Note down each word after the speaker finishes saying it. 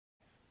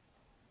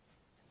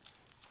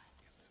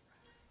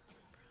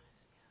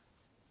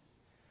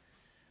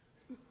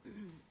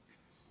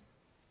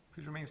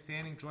Please remain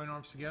standing, join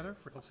arms together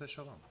for Adat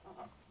Shalom.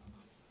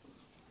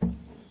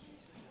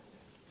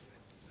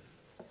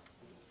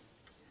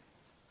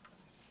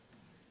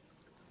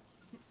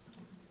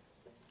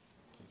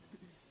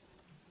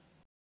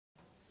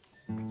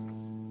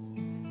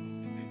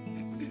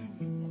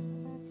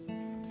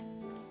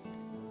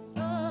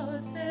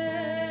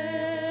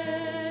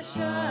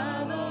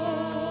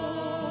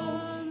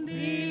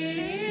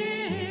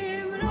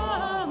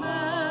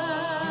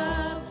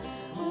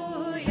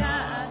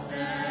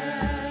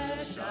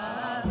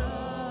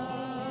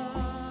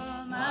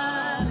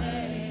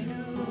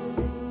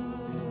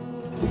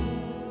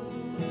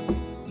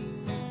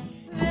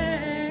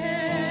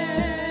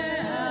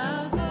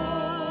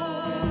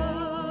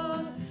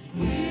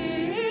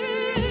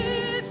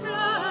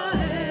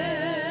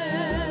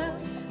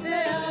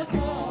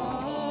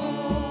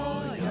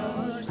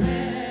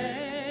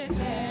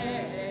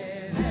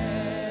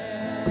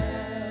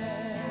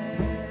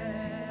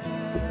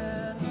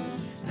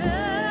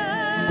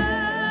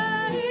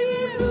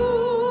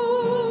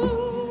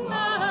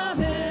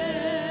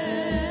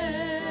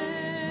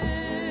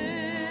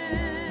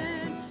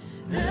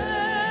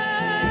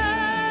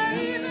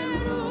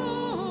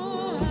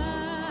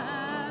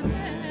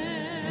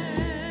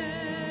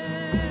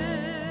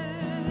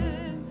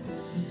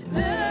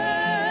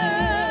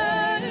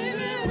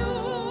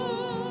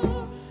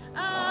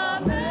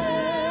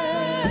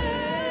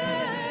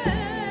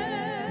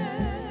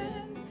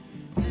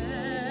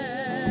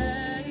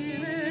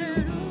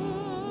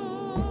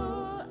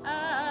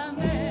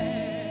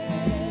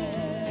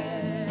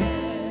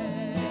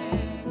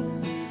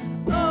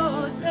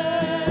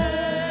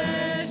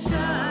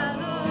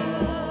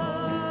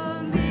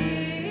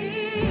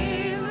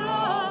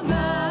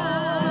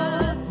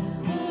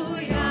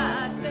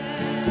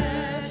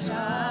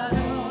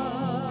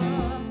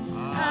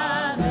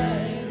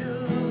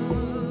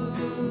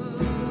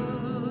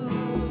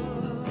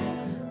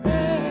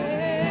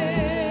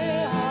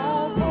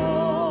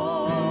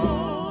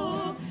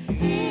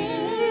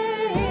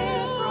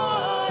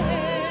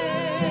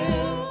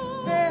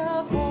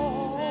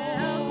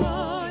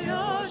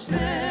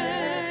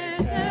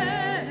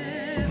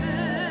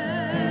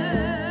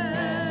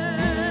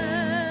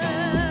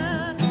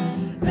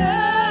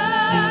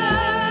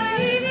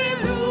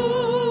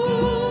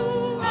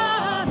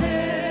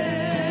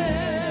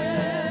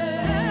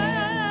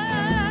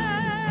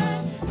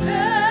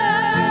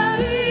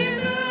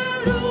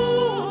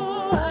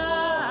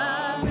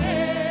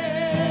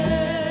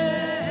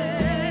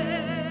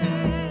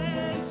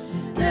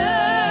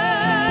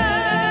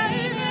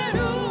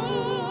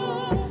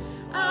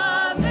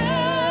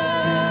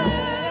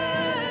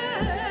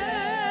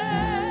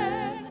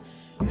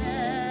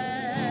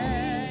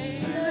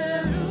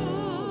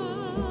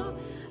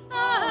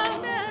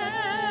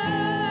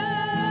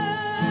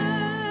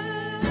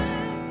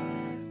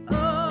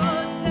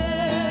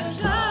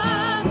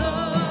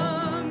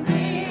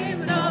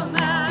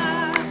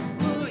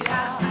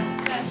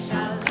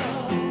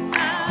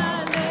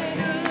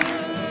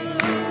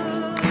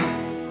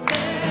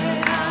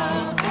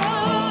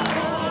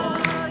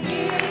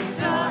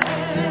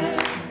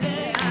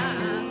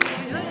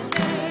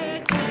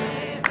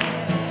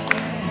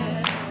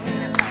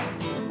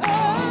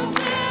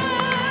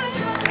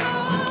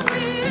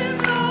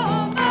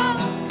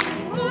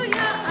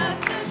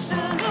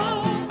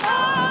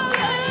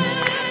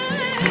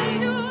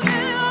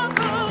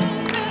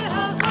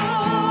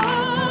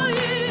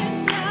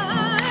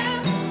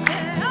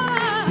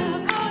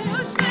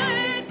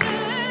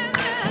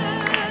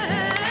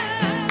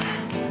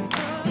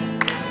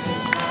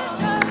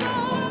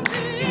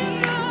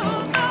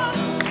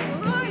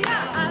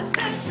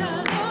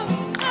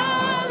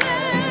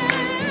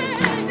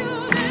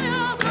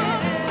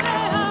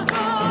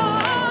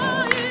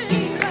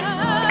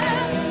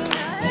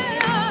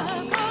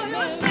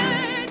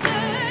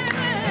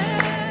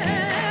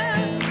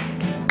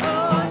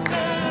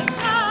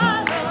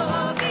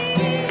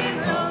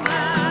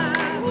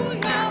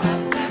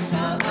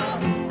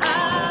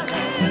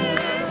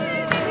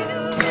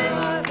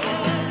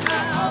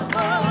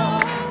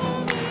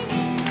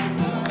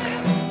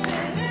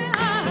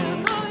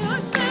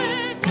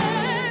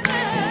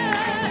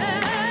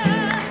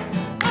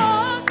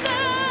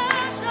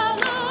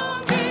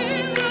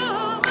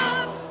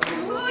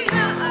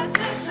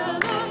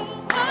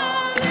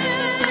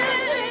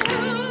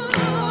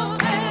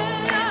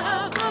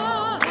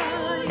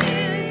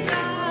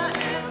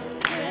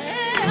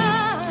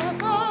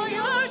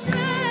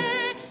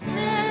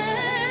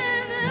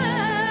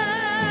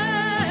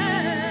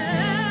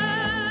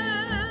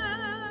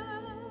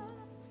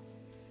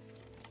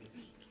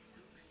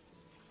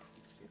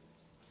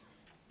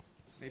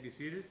 May be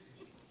seated.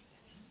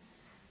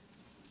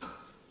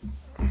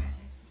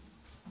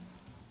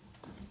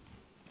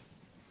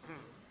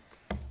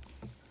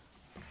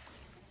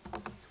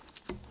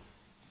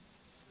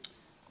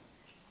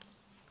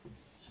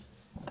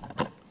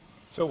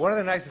 So one of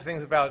the nicest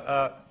things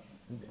about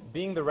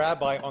being the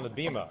rabbi on the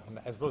bima,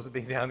 as opposed to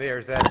being down there,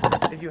 is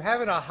that if you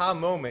have an aha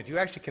moment, you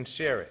actually can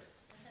share it.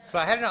 So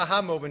I had an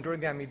aha moment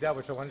during the Amidah,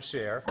 which I want to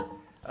share.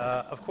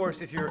 Of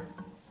course, if you're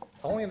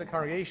only in the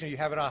congregation, you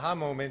have an aha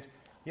moment,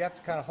 you have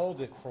to kind of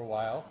hold it for a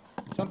while.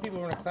 Some people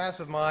were in a class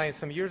of mine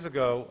some years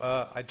ago.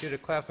 I did a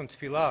class on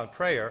tefillah, on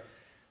prayer.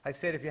 I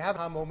said, if you have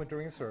an aha moment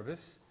during a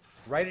service,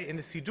 write it in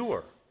the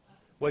siddur,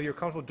 whether you're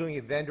comfortable doing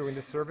it then during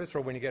the service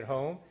or when you get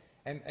home.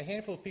 And a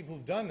handful of people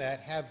who've done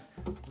that have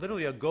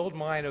literally a gold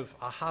mine of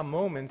aha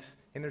moments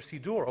in their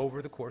siddur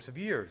over the course of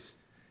years.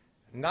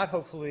 Not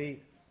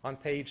hopefully on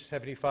page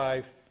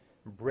 75,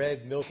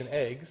 bread, milk, and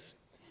eggs,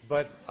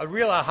 but a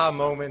real aha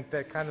moment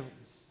that kind of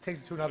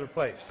takes it to another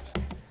place.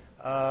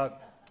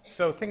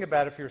 So think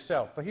about it for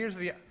yourself. But here's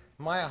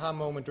my aha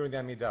moment during the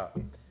Amidah.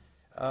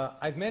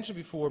 I've mentioned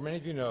before, many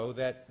of you know,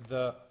 that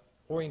the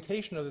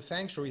orientation of the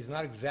sanctuary is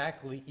not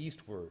exactly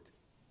eastward,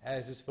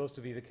 as is supposed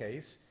to be the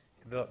case.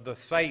 The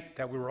site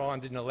that we were on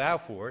didn't allow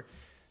for it.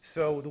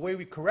 So the way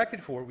we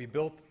corrected for it, we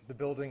built the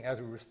building as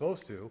we were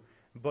supposed to,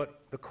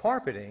 but the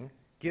carpeting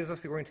gives us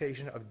the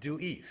orientation of due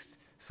east.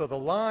 So the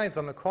lines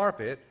on the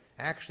carpet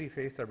actually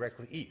face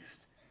directly east,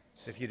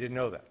 so if you didn't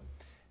know that.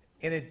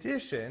 In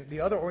addition, the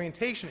other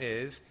orientation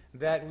is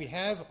that we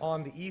have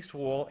on the east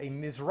wall a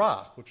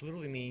mizrach, which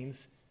literally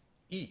means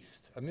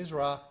east. A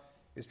mizrach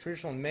is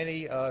traditional in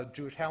many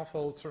Jewish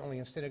households, certainly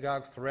in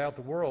synagogues throughout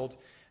the world,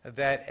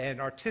 that an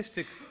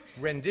artistic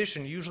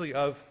rendition, usually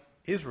of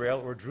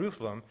Israel or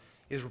Jerusalem,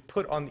 is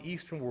put on the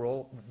eastern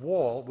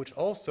wall, which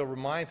also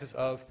reminds us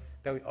of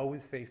that we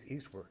always face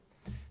eastward.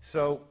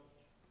 So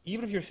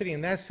even if you're sitting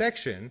in that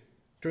section,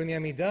 during the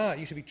Amidah,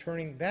 you should be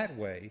turning that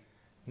way,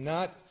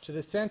 not to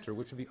the center,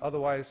 which would be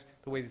otherwise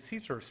the way the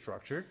seats are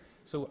structured,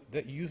 so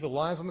that you use the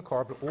lines on the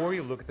carpet, or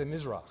you look at the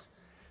mizrach.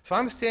 So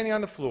I'm standing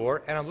on the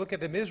floor, and I'm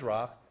looking at the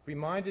mizrach,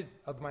 reminded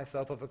of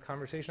myself of a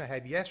conversation I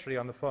had yesterday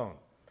on the phone.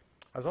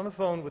 I was on the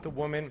phone with a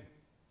woman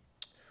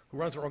who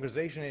runs an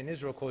organization in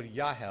Israel called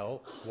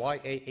Yahel,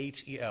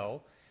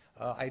 Y-A-H-E-L.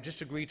 I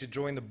just agreed to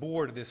join the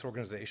board of this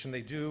organization.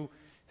 They do,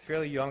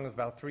 fairly young,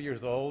 about 3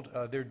 years old.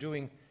 They're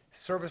doing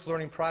service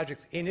learning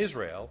projects in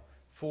Israel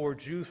for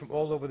Jews from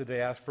all over the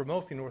diaspora,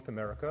 mostly North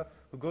America,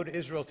 who go to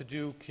Israel to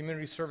do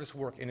community service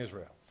work in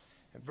Israel.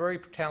 A very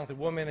talented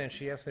woman, and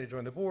she asked me to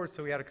join the board,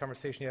 so we had a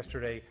conversation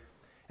yesterday.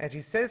 And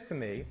she says to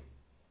me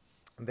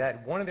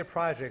that one of their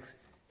projects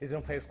is in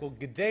a place called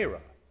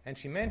Gedera. And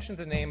she mentioned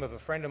the name of a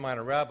friend of mine,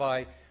 a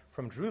rabbi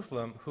from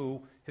Jerusalem,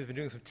 who has been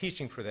doing some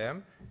teaching for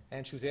them.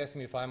 And she was asking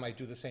me if I might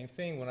do the same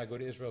thing when I go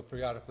to Israel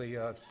periodically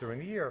during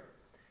the year.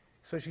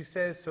 So she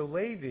says, so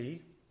Levi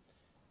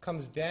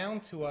comes down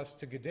to us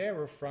to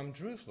Gedera from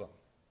Jerusalem.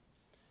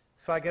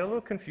 So I get a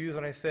little confused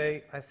and I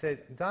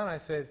said, Donna,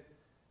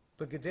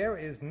 but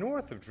Gedera is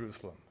north of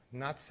Jerusalem,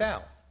 not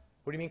south.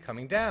 What do you mean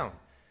coming down?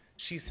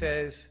 She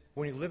says,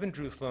 when you live in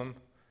Jerusalem,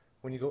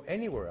 when you go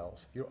anywhere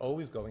else, you're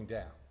always going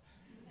down.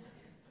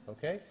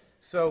 Okay?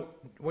 So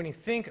when you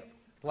think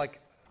like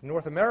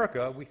North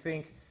America, we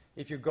think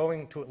if you're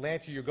going to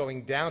Atlanta, you're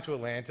going down to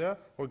Atlanta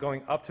or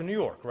going up to New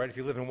York, right, if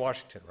you live in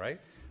Washington,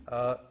 right?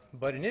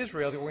 But in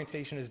Israel, the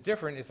orientation is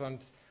different. It's on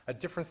a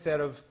different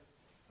set of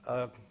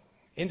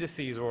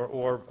indices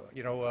or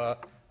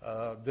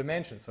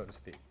dimensions, so to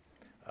speak.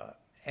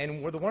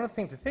 And the one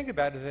thing to think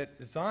about is that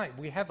Zion,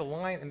 we have the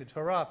line in the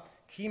Torah,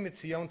 Ki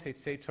mitzion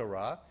tetzei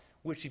Torah,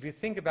 which if you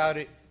think about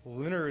it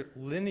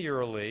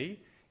linearly,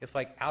 it's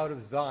like out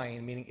of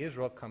Zion, meaning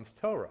Israel, comes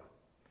Torah.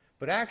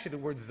 But actually the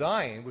word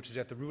Zion, which is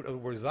at the root of the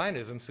word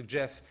Zionism,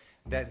 suggests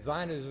that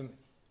Zionism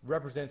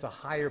represents a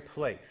higher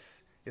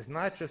place. It's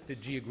not just the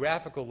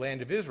geographical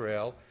land of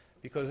Israel,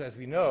 because as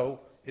we know,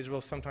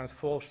 Israel sometimes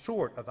falls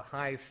short of the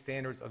highest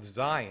standards of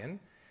Zion.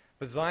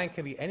 But Zion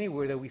can be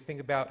anywhere that we think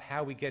about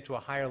how we get to a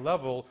higher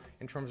level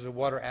in terms of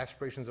what our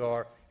aspirations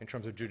are in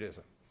terms of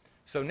Judaism.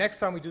 So next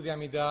time we do the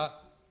Amidah,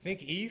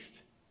 think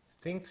east,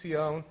 think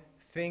Zion,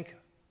 think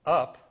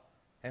up,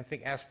 and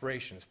think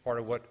aspiration is part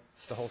of what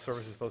the whole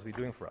service is supposed to be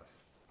doing for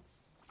us.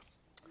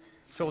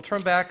 So we'll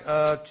turn back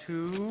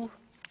to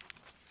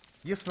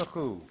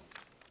Yismachu,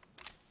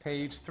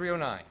 page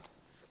 309.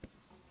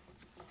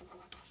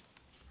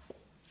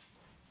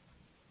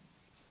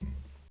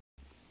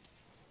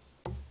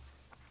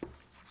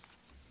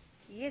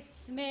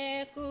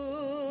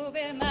 ישמחו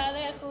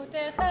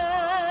במלכותך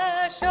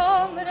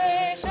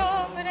שומרי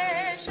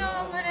שומרי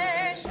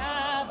שומרי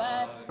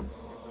שבת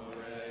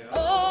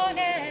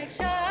עונג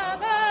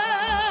שבת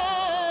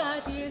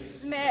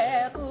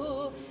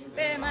ישמחו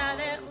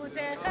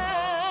במלכותך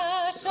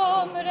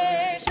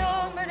שומרי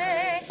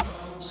שומרי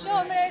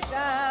שומרי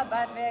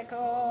שבת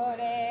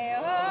וקורא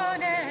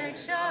עונג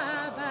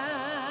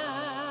שבת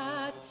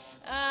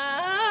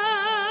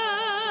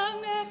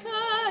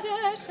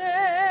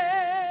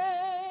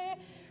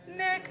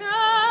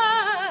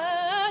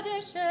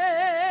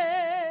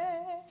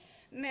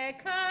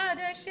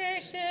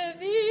מקדשי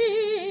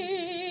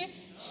שבי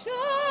שבת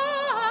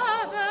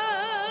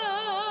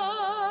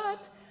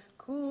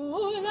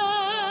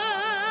כולם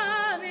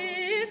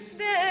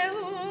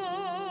ישבעו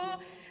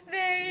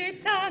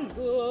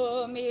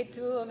ויתענגו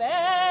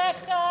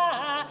מטובך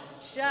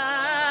שבת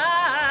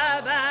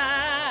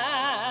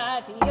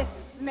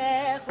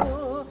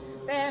ישמחו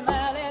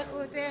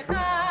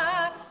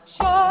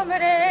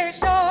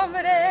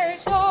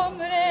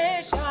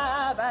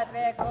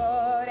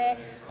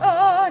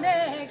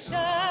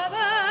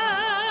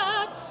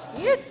שבת,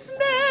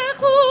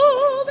 ישמחו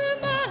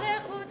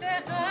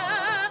במלכותך,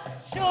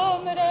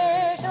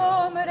 שומרי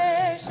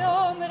שומרי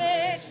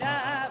שומרי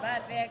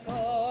שבת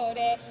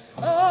וקורא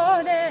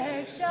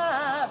עונג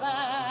שבת,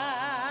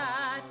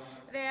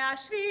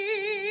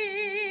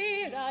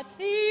 והשביעי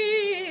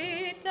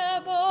רצית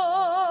בו,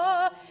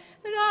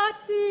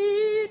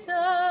 רצית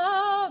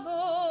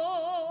בו,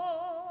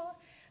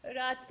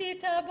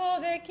 רצית בו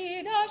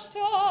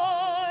וקידשתו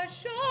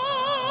שבת,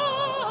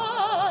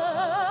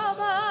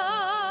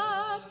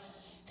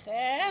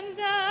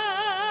 חמדת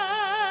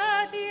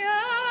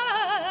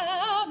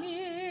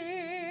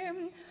ימים,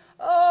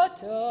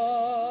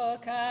 אותו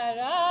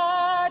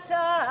קראת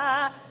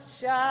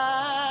שבת,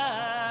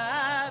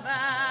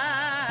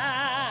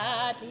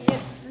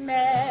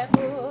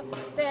 ישמחו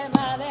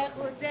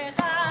במלכותך,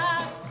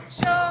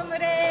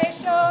 שומרי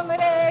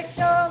שומרי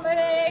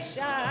שומרי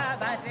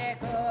שבת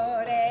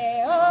וקורא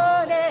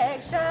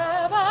עונג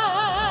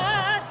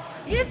שבת,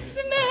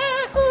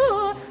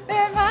 ישמחו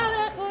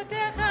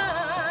במלכותך,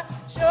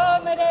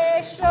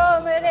 שומרי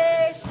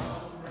שומרי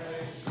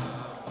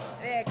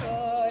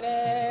וקורא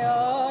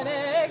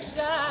עונג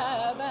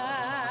שבת,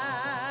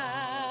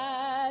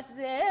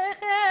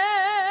 זכר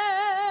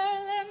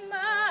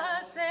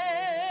למעשה,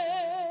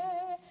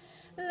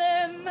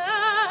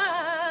 למעשה,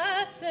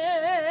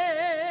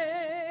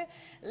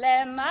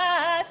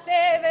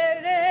 למעשה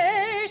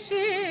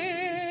וראשית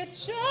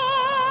שבת,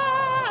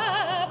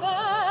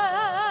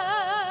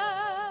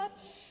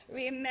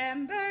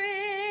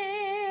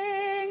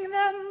 remembering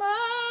the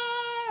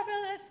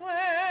marvelous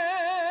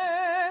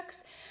works,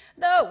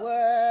 the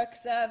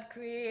works of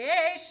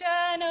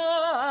creation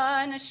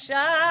on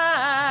Shabbat.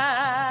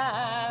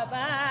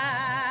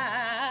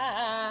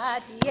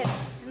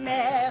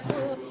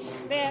 ישמחו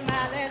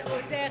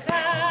במלכותך,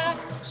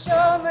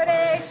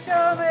 שומרי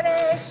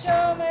שומרי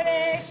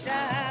שומרי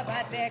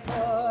שבת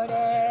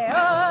וקורא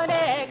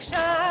עונג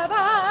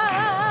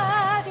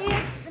שבת,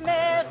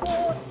 ישמחו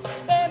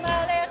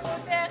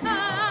במלכותך,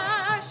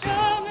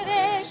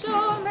 שומרי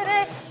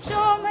שומרי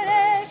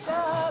שומרי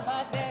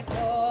שבת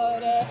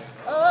וקורא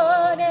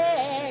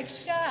עונג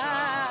שבת,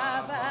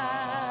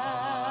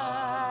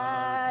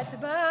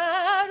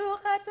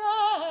 ברוך אתה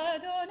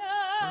אדוני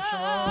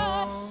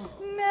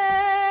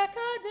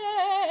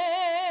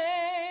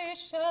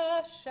מקדש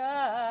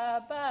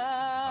השבת.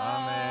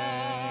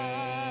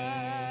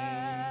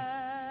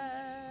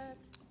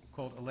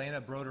 Called Elena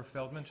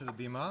Broder-Feldman to the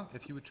Bima.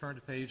 If you would turn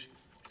to page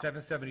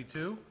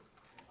 772,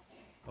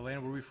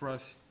 Elena will read for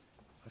us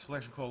a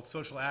selection called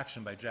Social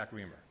Action by Jack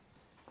Reamer.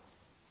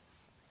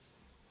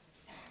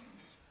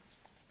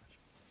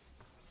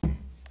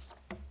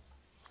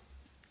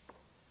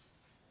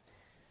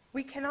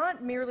 We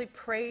cannot merely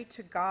pray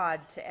to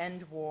God to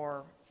end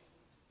war,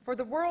 for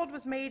the world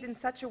was made in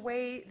such a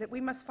way that we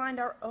must find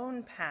our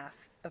own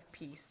path of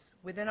peace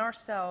within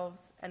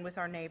ourselves and with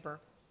our neighbor.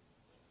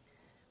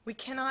 We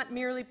cannot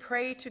merely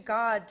pray to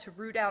God to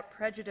root out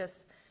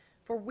prejudice,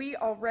 for we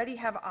already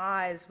have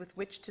eyes with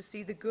which to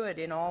see the good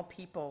in all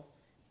people,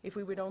 if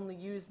we would only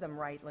use them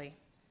rightly.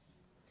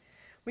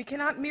 We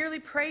cannot merely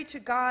pray to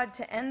God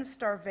to end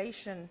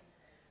starvation,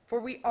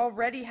 for we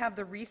already have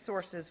the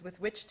resources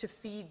with which to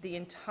feed the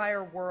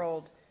entire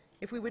world,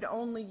 if we would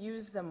only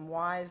use them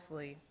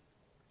wisely.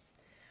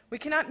 We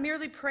cannot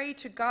merely pray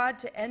to God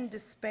to end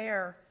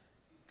despair,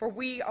 for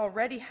we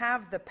already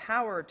have the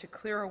power to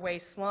clear away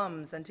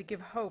slums and to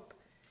give hope,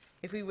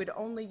 if we would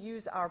only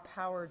use our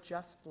power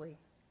justly.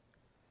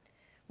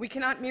 We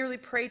cannot merely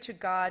pray to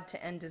God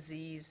to end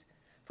disease,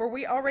 for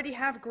we already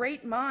have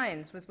great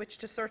minds with which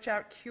to search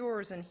out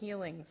cures and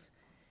healings,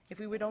 if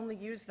we would only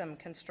use them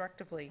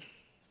constructively.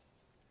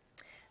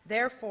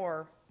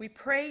 Therefore, we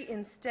pray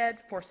instead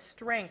for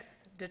strength,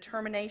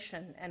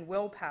 determination, and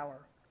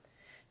willpower,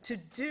 to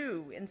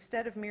do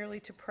instead of merely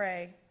to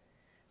pray,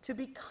 to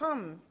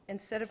become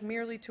instead of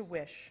merely to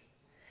wish,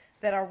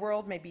 that our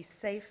world may be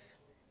safe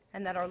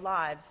and that our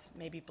lives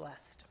may be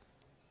blessed.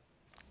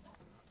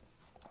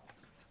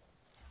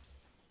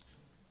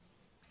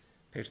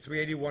 Page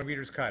 381,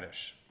 Reader's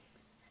Kaddish.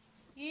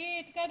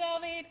 יתגדל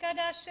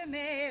ויתקדש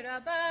שמי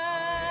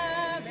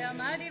רבה,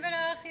 ועמד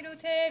יברך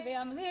חילותי,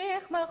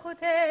 וימליך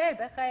מלכותי,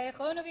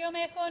 בחייכון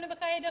וביומייכון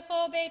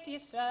ובחיידכו בית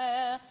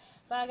ישראל,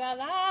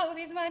 בגלה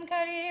ובזמן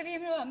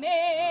קריב אמרו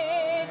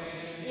אמן.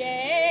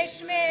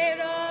 יש מי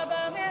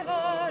רבה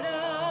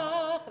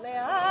מבורך,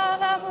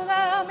 לעולם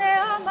ולעמי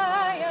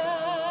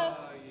עמיה.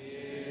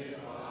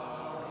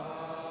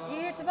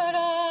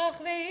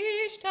 יתברך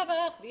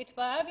וישתבח,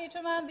 ויתפאר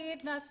ויתרומם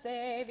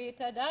ויתנשא,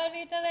 ויתהדר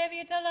ויתעלה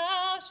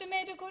ויתעלה,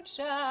 שמי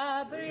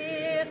דקודשה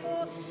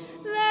בריחו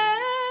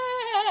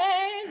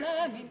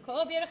לילה. מן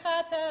כה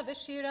ברכתה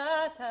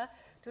ושירתה,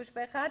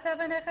 תושבחתה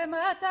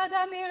ונחמתה,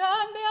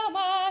 דמירם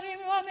בימיו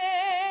אמרו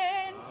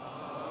אמן.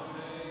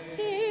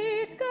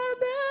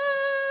 תתקבל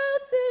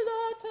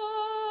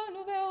צילותון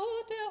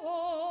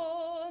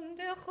ובעוטרון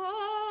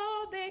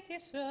דכל בית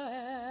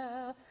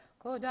ישראל,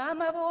 קודם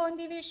עוון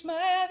די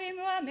וישמעיה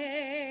ואמרו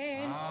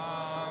אמן.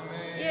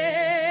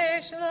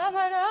 יש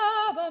למה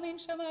רבה אבא מן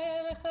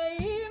שמיים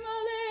וחיים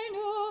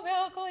עלינו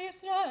ועל כל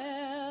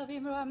ישראל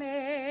ואמרו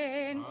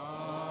אמן.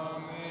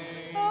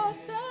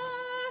 עושה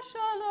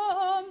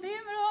שלום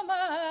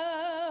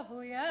במרומיו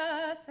הוא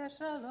יעשה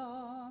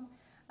שלום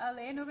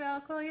עלינו ועל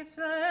כל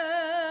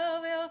ישראל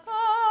ועל כל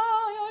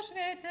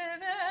יושבי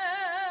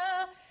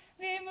תבל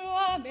ואמרו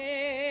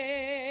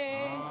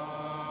אמן.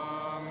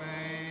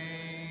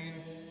 Amen.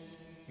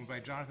 We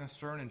invite Jonathan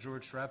Stern and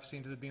George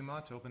Shrapstein to the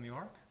Bima to open the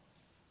Ark.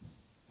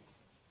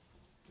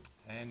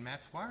 And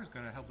Matt Squire is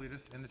going to help lead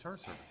us in the Torah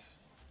service.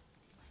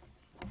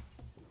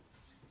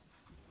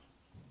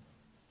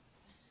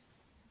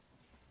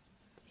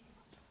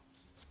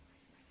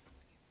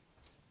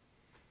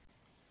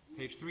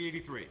 Page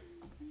 383.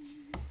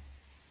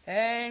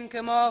 אין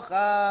כמוך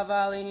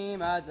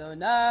ואלוהים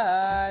אדוני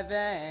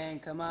ואין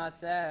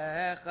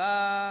כמעשיך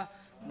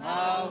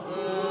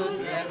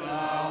מלכותך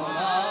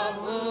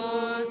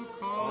ומלכות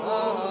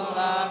כל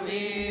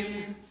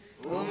העמים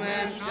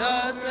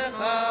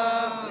וממשלתך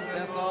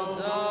בכל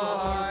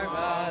דור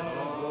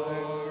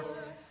ודור.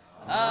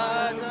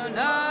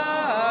 אדוני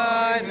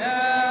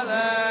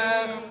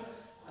מלך,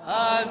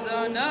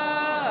 אדוני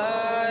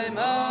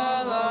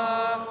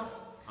מלך,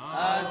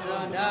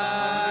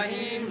 אדוני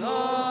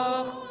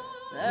ימלוך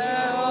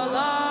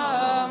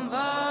לעולם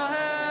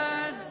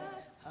ועד.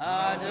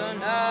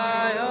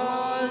 אדוני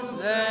עוז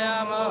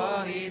לעמו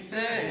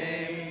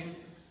ייתן,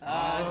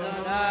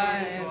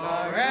 אדוני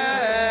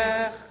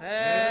יברך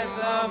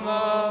את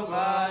עמו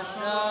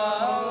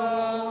בשלום.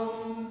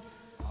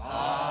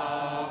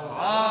 אב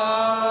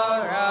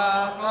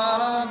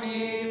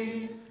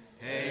הרחמים,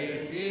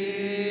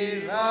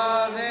 היטיבה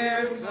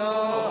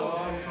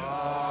ברצונך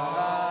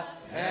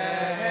את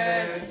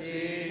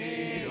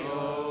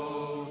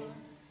ציון.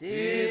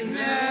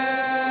 תבנה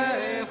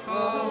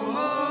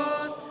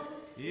חומות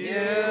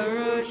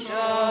ירושלים,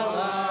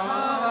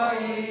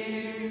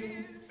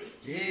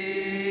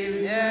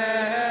 תבנה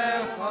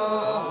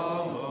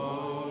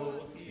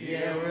חומות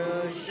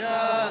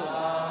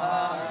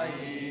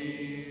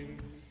ירושלים.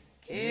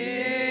 כי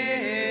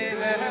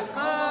בך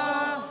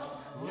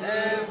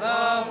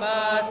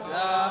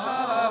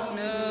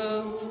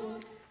לבבתנו,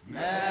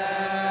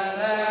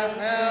 מלך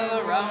אל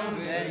רם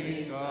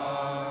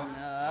ונישא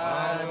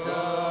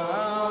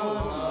נדור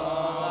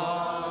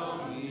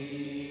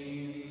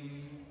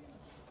עולמים.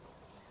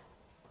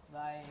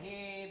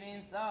 ויהי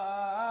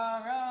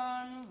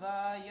בצערן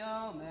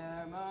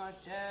ויאמר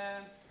משה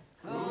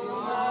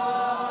קומה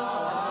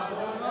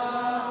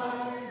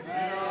אדוני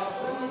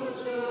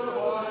ויפוצו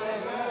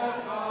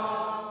אויביך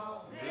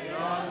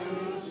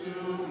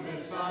וינוסו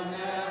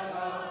משנאיך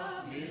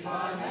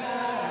מפניך.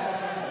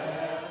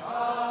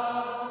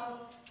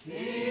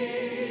 כי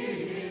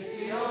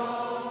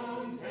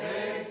מציון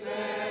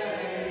תצא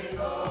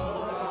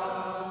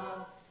תורה,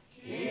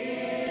 כי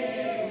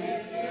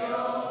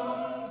מציון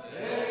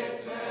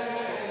תצא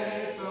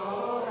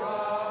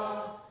תורה,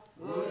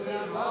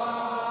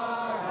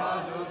 ודבר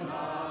אדוני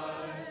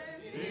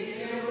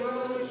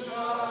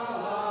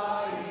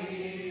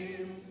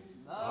בירושלים.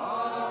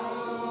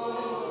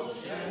 ברוך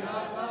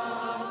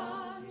שנתן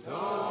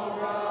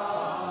תורה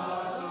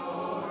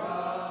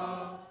תורה,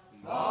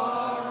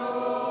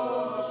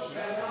 ברוך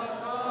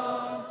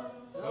שנתן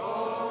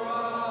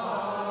תורה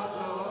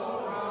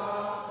תורה,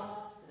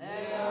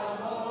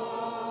 לעמו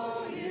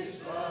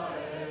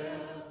ישראל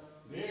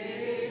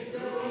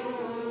בקדושתו.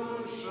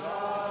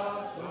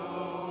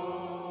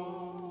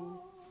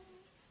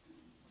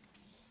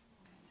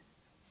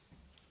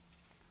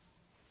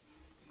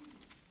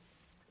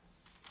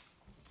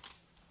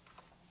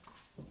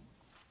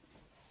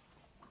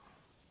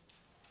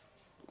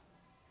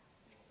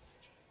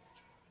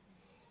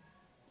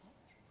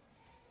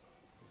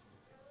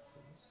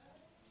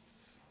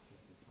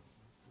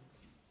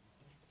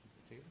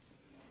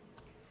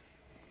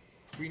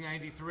 Three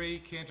 393,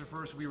 cantor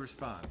first, we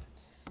respond.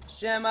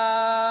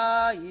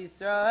 Shema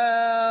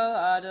Yisrael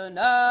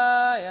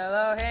Adonai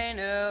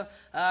Eloheinu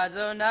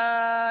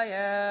Adonai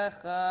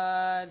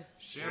Echad.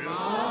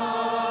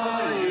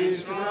 Shema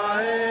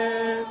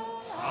Yisrael,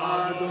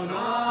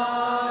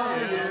 Adonai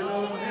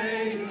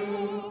Eloheinu,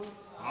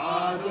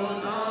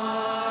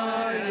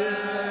 Adonai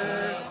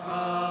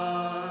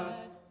Echad.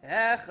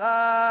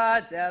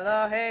 Echad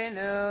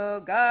Eloheinu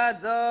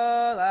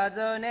Gadol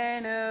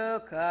Adonenu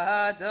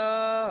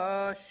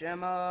Kadosh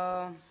Shemo.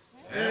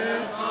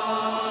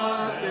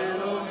 Echad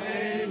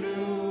Eloheinu,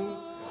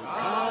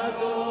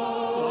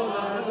 Gadol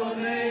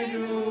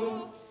Adonenu,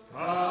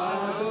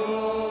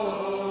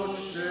 Kadosh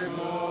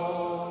Shemo.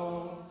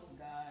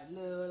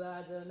 Gadol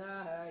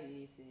Adonai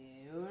Isi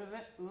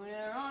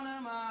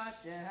Uneronim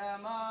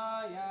Shema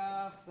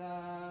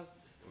Yachtav.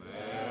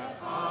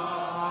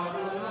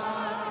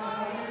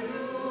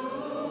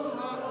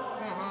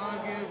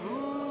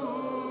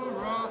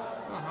 Hagevura,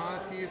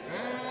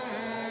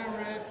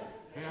 Hatiferet,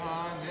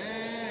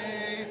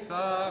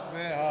 Hanetzach,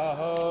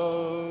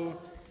 Hahod,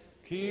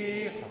 Ki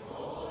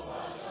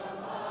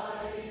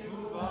Hashamayim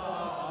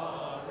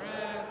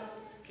Uvaretz,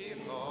 Ki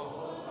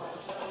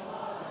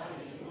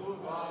Hashamayim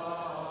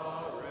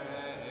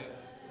Uvaretz,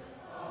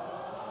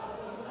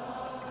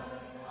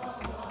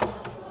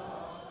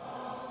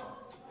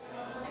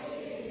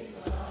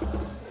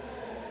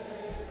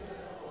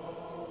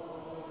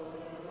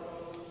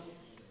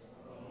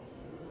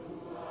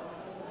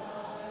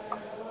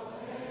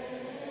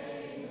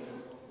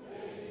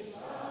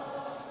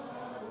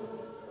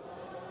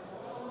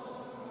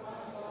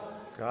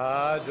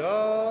 Kadoshu,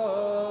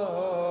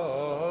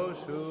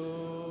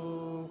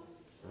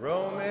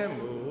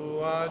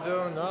 Romemu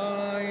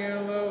Adonai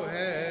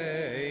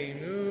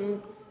Eloheinu,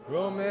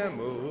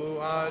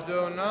 Romemu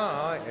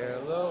Adonai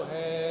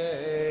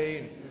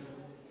Eloheinu.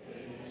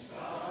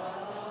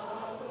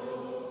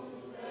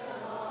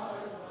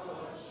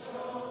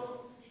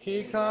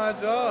 Ki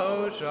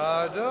Kadosh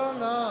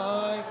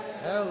Adonai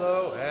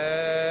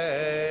Eloheinu.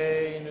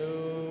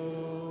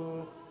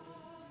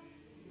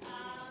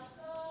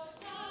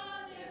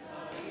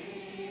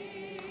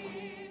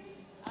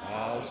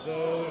 Al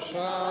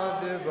Shlosha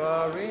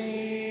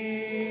Devarim,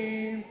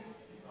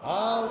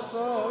 Al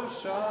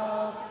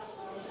Shlosha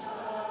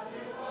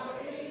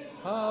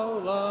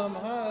Haolam,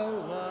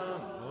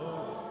 Haolam,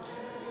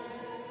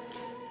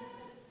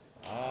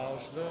 Al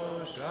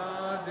Shlosha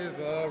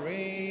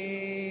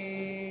Devarim,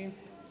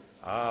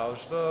 Al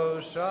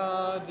Shlosha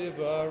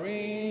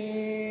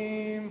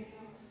Devarim,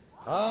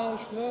 Al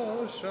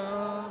Shlosha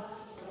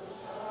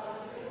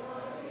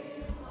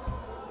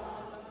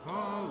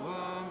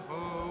Haolam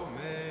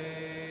Homed.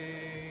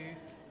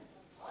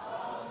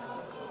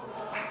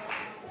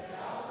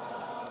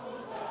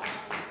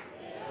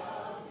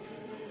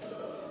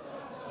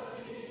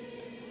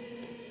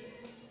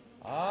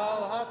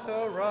 Al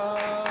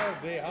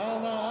HaTorah ve'al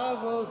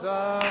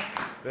ha'avodah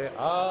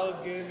ve'al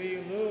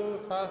gemilu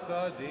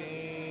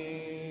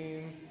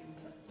chasadim.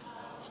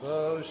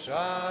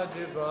 Shlosha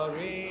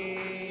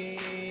devarim,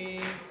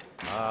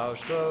 al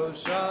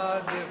shlosha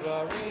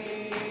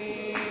devarim,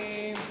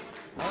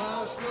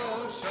 al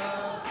shlosha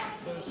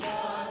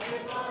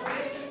devarim.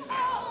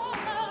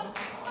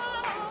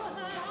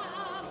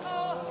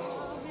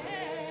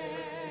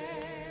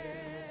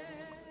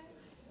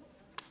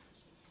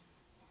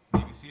 May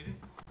you be seated?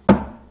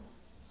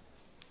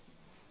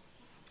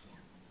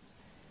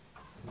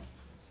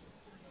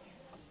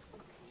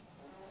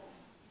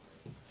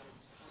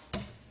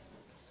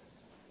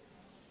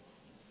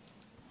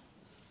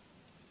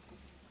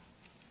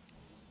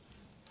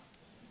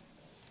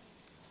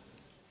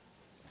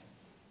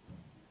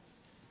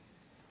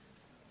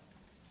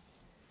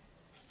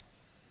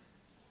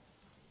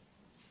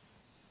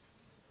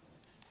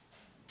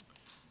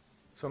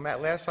 So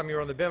Matt, last time you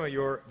were on the bima,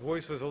 your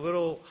voice was a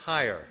little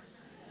higher.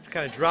 You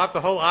kind of dropped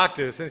the whole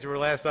octave since you were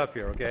last up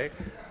here, okay?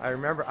 I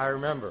remember.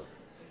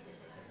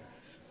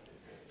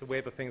 It's the way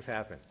that things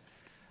happen.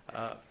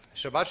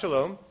 Shabbat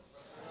Shalom.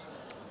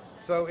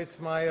 So it's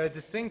my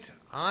distinct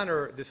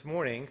honor this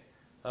morning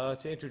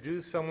to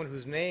introduce someone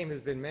whose name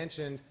has been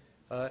mentioned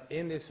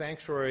in this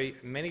sanctuary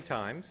many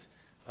times,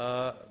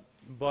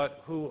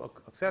 but who,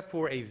 except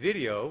for a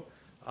video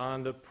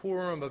on the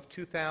Purim of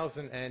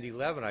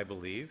 2011, I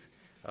believe,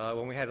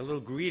 when we had a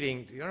little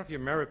greeting. I don't know if you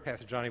remember,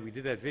 Pastor Johnny, we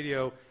did that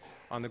video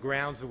on the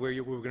grounds of where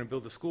we were going to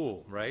build the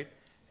school, right?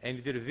 And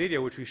you did a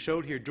video which we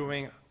showed here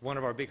during one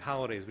of our big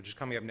holidays, which is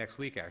coming up next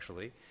week,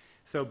 actually.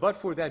 So, but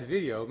for that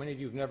video, many of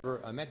you have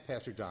never met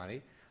Pastor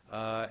Johnny,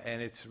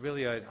 and it's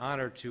really an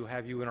honor to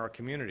have you in our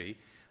community.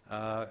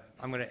 I'm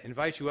going to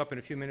invite you up in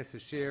a few minutes to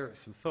share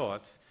some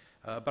thoughts,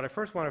 but I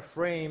first want to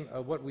frame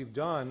what we've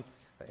done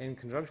in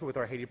conjunction with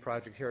our Haiti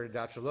project here at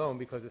Adat Shalom,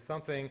 because it's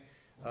something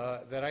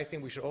that I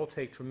think we should all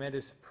take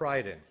tremendous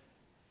pride in.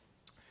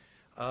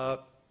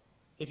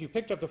 If you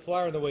picked up the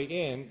flyer on the way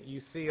in, you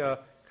see a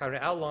kind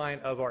of an outline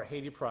of our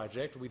Haiti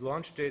project. We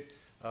launched it,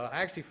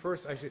 actually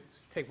first I should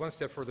take one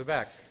step further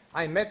back.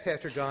 I met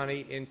Pastor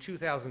Johnny in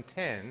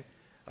 2010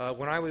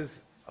 when I was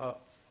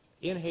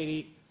in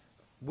Haiti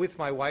with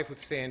my wife,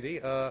 with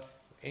Sandy,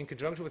 in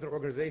conjunction with an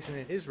organization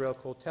in Israel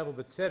called Tevel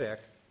B'Tzedek,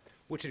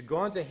 which had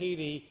gone to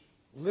Haiti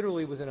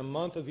literally within a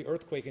month of the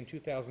earthquake in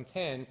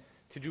 2010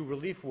 to do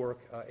relief work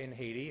in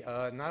Haiti,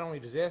 not only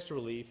disaster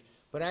relief,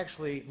 but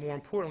actually, more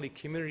importantly,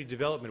 community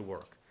development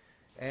work.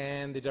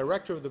 And the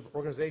director of the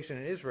organization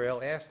in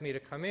Israel asked me to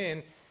come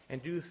in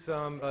and do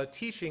some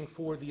teaching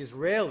for the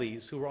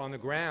Israelis who were on the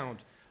ground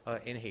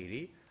in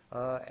Haiti.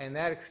 And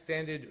that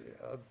extended,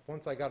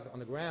 once I got on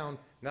the ground,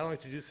 not only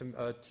to do some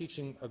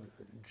teaching of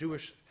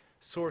Jewish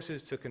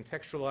sources to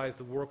contextualize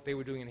the work they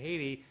were doing in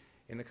Haiti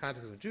in the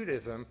context of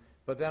Judaism,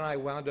 but then I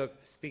wound up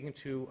speaking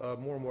to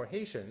more and more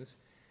Haitians.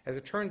 As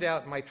it turned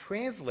out, my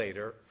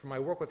translator for my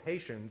work with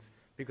Haitians,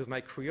 because my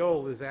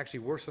Creole is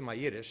actually worse than my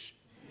Yiddish,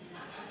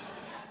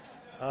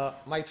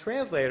 my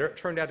translator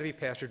turned out to be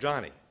Pastor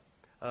Johnny.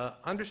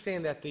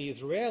 Understand that the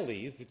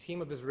Israelis, the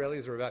team of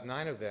Israelis, or about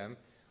 9 of them,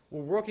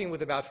 were working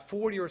with about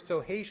 40 or so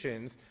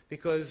Haitians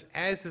because,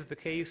 as is the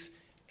case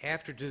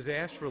after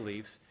disaster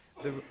reliefs,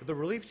 the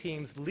relief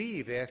teams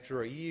leave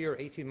after a year,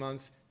 18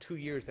 months, 2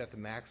 years at the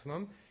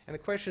maximum. And the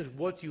question is,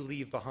 what do you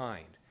leave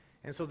behind?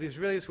 And so the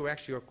Israelis, who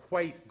actually are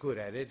quite good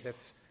at it,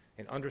 that's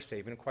an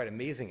understatement, quite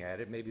amazing at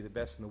it, maybe the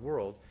best in the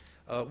world,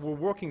 were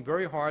working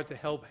very hard to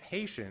help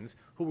Haitians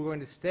who were going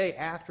to stay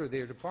after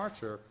their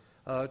departure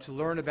to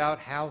learn about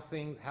how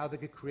they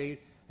could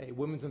create a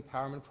women's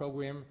empowerment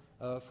program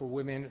for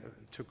women,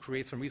 to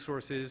create some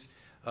resources,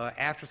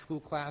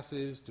 after-school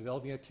classes,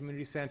 developing a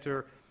community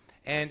center.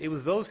 And it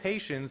was those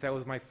Haitians that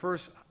was my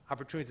first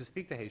opportunity to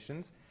speak to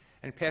Haitians,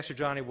 and Pastor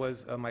Johnny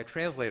was my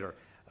translator.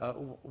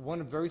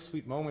 One very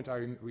sweet moment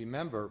I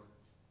remember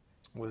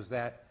was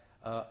that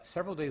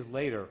several days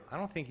later, I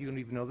don't think you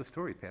even know the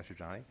story, Pastor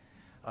Johnny,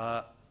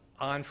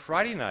 on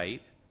Friday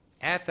night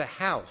at the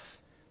house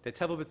that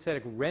Tel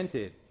B'Tzedek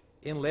rented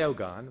in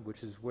Leogan,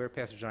 which is where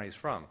Pastor Johnny is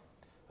from,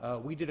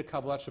 we did a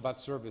Kabbalat Shabbat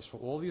service for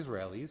all the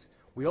Israelis.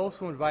 We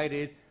also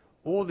invited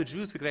all the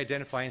Jews we could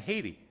identify in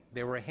Haiti.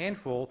 There were a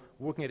handful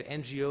working at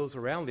NGOs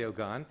around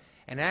Leogan,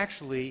 and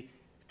actually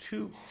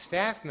 2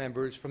 staff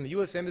members from the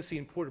U.S. Embassy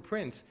in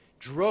Port-au-Prince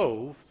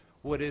drove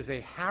what is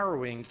a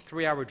harrowing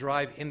 3-hour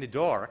drive in the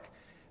dark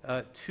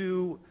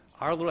to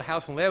our little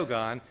house in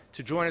Leogan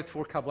to join us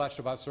for Kabbalat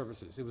Shabbat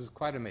services. It was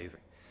quite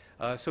amazing.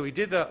 So we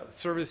did the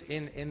service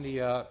in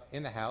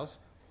the house,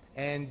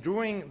 and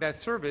during that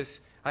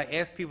service, I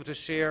asked people to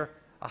share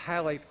a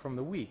highlight from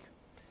the week.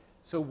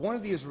 So one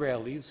of the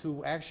Israelis,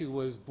 who actually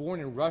was born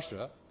in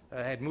Russia,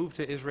 had moved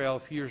to Israel a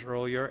few years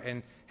earlier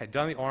and had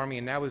done the army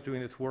and now was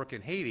doing this work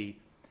in Haiti,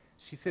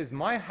 she says,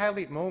 my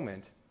highlight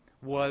moment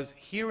was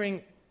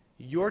hearing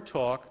your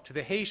talk to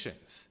the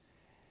Haitians,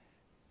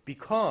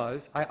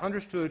 because I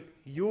understood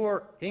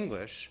your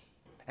English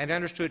and I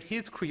understood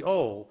his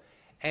Creole,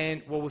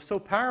 and what was so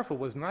powerful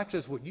was not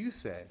just what you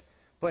said,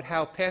 but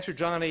how Pastor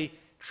Johnny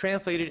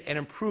translated and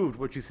improved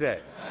what you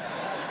said.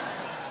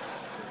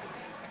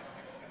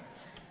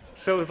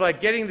 So it was like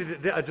getting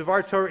a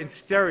Devar Torah in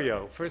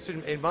stereo, first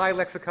in my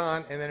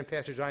lexicon and then in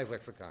Pastor Johnny's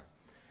lexicon.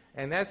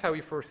 And that's how we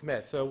first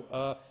met.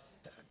 So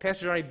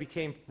Pastor Johnny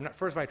became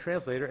first my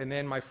translator and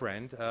then my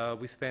friend.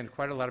 We spent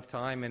quite a lot of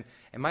time, and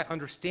my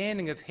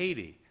understanding of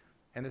Haiti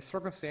and the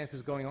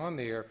circumstances going on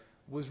there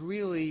was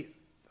really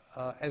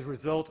as a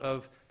result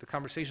of the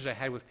conversations I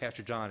had with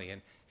Pastor Johnny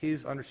and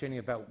his understanding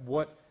about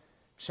what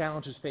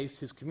challenges faced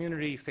his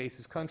community, faced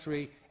his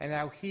country, and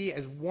how he,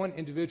 as one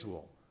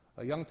individual,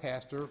 a young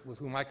pastor with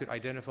whom I could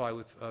identify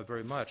with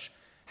very much,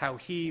 how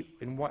he,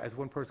 as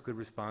one person, could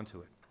respond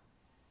to it.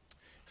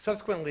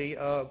 Subsequently,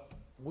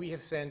 we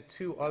have sent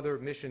 2 other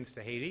missions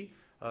to Haiti,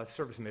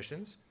 service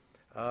missions.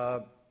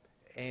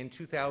 In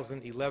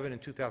 2011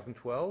 and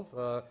 2012,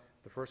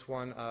 the first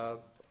one,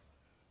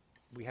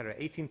 we had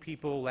 18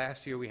 people.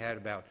 Last year, we had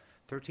about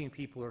 13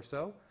 people or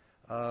so.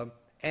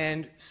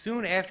 And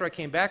soon after I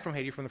came back from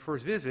Haiti from the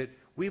first visit,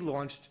 we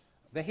launched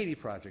the Haiti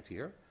Project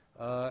here.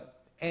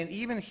 And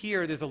even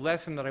here, there's a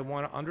lesson that I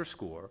want to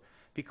underscore,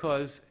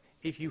 because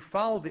if you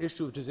follow the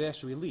issue of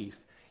disaster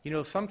relief, you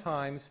know,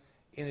 sometimes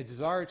in a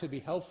desire to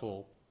be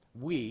helpful,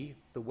 we,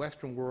 the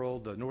Western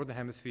world, the Northern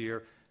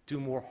Hemisphere,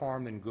 do more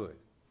harm than good.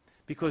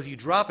 Because you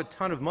drop a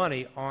ton of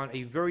money on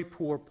a very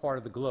poor part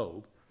of the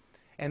globe,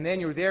 and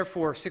then you're there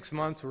for 6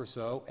 months or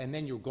so, and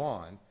then you're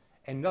gone,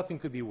 and nothing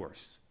could be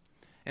worse.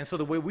 And so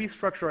the way we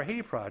structured our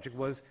Haiti project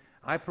was,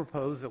 I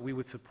proposed that we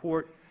would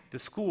support the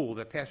school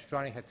that Pastor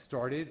Johnny had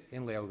started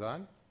in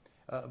Leogan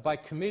by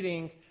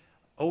committing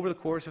over the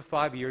course of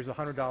 5 years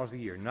 $100 a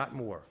year, not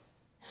more.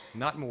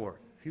 Not more.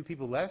 A few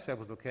people less, that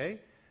was okay.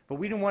 But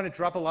we didn't want to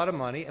drop a lot of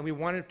money, and we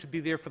wanted to be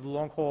there for the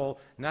long haul,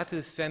 not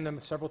to send them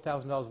several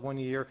 $1,000s one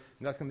year,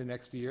 nothing the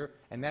next year,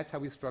 and that's how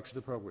we structured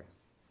the program.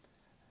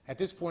 At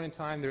this point in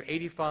time, there are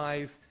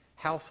 85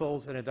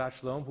 households in Adat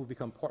Shalom who have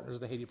become partners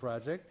of the Haiti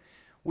Project,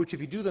 which,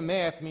 if you do the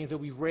math, means that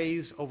we've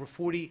raised over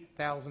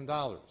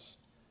 $40,000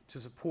 to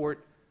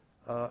support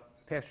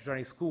Pastor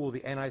Johnny's school,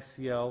 the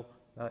NICL,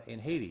 in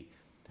Haiti.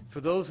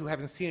 For those who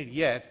haven't seen it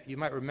yet, you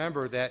might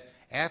remember that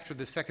after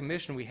the second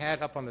mission, we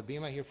had up on the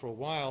bima here for a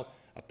while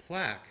a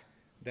plaque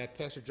that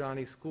Pastor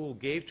Johnny's school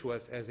gave to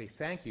us as a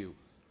thank you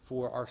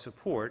for our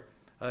support.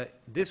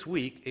 This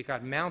week, it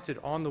got mounted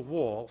on the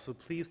wall, so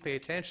please pay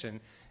attention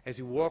as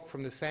you walk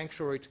from the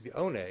sanctuary to the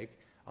Oneg.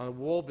 On the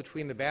wall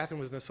between the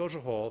bathrooms and the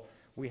social hall,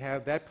 we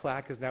have that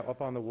plaque is now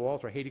up on the wall,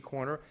 it's our Haiti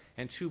corner,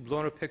 and 2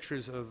 blown-up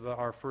pictures of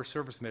our first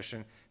service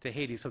mission to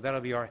Haiti, so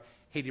that'll be our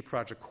Haiti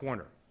Project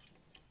corner.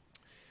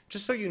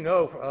 Just so you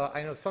know,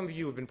 I know some of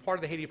you have been part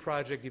of the Haiti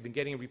Project, you've been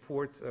getting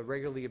reports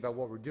regularly about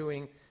what we're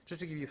doing. Just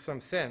to give you some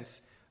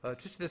sense,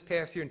 just this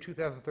past year in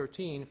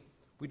 2013,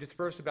 we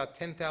dispersed about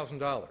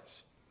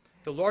 $10,000.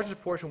 The largest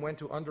portion went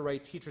to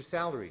underwrite teacher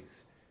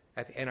salaries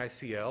at the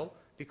NICL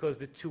because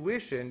the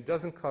tuition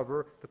doesn't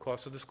cover the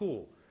cost of the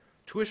school.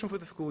 Tuition for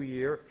the school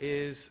year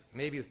is,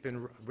 maybe it's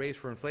been raised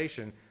for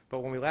inflation, but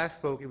when we last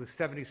spoke, it was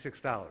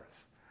 $76.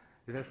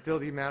 Is that still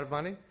the amount of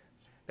money?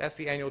 That's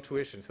the annual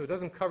tuition. So it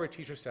doesn't cover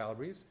teacher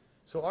salaries.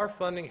 So our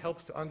funding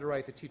helps to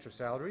underwrite the teacher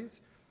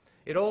salaries.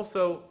 It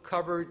also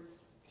covered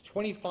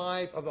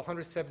 25 of the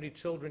 170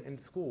 children in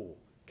the school,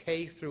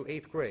 K through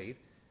 8th grade,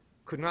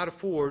 could not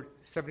afford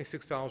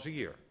 $76 a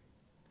year.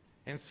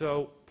 And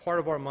so part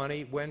of our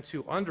money went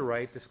to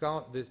underwrite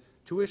the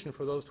tuition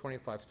for those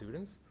 25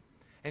 students.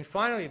 And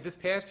finally, this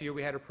past year,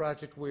 we had a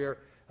project where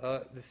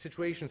the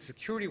situation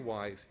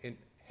security-wise in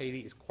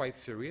Haiti is quite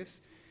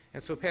serious.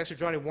 And so Pastor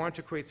Johnny wanted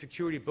to create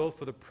security both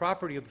for the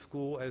property of the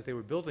school as they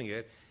were building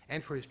it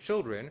and for his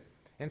children.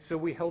 And so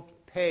we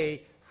helped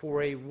pay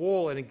for a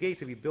wall and a gate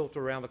to be built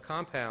around the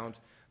compound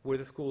where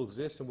the school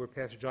exists and where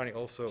Pastor Johnny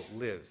also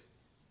lives.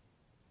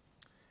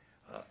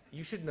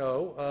 You should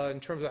know, in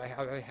terms of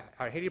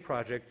our Haiti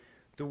project,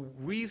 The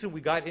reason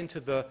we got into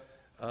the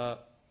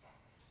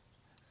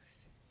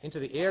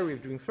area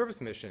of doing service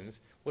missions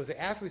was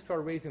that after we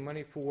started raising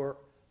money for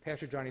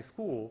Pastor Johnny's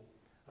school,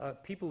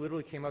 people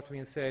literally came up to me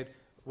and said,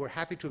 we're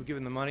happy to have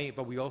given the money,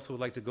 but we also would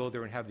like to go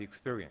there and have the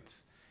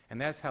experience. And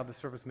that's how the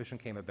service mission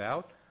came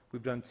about.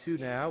 We've done 2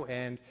 now,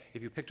 and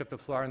if you picked up the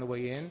flyer on the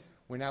way in,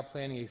 we're now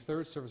planning a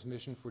 3rd service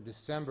mission for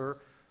December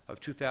of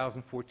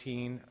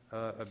 2014,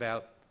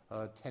 about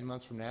 10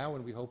 months from now,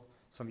 and we hope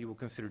some of you will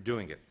consider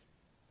doing it.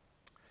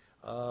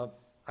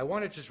 I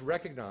want to just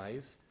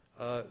recognize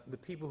the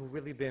people who've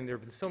really been, there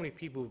have been so many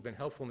people who've been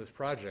helpful in this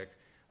project,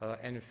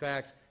 and in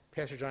fact,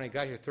 Pastor Johnny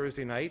got here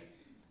Thursday night.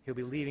 He'll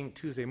be leaving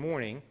Tuesday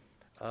morning.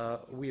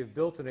 We have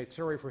built an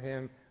itinerary for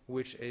him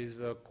which is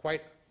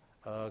quite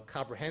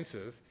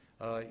comprehensive.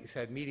 He's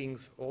had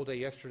meetings all day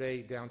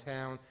yesterday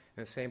downtown,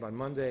 and the same on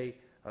Monday.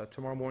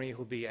 Tomorrow morning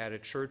he'll be at a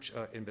church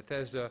in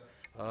Bethesda,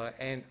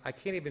 and I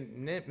can't even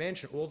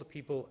mention all the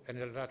people at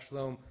Adat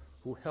Shalom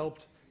who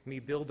helped me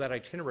build that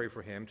itinerary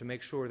for him to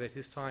make sure that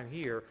his time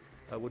here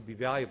would be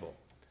valuable.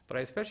 But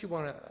I especially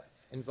want to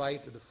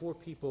invite the 4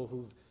 people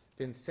who've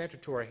been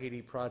central to our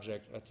Haiti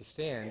project to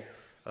stand.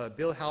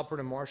 Bill Halpern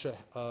and Marcia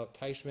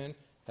Teichman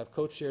have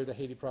co-chaired the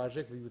Haiti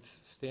project. If you would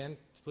stand,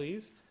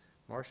 please.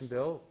 Marcia and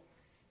Bill.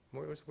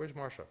 Where's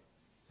Marcia?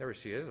 There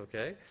she is,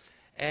 okay.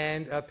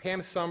 And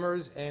Pam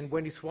Summers and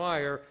Wendy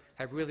Swire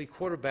have really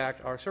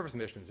quarterbacked our service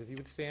missions. If you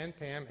would stand,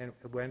 Pam and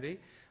Wendy.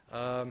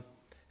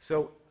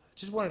 So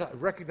just wanted to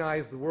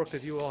recognize the work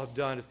that you all have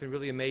done. It's been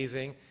really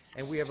amazing,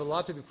 and we have a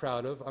lot to be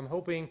proud of. I'm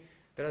hoping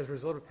that as a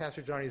result of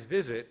Pastor Johnny's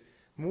visit,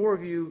 more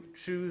of you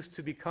choose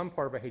to become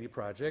part of our Haiti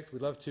project.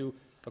 We'd love to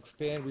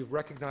expand. We've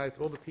recognized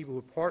all the people who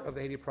are part of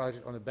the Haiti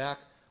project on the back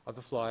of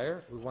the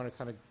flyer. We want to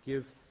kind of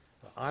give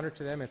honor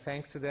to them and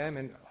thanks to them,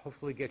 and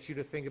hopefully get you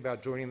to think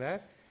about joining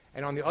that.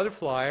 And on the other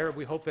flyer,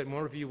 we hope that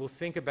more of you will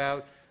think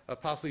about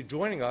possibly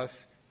joining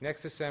us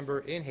next December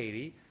in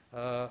Haiti,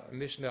 a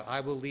mission that I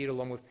will lead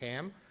along with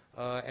Pam.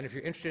 And if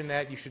you're interested in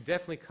that, you should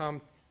definitely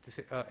come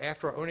to,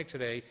 after our owning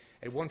today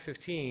at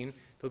 1:15.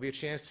 There'll be a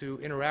chance to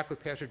interact with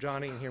Pastor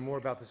Johnny and hear more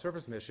about the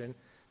service mission,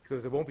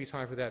 because there won't be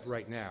time for that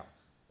right now.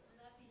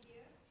 Will that be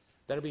here?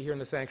 That'll be here in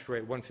the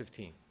sanctuary at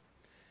 1:15.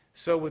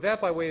 So with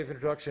that by way of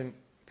introduction,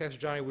 Pastor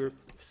Johnny, we're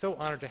so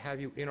honored to have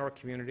you in our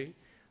community.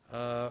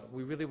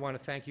 We really want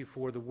to thank you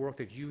for the work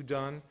that you've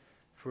done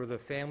for the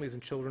families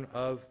and children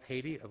of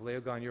Haiti, of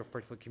Léogâne, your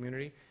particular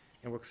community,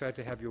 and we're excited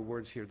to have your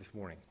words here this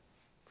morning.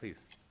 Please.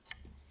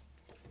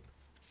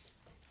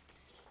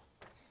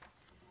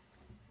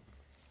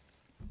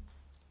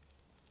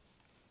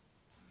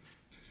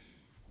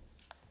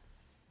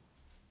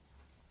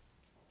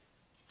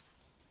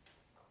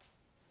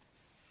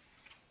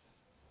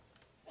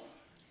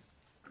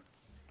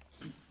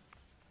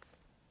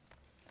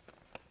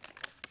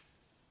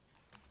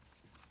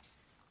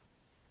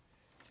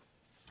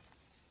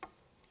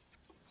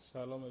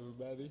 Shalom,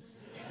 everybody.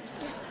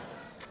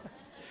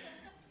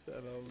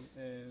 Shalom,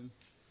 and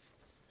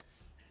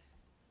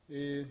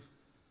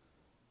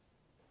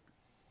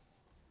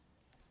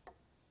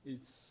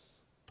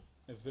it's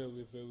a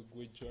very, very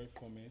great joy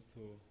for me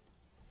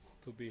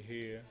to be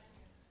here.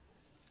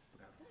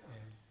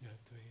 You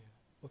have to hear.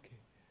 Okay.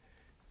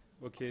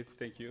 Okay,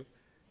 thank you.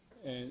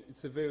 And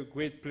it's a very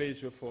great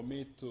pleasure for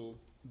me to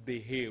be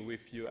here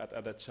with you at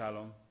Adat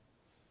Shalom.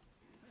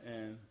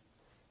 And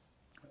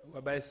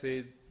Rabbi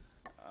said,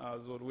 I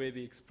was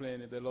already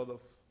explaining a lot of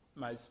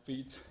my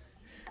speech.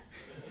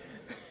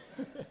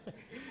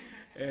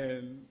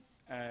 And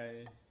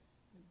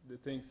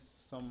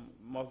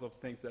most of the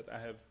things that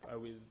I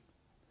will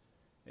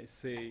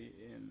say,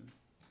 and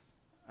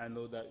I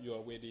know that you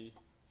already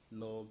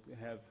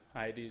have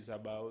ideas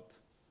about.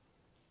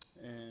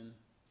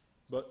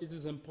 But it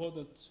is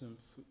important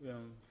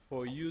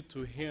for you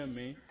to hear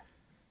me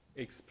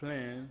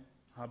explain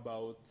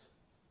about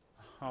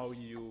how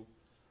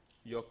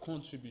your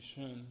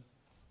contribution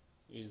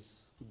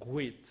is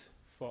great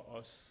for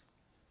us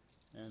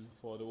and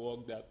for the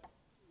work that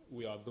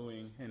we are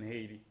doing in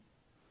Haiti.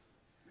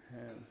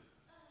 And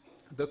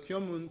the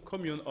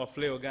commune of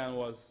Léogâne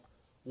was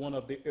one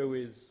of the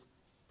areas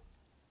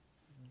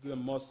the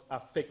most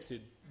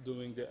affected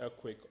during the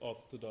earthquake of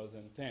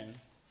 2010.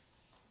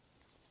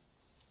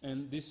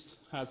 And this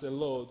has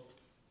allowed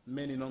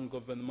many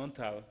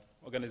non-governmental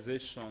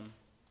organizations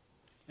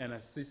in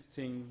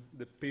assisting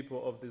the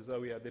people of this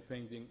area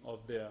depending on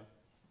their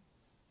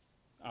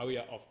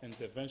area of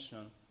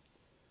intervention.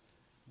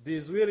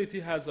 This reality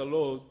has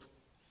allowed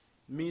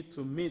me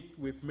to meet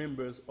with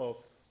members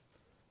of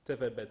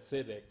Adat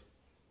Shalom,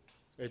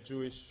 a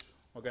Jewish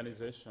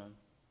organization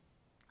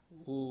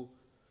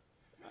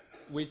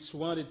which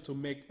wanted to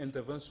make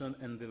intervention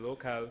in the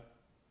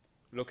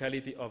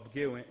locality of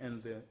Gewen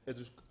in the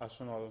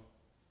educational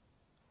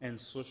and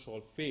social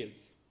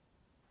fields.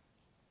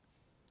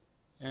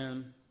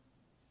 And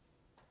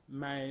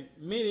my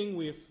meeting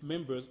with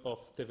members of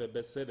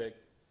Adat Shalom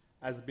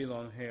has been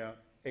on here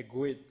a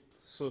great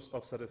source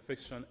of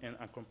satisfaction and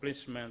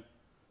accomplishment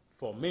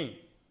for me.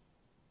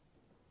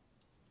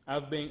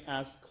 I've been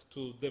asked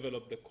to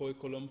develop the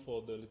curriculum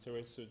for the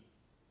literacy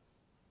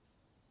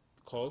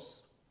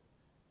course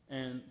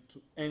and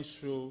to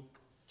ensure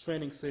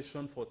training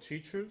session for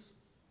teachers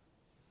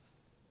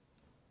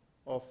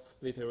of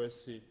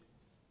literacy.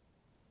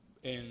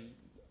 And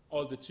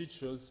all the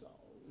teachers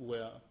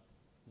were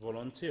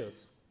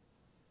volunteers.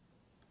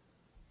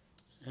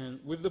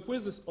 And with the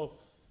presence of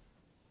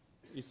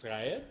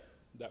Israel,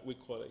 that we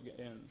call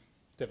again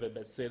Tevet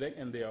Sedek,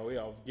 and the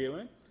area of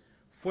Gewen,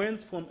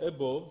 friends from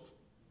above,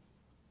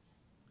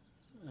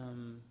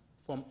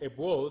 from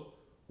abroad,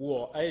 who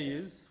are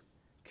allies,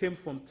 came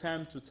from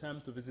time to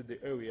time to visit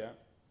the area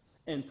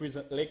and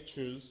present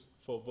lectures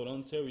for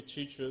voluntary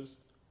teachers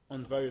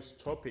on various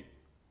topics,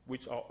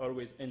 which are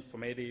always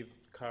informative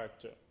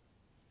character.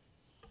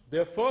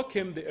 Therefore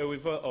came the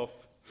arrival of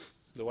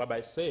the Rabbi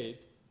Sid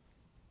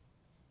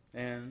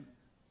and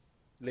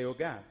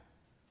Leogan.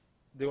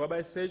 The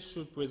Rabbi Sid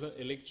should present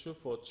a lecture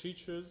for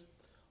teachers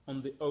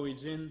on the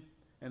origin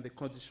and the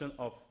condition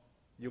of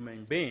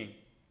human being,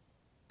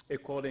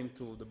 according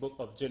to the book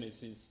of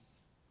Genesis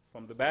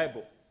from the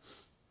Bible.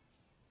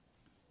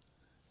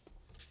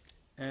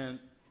 And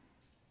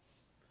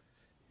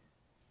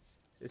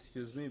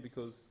excuse me,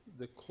 because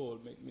the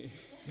cold make me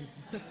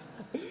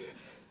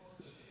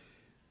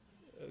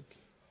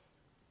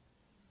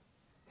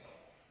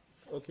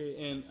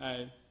okay, and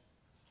I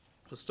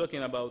was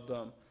talking about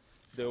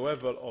the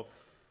arrival of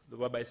the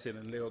Rabbi Sid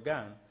and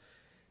Leogan,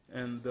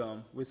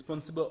 and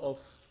responsible of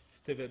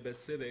Tevet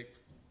Sedek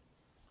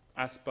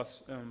asked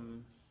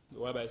the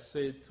Rabbi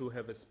Sid to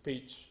have a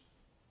speech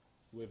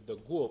with the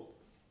group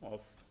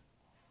of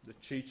the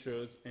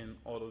teachers and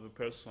all of the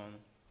person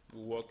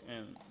who work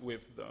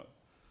with the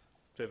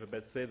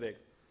Tevet Sedek.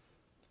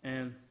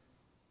 And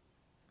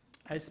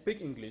I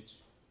speak English.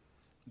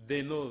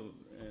 They know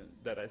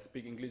that I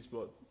speak English,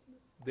 but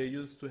they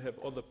used to have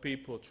other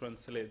people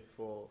translate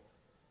for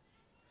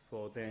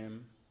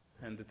them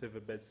and the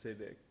Tevet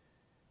Sedek.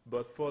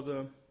 But for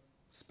the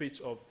speech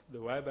of the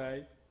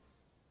rabbi,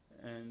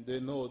 and they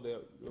know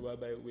that the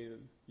rabbi will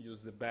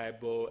use the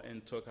Bible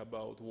and talk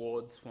about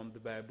words from the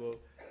Bible.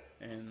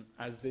 And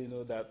as they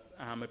know that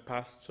I'm a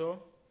pastor,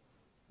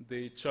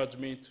 they charge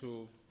me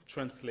to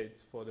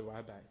translate for the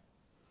rabbi.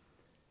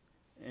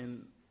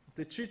 And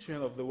the teaching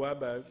of the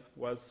rabbi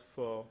was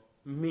for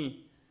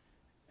me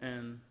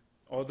and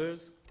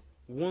others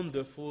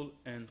wonderful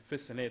and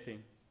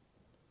fascinating.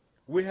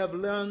 We have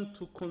learned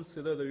to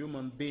consider the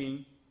human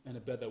being in a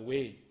better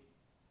way.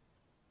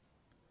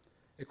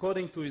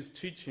 According to his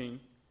teaching,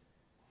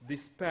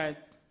 despite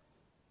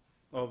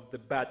of the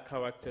bad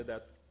character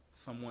that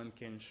someone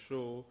can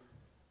show,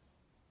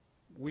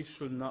 we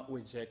should not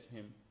reject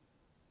him,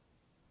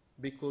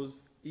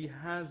 because he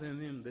has in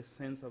him the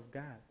sense of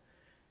God.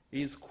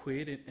 He is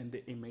created in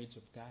the image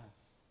of God.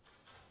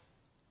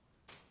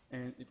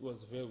 And it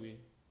was very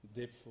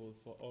deepful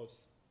for us.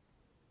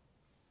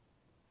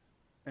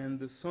 And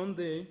the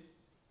Sunday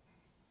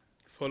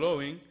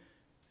following,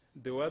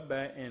 the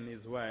rabbi and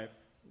his wife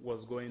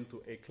was going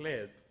to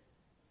Eclair,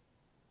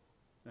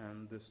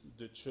 and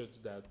the church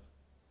that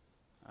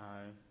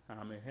I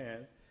am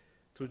ahead,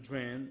 to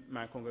join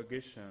my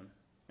congregation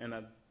and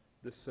at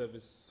the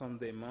service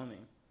Sunday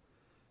morning.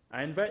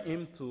 I invite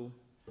him to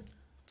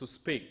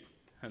speak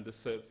at the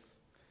service.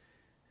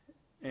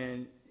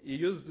 And he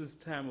used this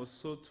time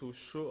also to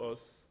show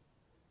us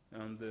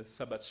the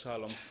Adat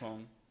Shalom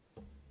song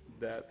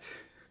that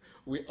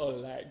we all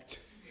liked.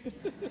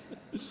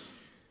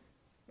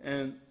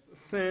 And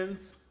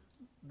since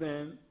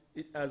then,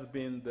 it has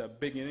been the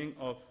beginning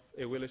of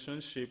a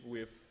relationship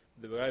with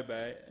the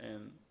rabbi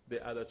and the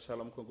Adat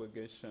Shalom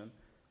congregation,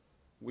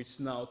 which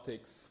now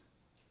takes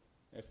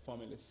a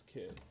family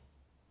scale.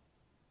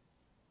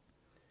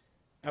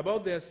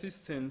 About the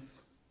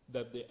assistance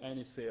that the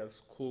NSA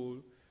school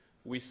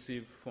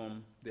received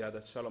from the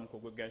Adat Shalom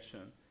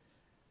congregation,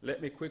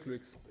 let me quickly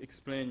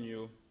explain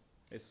you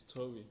a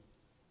story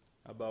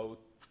about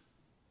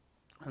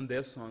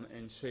Anderson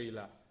and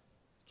Sheila,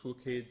 two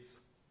kids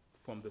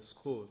from the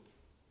school.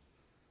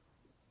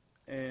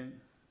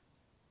 And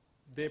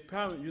their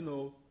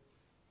parents,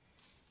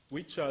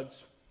 we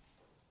charge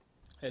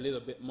a little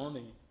bit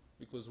money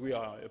because we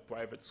are a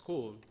private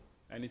school.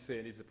 And he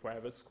said it's a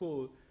private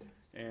school,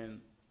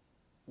 and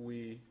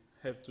we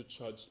have to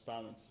charge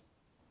parents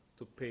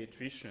to pay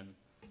tuition.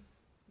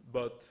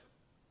 But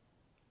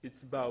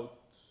it's about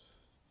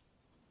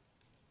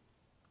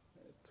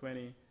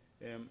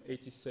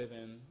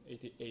 87,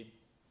 88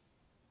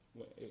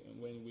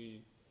 when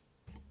we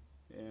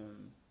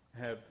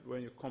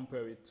when you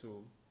compare it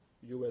to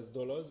US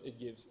dollars, it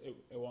gives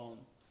around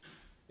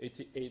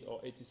 88 or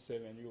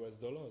 87 US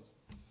dollars.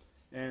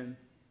 And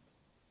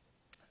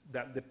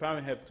that the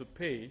parents have to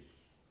pay.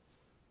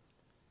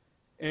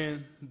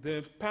 And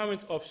the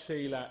parents of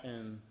Sheila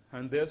and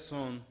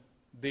Anderson,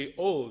 they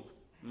owed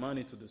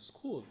money to the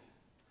school.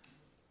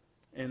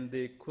 And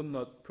they could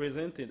not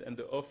present it in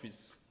the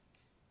office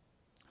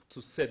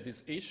to set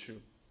this issue.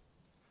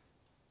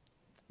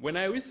 When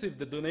I received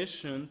the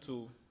donation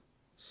to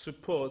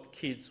support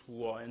kids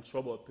who are in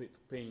trouble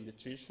paying the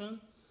tuition,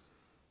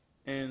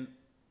 And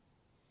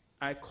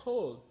I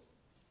called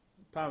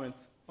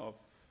parents of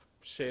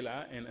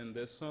Sheila and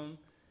Anderson.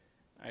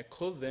 I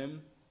called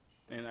them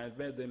and I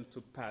invited them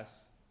to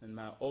pass in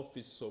my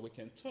office so we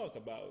can talk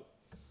about.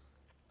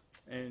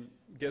 And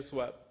guess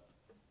what?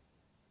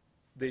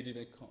 They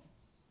didn't come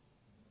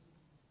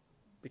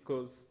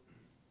because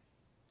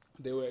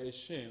they were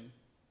ashamed,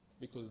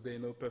 because they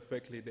know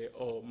perfectly they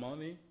owe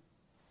money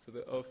to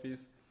the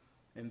office,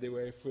 and they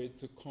were afraid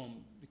to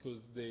come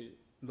because they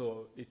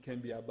know it can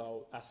be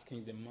about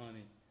asking them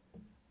money.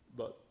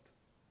 But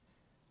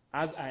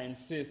as I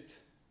insist,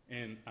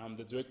 and I'm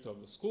the director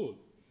of the school,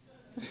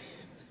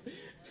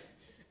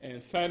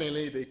 and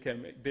finally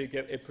they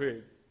get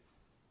afraid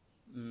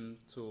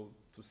to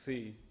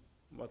see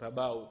what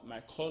about my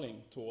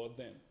calling toward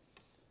them.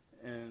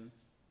 And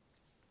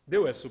they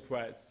were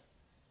surprised.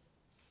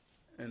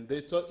 And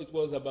they thought it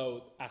was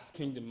about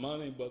asking the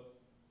money, but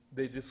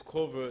they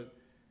discovered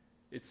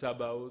it's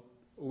about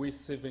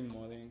receiving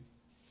money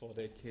for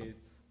their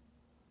kids.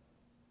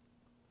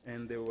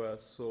 And they were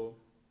so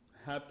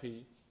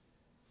happy,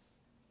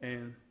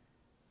 and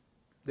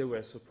they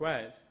were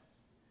surprised.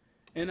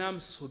 And I'm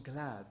so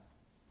glad,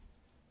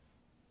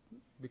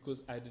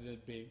 because I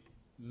didn't be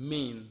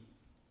mean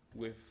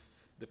with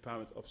the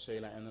parents of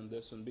Sheila and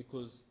Anderson,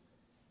 because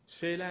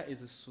Sheila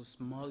is a so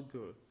small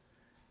girl,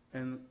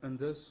 and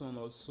Anderson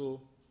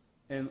also.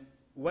 And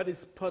what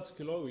is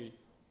particularly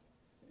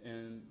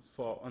and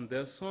for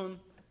Anderson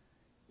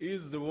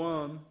is the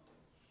one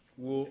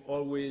who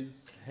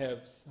always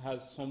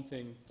has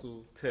something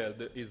to tell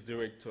his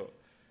director.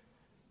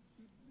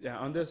 Yeah,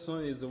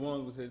 Anderson is the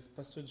one who says,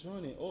 Pastor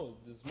Johnny, oh,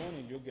 this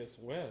morning you guess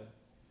well.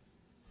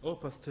 Oh,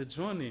 Pastor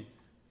Johnny,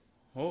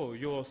 oh,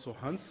 you are so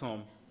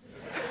handsome.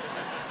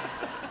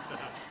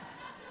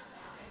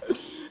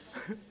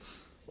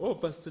 Oh,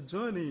 Pastor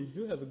Johnny,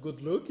 you have a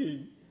good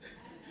looking.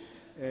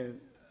 And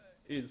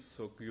it's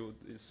so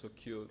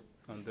cute,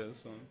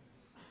 Anderson.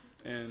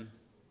 And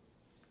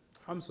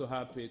I'm so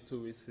happy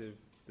to receive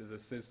this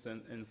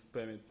assistant and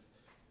permit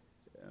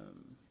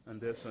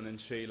Anderson and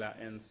Sheila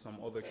and some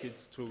other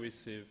kids to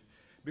receive.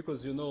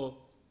 Because, you know,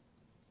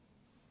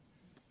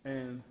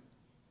 and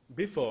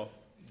before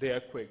they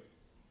are quick.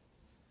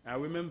 I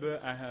remember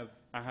I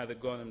had a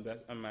girl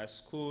in my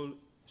school.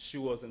 She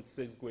was in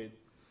 6th grade.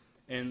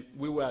 And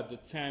we were at the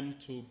time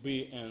to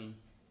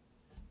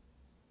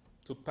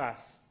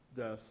pass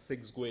the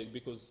 6th grade,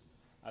 because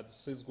at the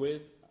 6th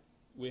grade,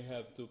 we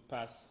have to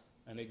pass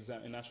an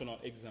exam, a national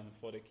exam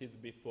for the kids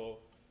before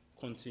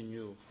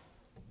continue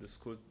the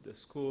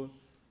school.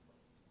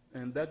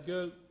 And that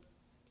girl,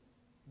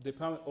 the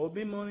parent owed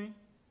me money,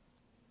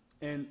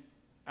 and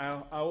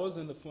I was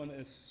in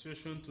the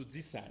situation to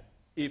decide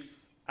if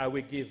I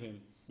would give him,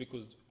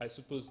 because I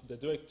suppose the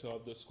director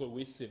of the school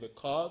received a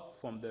card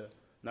from the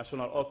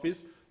national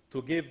office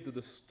to give to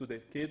the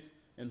kids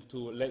and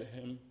to let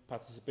him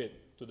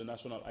participate to the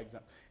national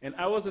exam. And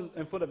I was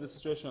in front of the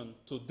situation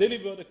to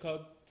deliver the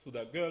card to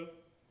that girl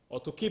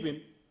or to keep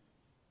him,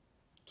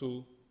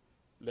 to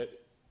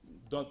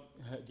don't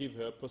give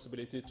her a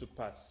possibility to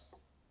pass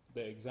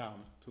the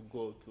exam, to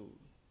go to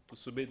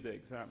submit the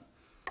exam.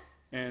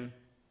 And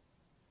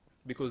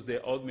because they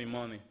owed me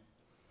money.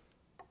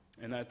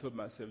 And I told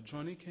myself,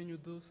 Johnny, can you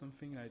do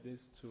something like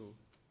this to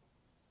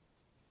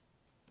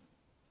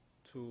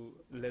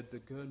let the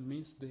girl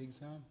miss the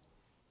exam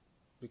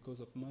because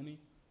of money?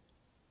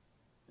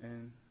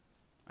 And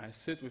I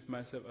sit with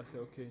myself, I say,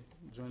 okay,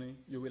 Johnny,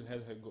 you will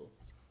let her go.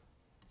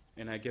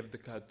 And I gave the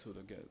card to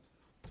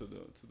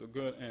the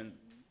girl, and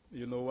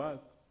you know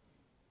what?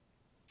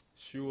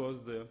 She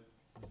was the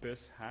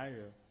best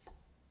higher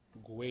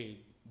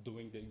grade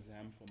doing the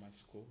exam for my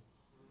school.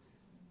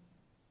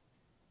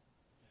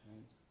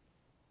 And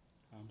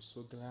I'm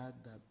so glad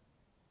that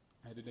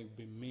I didn't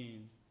be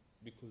mean,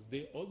 because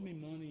they owed me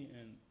money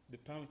and the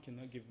parent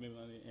cannot give me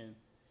money, and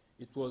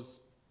it was,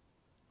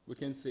 we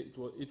can say it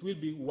will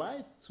be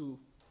right to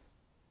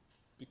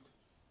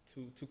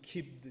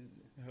keep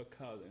her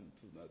card and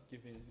to not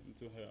give him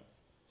to her.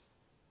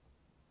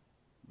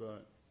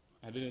 But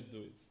I didn't do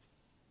it.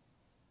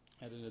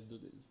 I didn't do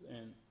this,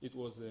 and it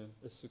was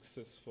a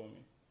success for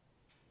me.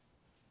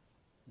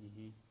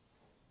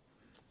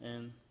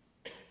 And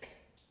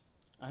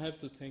I have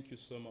to thank you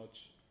so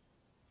much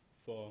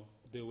for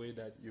the way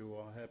that you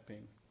are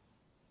helping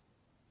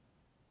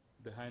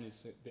the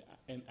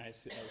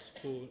NICL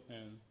school,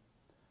 and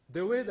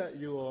the way that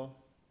you are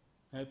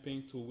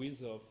helping to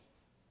resolve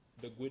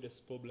the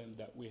greatest problem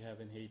that we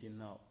have in Haiti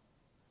now.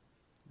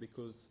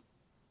 Because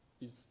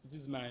it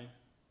is my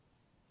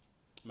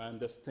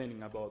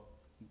understanding about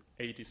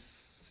Haiti's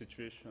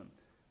situation.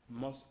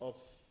 Most of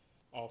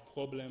our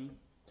problem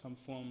come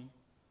from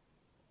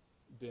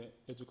the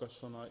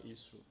educational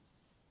issue.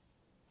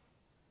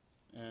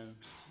 And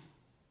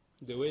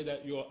the way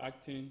that you are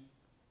acting,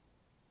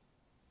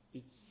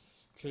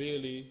 it's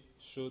clearly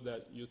shows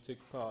that you take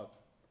part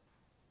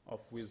of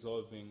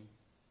resolving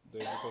the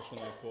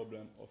educational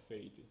problem of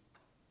Haiti.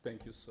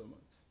 Thank you so much.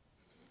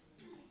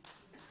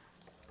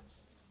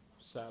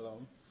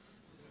 Shalom.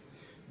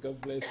 God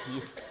bless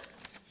you.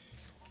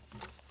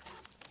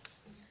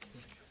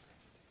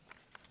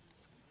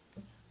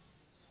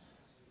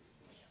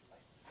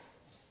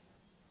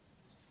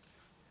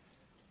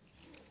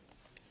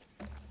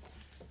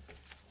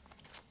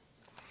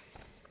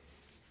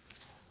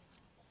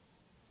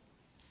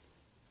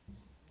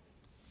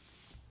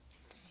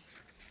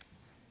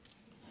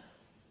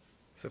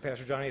 So,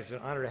 Pastor Johnny, it's an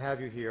honor to have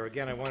you here.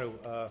 Again, I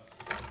want to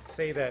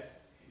say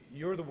that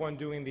you're the one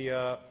doing the,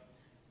 where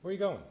are you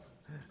going?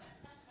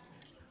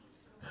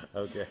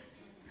 Okay.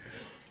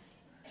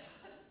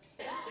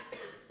 Sure.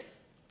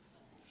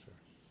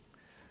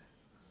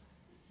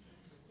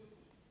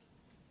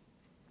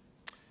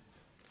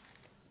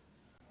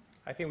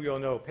 I think we all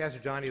know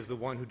Pastor Johnny is the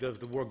one who does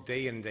the work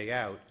day in and day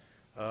out.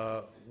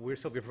 We're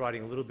still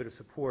providing a little bit of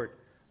support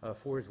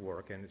for his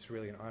work, and it's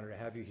really an honor to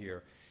have you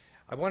here.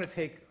 I want to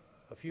take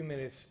a few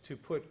minutes to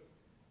put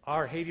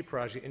our Haiti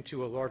project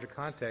into a larger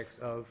context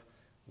of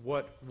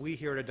what we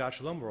here at Adat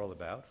Shalom are all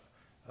about,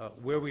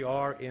 where we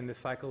are in the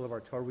cycle of our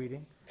Torah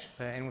reading,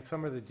 and what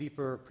some of the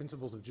deeper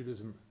principles of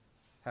Judaism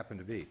happen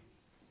to be.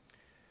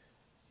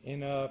 In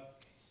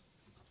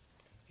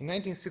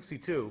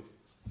 1962,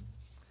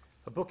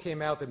 a book came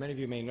out that many of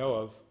you may know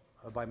of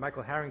by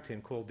Michael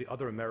Harrington called The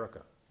Other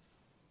America.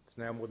 It's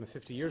now more than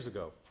 50 years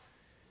ago.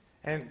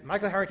 And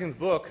Michael Harrington's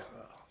book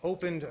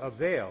opened a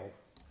veil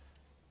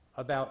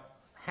about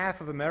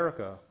half of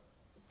America,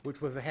 which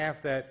was the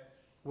half that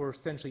were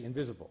essentially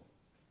invisible.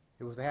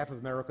 It was the half of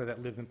America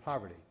that lived in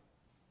poverty.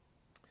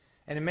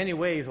 And in many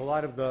ways, a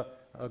lot of the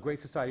Great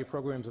Society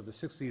programs of the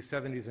 60s,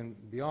 70s, and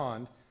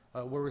beyond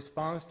were a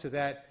response to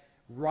that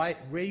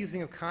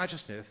raising of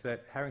consciousness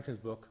that Harrington's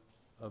book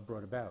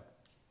brought about.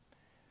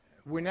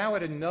 We're now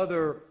at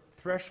another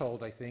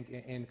threshold, I think,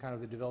 in kind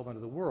of the development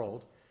of the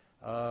world.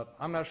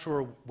 I'm not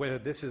sure whether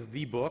this is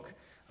the book,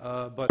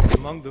 but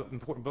among the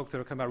important books that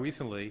have come out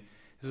recently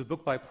is a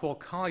book by Paul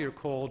Collier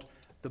called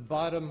The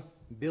Bottom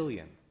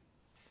Billion.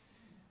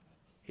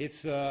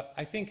 It's,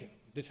 I think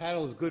the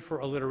title is good for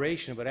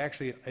alliteration, but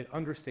actually it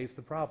understates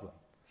the problem.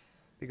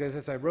 Because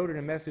as I wrote in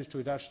a message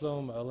to Adat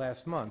Shalom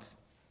last month,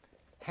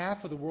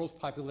 half of the world's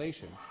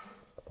population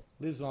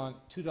lives on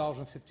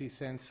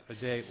 $2.50 a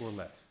day or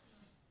less.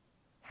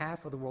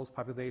 Half of the world's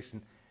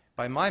population,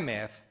 by my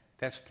math,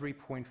 that's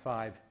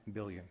 3.5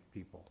 billion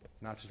people,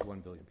 not just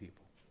 1 billion people.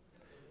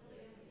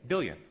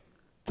 Billion,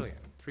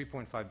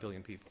 3.5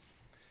 billion people.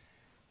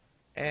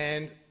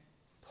 And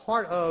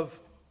part of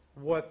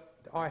what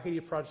our Haiti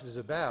project is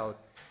about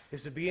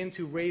is to begin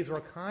to raise our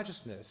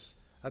consciousness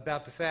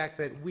about the fact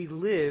that we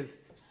live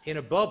in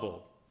a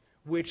bubble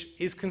which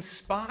is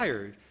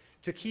conspired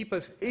to keep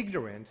us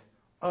ignorant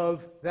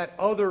of that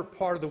other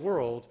part of the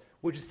world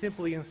which is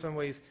simply in some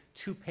ways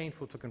too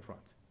painful to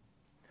confront.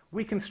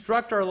 We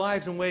construct our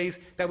lives in ways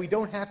that we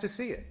don't have to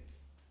see it.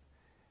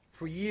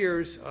 For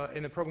years,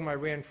 in the program I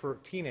ran for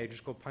teenagers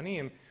called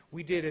Panim,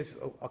 we did as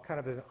a kind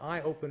of an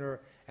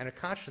eye-opener and a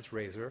conscience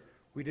raiser,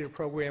 we did a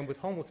program with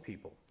homeless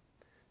people.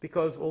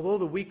 Because although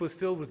the week was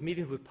filled with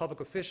meetings with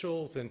public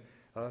officials and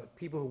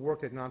people who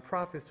worked at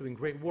nonprofits doing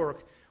great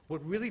work,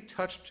 what really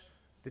touched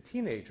the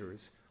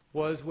teenagers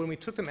was when we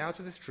took them out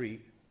to the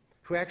street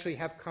to actually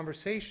have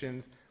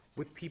conversations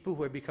with people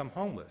who had become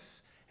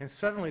homeless. And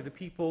suddenly the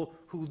people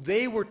who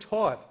they were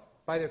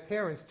taught by their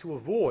parents to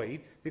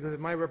avoid because it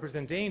might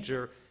represent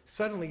danger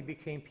suddenly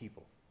became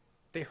people.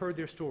 They heard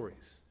their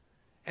stories.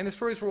 And the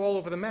stories were all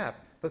over the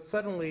map, but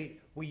suddenly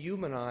we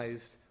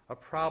humanized a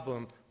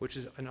problem which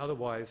is an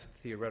otherwise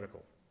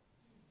theoretical.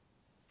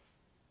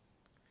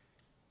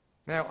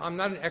 Now, I'm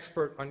not an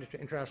expert on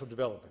international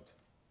development.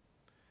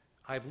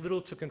 I have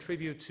little to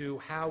contribute to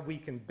how we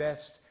can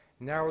best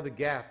narrow the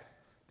gap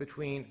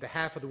between the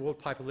half of the world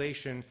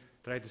population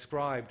that I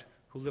described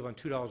who live on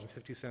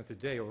 $2.50 a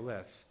day or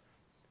less,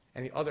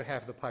 and the other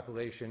half of the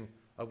population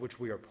of which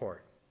we are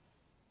part.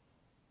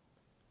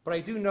 But I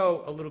do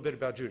know a little bit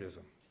about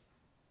Judaism.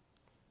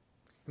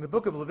 In the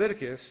book of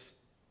Leviticus,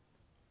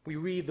 we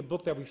read the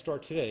book that we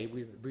start today.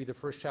 We read the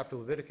first chapter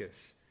of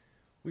Leviticus.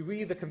 We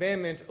read the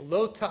commandment,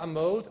 Lo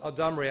ta'amod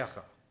adam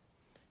re'acha.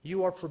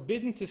 You are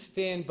forbidden to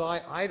stand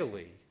by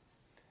idly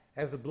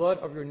as the blood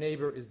of your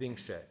neighbor is being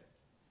shed.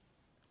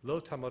 Lo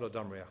ta'amod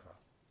adam re'acha.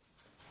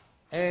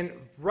 And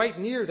right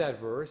near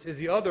that verse is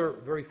the other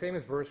very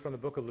famous verse from the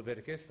book of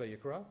Leviticus,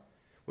 Vayikra,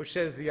 which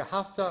says,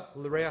 V'ahavta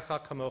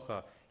l'reacha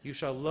kamocha. You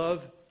shall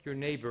love your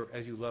neighbor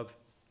as you love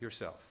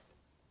yourself.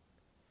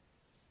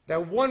 Now,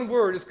 one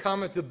word is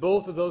common to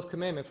both of those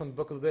commandments from the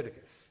book of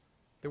Leviticus.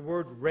 The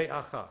word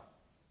re'acha.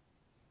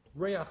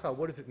 Re'acha,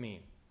 what does it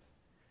mean?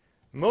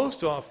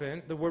 Most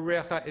often, the word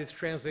re'acha is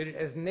translated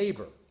as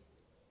neighbor.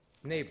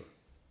 Neighbor.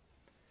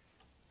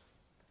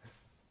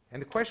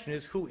 And the question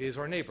is, who is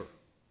our neighbor?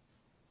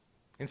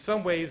 In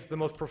some ways, the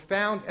most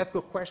profound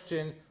ethical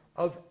question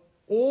of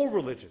all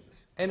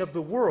religions and of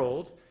the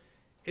world,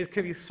 it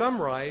can be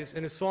summarized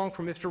in a song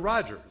from Mr.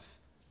 Rogers.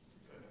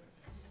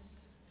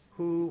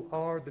 Who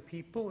are the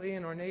people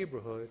in our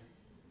neighborhood?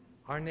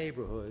 Our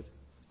neighborhood,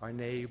 our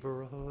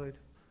neighborhood.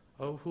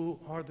 Oh, who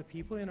are the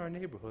people in our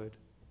neighborhood?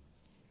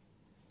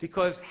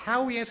 Because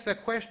how we answer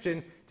that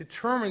question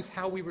determines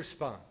how we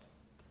respond.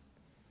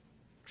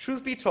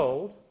 Truth be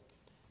told,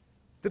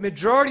 the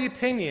majority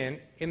opinion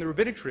in the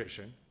rabbinic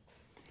tradition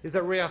is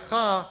that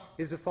re'acha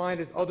is defined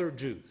as other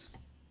Jews.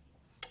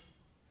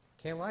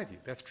 Can't lie to you,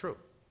 that's true.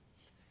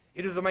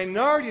 It is the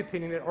minority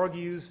opinion that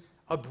argues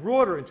a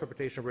broader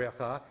interpretation of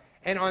re'acha,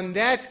 and on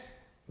that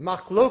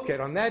machloket,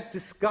 on that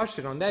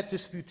discussion, on that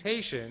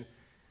disputation,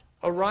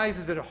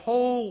 arises a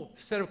whole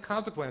set of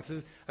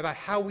consequences about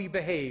how we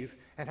behave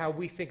and how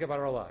we think about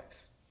our lives.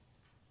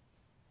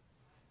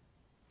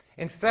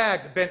 In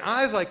fact, Ben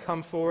Azai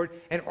comes forward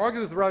and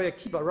argues with Rabbi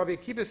Akiva. Rabbi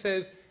Akiva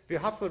says,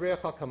 "V'ahavta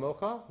l'reacha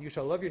kamocha," you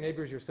shall love your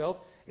neighbor as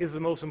yourself, is the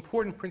most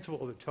important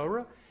principle of the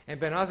Torah. And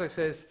Ben Azai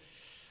says,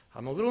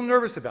 I'm a little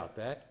nervous about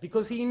that,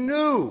 because he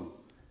knew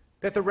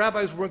that the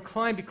rabbis were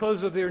inclined,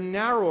 because of their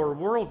narrower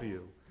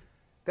worldview,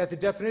 that the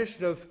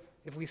definition of,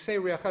 if we say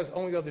reacha is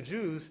only other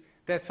Jews,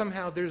 that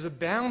somehow there's a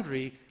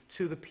boundary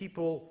to the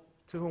people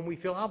to whom we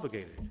feel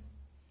obligated.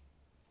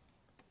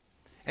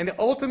 And the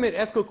ultimate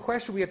ethical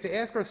question we have to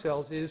ask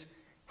ourselves is,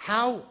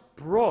 how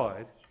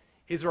broad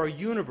is our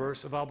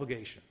universe of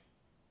obligation?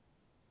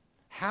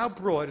 How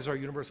broad is our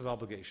universe of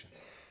obligation?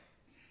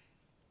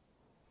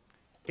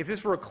 If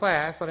this were a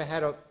class and I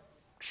had a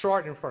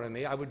chart in front of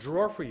me, I would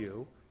draw for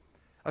you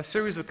a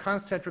series of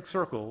concentric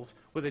circles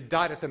with a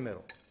dot at the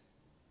middle.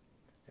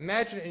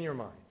 Imagine it in your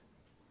mind.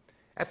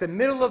 At the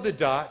middle of the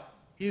dot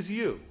is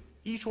you.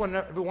 Each one,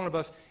 every one of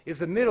us, is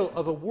the middle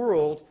of a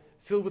world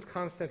filled with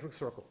concentric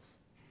circles.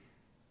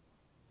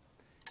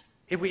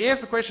 If we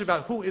ask the question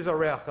about who is our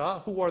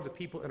reacha, who are the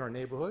people in our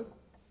neighborhood,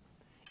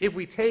 if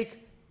we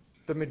take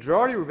the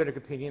majority rabbinic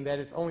opinion that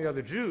it's only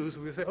other Jews,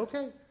 we would say,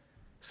 okay,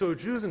 so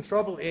Jews in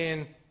trouble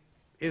in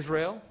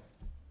Israel,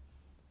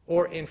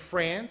 or in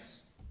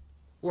France,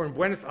 or in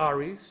Buenos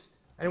Aires,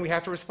 and we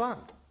have to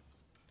respond.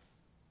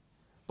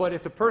 But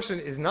if the person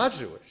is not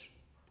Jewish,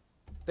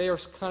 they are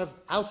kind of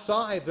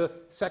outside the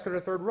second or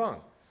third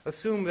rung.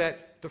 Assume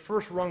that the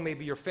first rung may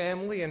be your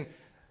family, and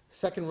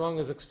second rung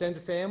is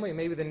extended family, and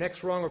maybe the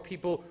next rung are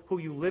people who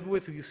you live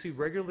with, who you see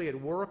regularly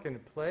at work and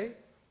at play.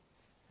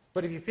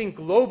 But if you think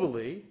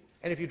globally,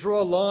 and if you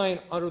draw a line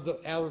out of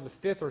the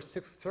fifth or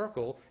sixth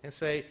circle and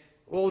say,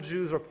 all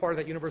Jews are part of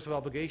that universe of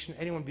obligation,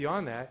 anyone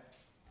beyond that,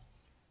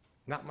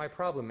 not my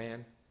problem,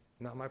 man.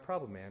 Not my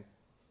problem, man.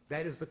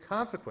 That is the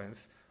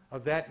consequence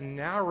of that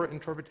narrower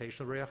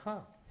interpretation of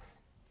reacha.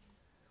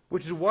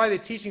 Which is why the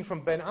teaching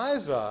from Ben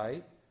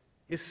Azai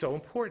is so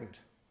important.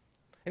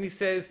 And he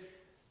says,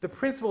 the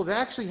principle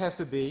actually has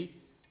to be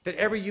that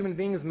every human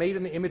being is made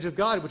in the image of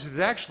God, which is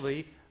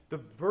actually the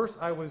verse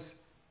I was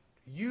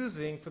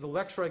using for the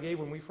lecture I gave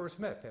when we first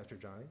met, Pastor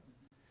Johnny.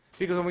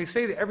 Because when we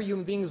say that every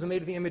human being is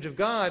made in the image of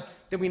God,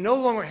 then we no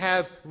longer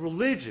have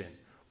religion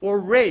or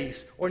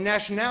race or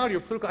nationality or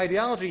political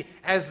ideology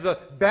as the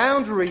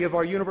boundary of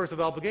our universe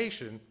of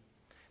obligation.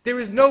 There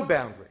is no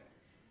boundary.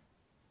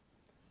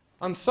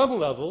 On some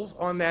levels,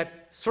 on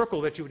that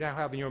circle that you now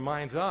have in your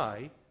mind's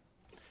eye,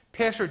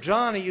 Pastor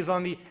Johnny is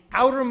on the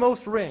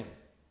outermost ring,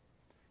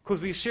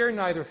 because we share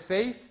neither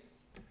faith,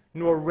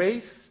 nor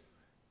race,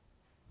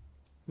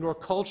 nor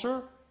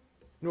culture,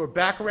 nor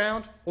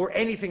background, or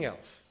anything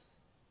else.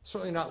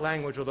 Certainly not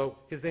language, although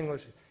his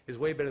English is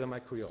way better than my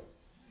Creole.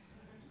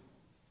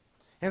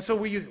 And so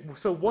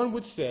one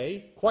would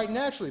say, quite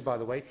naturally, by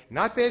the way,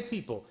 not bad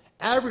people,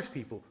 average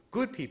people,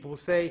 good people will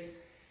say,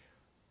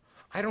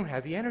 I don't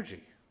have the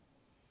energy,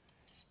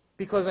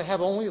 because I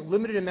have only a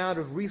limited amount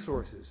of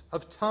resources,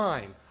 of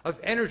time, of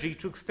energy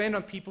to expend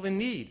on people in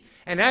need.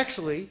 And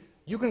actually,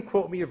 you can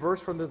quote me a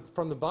verse from the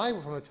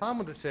Bible, from the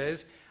Talmud, that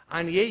says,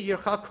 Aniyei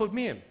yircha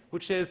kodmim,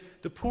 which says,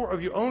 the poor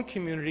of your own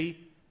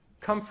community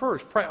come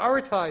first.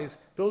 Prioritize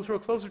those who are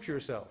closer to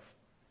yourself.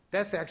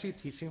 That's actually a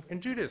teaching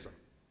in Judaism.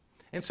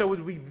 And so it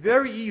would be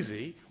very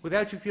easy,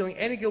 without you feeling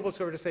any guilt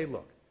whatsoever, to say,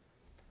 look,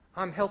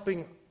 I'm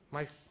helping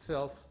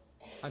myself,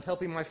 I'm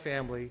helping my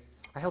family,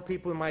 I help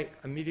people in my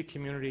immediate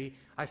community,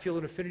 I feel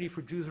an affinity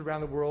for Jews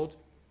around the world.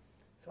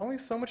 It's only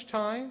so much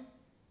time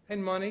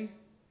and money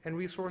and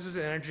resources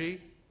and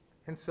energy,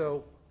 and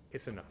so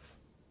it's enough.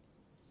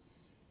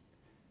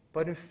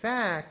 But in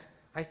fact,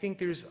 I think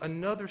there's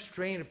another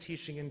strain of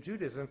teaching in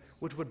Judaism,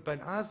 which what Ben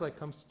Azai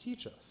comes to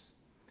teach us.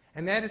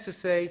 And that is to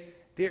say,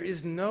 there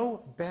is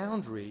no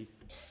boundary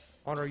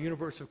on our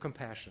universe of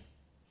compassion.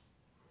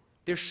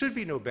 There should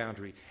be no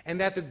boundary. And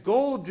that the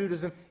goal of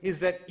Judaism is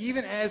that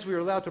even as we are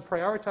allowed to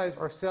prioritize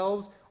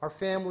ourselves, our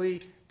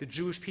family, the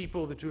Jewish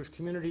people, the Jewish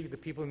community, the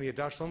people in the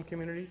Adat Shalom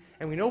community,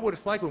 and we know what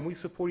it's like when we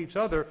support each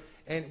other,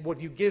 and what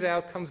you give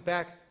out comes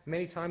back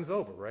many times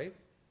over, right?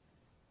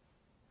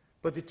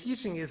 But the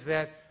teaching is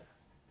that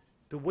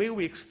the way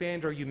we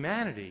expand our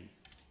humanity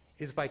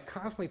is by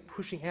constantly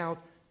pushing out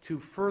to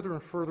further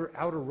and further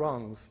outer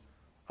rungs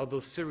of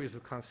those series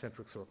of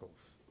concentric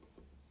circles.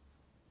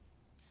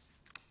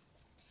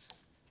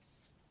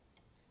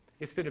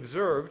 It's been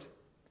observed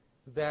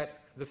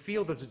that the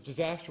field of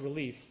disaster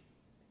relief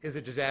is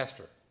a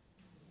disaster.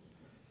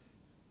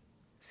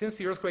 Since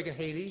the earthquake in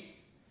Haiti,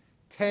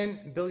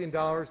 $10 billion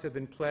have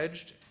been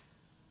pledged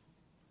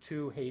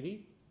to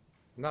Haiti,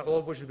 not all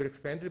of which has been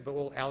expended, but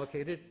all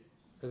allocated,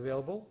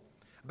 available.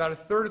 About a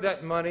third of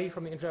that money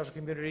from the international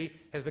community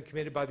has been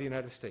committed by the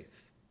United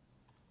States.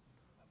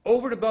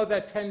 Over and above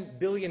that $10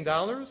 billion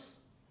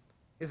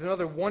is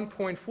another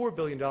 $1.4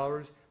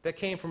 billion that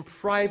came from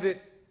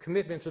private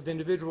commitments of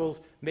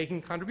individuals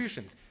making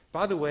contributions.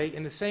 By the way,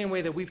 in the same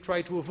way that we've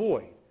tried to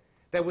avoid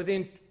that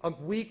within a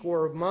week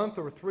or a month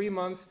or 3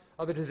 months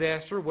of the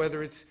disaster,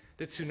 whether it's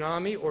the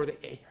tsunami or the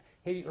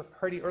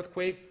Haiti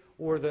earthquake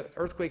or the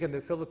earthquake in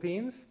the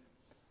Philippines,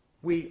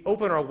 we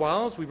open our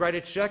wallets, we write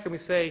a check, and we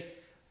say,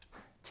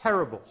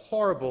 terrible,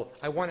 horrible,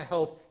 I want to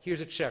help,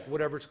 here's a check,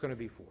 whatever it's going to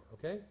be for,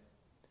 okay?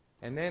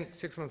 And then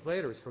 6 months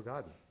later, it's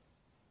forgotten.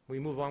 We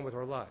move on with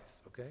our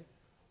lives, okay?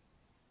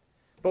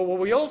 But what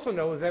we also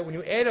know is that when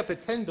you add up the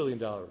 $10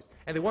 billion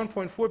and the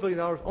 $1.4 billion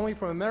only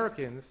from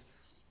Americans,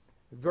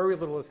 very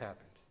little has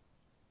happened.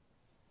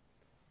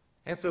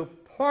 And so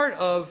part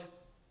of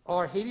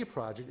our Haiti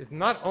project is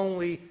not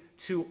only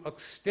to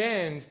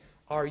extend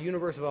our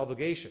universal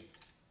obligation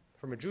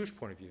from a Jewish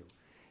point of view,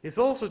 it's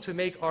also to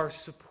make our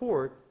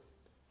support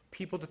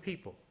people to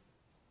people,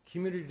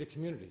 community to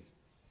community,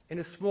 in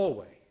a small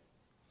way.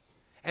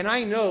 And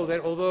I know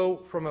that although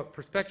from a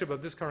perspective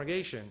of this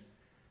congregation,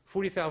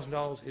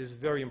 $40,000 is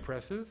very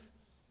impressive,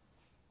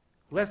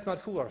 let's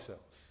not fool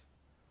ourselves.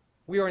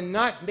 We are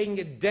not making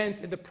a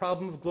dent in the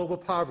problem of global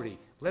poverty.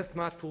 Let's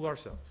not fool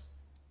ourselves.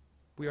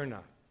 We are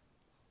not.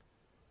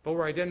 But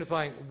we're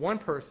identifying one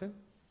person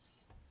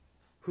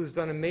who's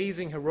done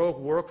amazing, heroic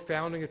work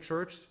founding a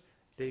church,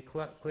 the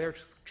Clare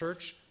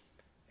Church,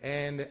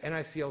 and the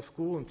NICL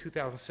school in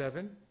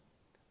 2007,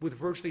 with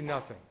virtually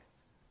nothing.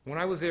 When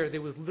I was there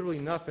was literally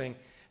nothing.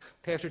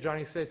 Pastor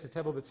Johnny said to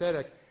Tebel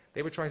B'Tzedek,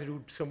 they were trying to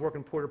do some work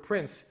in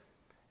Port-au-Prince,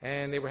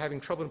 and they were having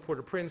trouble in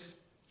Port-au-Prince,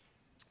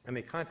 and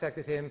they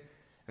contacted him, and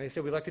they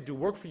said, we'd like to do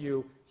work for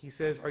you. He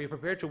says, are you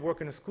prepared to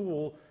work in a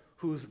school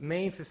whose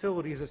main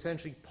facility is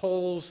essentially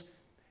poles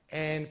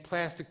and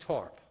plastic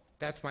tarp?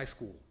 That's my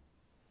school.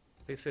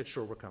 They said,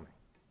 sure, we're coming.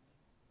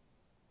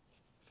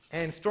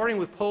 And starting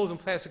with poles and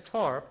plastic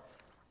tarp,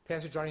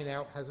 Pastor Johnny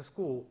now has a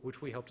school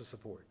which we help to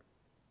support.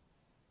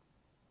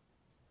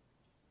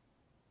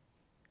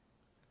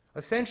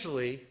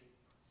 Essentially,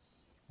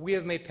 we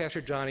have made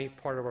Pastor Johnny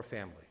part of our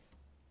family.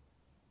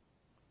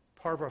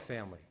 Part of our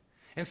family.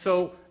 And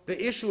so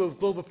the issue of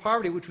global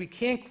poverty, which we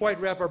can't quite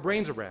wrap our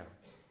brains around,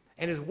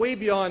 and is way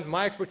beyond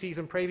my expertise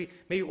and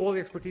maybe all the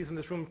expertise in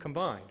this room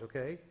combined,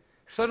 okay,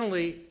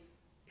 suddenly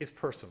is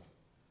personal.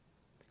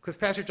 Because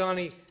Pastor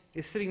Johnny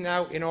is sitting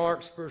now in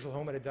our spiritual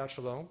home at Adat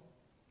Shalom.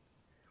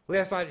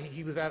 Last night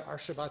he was at our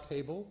Shabbat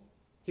table.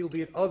 He will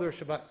be at other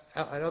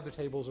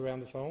tables around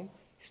this home,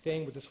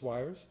 staying with the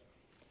Swires.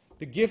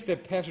 The gift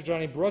that Pastor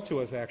Johnny brought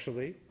to us,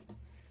 actually,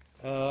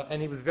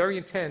 and he was very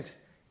intent,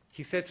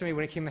 he said to me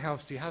when he came to the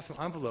house, do you have some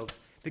envelopes?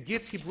 The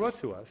gift he brought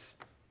to us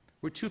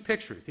were 2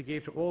 pictures he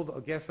gave to all the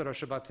guests at our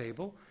Shabbat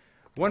table.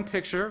 One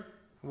picture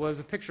was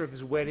a picture of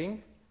his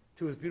wedding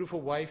to his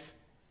beautiful wife,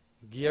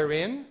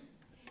 Gerin.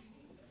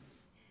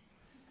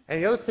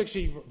 And the other picture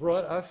he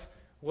brought us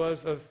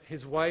was of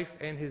his wife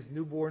and his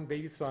newborn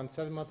baby son,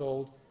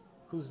 7-month-old,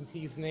 who's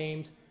he's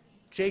named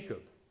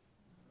Jacob.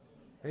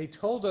 And he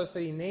told us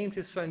that he named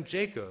his son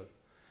Jacob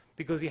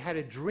because he had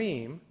a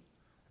dream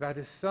about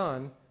his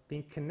son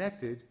being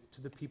connected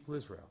to the people of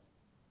Israel.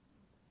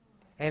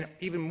 And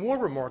even more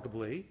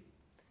remarkably,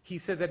 he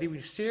said that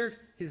he shared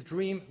his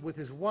dream with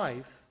his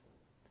wife.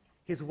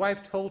 His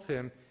wife told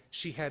him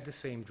she had the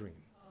same dream.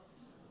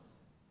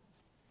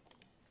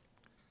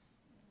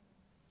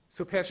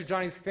 So Pastor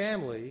Johnny's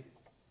family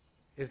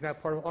is now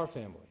part of our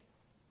family.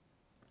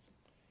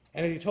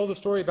 And as he told the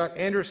story about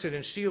Anderson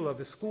and Sheila,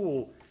 the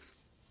school,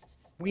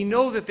 we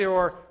know that there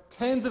are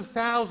tens of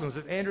thousands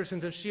of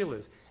Andersons and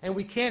Sheilas, and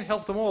we can't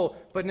help them all,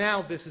 but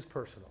now this is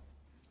personal.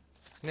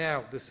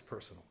 Now this is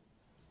personal.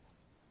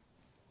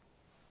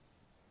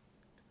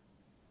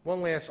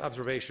 One last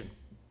observation.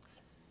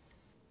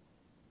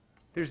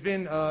 There's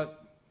been,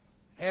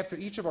 after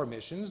each of our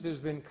missions, there's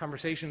been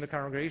conversation in the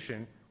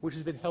congregation, which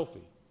has been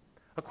healthy.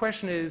 A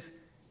question is,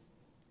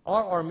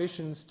 are our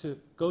missions to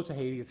go to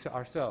Haiti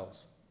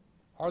ourselves,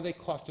 are they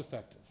cost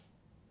effective?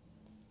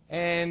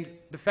 And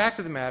the fact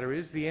of the matter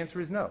is, the answer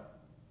is no.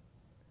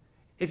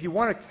 If you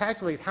want to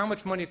calculate how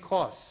much money it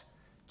costs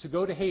to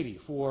go to Haiti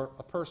for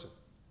a person,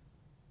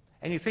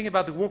 and you think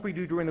about the work we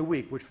do during the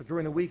week, which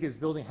during the week is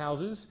building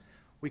houses,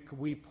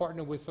 we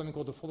partner with something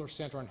called the Fuller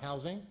Center on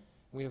Housing.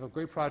 We have a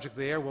great project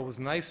there. What was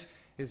nice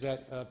is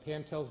that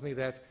Pam tells me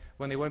that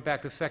when they went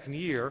back the second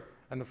year,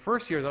 and the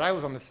first year that I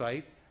was on the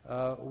site,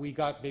 we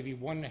got maybe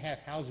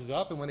 1.5 houses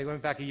up, and when they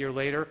went back a year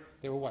later,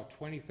 they were what,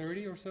 20,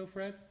 30 or so,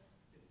 Fred?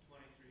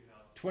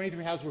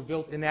 23 houses were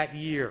built in that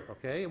year,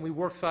 okay? And we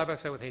worked side by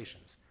side with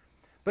Haitians.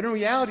 But in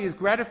reality, as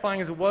gratifying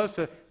as it was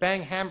to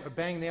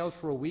bang nails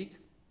for a week,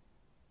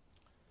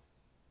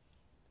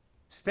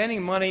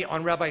 spending money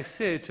on Rabbi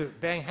Sid to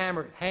bang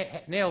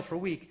nails for a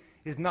week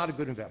is not a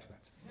good investment.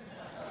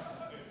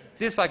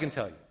 This I can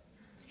tell you.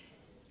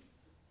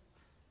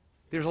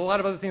 There's a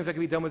lot of other things that can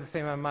be done with the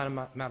same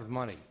amount of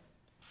money.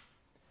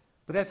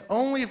 But that's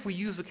only if we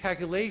use a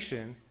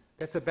calculation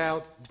that's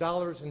about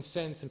dollars and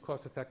cents and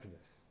cost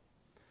effectiveness.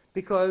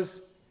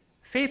 Because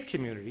faith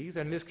communities,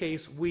 and in this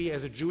case we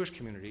as a Jewish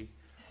community,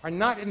 are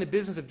not in the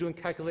business of doing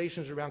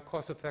calculations around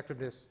cost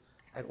effectiveness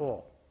at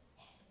all.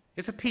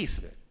 It's a piece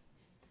of it.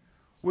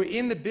 We're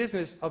in the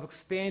business of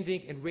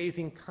expanding and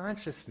raising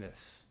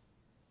consciousness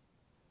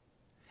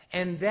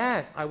And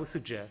that, I would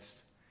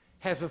suggest,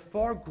 has a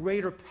far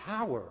greater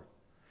power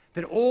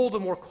than all the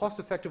more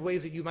cost-effective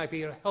ways that you might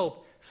be able to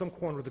help some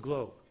corner of the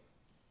globe.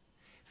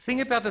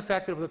 Think about the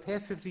fact that over the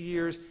past 50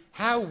 years,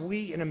 how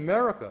we in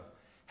America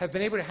have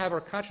been able to have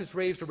our consciousness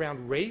raised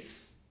around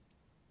race,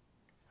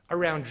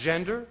 around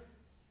gender,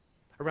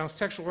 around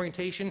sexual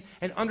orientation,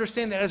 and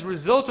understand that as a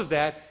result of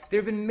that, there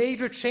have been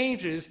major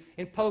changes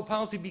in public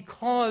policy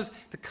because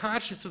the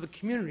consciousness of the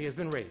community has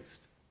been raised.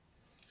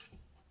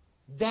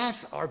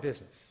 That's our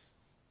business.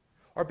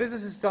 Our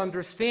business is to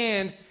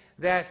understand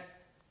that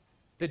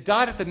the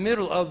dot at the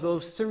middle of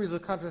those series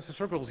of consciousness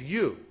circles,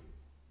 you,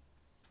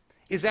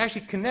 is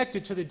actually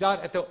connected to the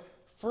dot at the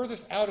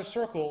furthest outer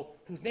circle,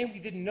 whose name we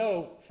didn't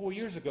know 4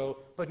 years ago,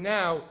 but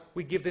now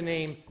we give the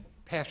name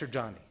Pastor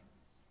Johnny.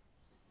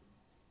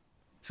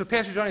 So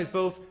Pastor Johnny is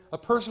both a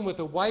person with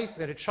a wife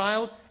and a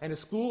child and a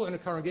school and a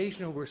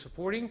congregation who we're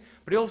supporting,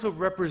 but he also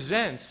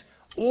represents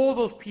all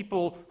those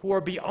people who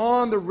are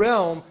beyond the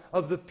realm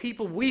of the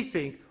people we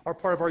think are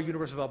part of our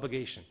universe of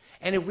obligation.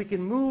 And if we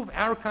can move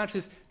our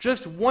consciousness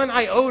just one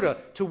iota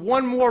to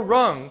one more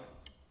rung,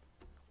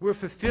 we're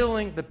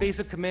fulfilling the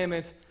basic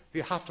commandment,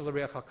 v'ahavta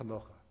l'reacha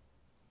kamocha,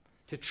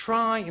 to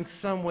try in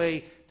some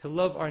way to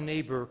love our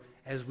neighbor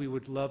as we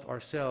would love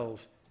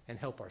ourselves and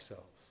help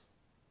ourselves.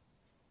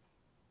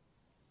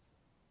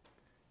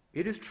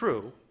 It is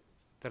true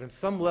that on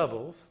some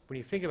levels, when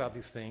you think about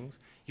these things,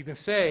 you can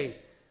say,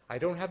 I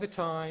don't have the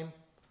time,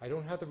 I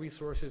don't have the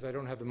resources, I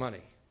don't have the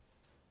money.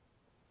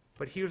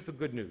 But here's the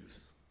good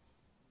news.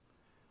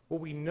 What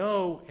we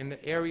know in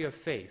the area of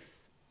faith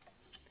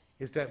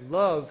is that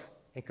love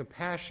and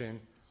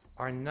compassion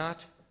are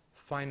not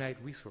finite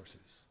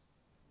resources.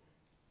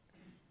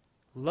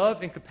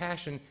 Love and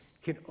compassion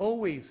can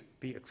always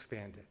be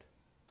expanded,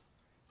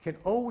 can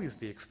always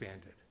be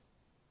expanded.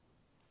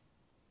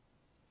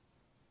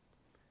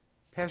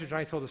 Pastor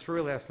Johnny told a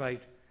story last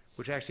night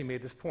which actually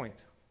made this point.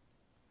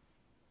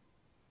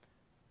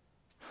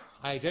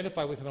 I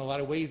identify with him in a lot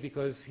of ways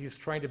because he's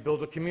trying to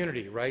build a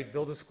community, right?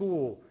 Build a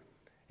school.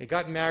 He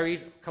got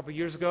married a couple of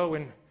years ago,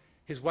 and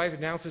his wife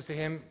announces to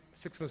him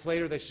 6 months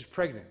later that she's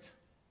pregnant.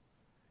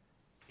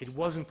 It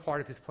wasn't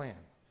part of his plan.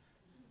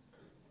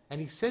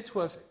 And he said to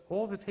us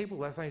all at the table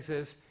last night, he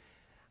says,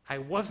 I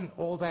wasn't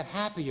all that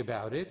happy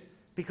about it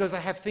because I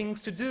have things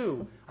to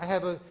do. I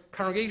have a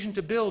congregation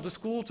to build, a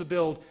school to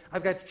build.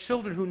 I've got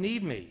children who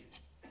need me.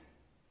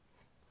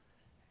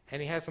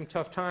 And he had some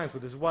tough times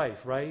with his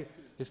wife, right?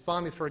 His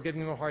family started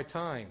giving him a hard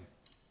time.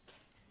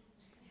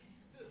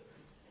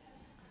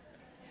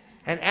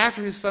 And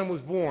after his son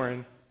was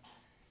born,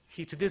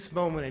 he, to this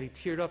moment, and he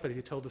teared up as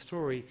he told the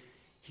story,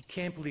 he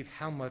can't believe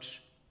how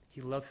much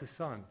he loves his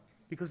son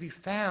because he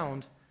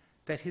found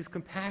that his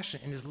compassion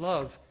and his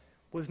love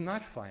was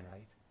not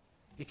finite.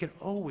 It can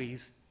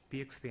always be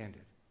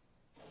expanded.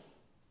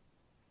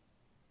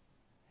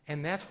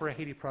 And that's what our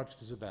Haiti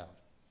Project is about.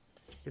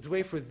 It's a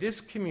way for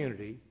this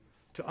community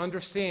to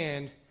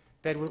understand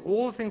that with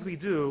all the things we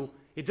do,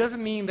 it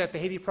doesn't mean that the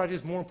Haiti Project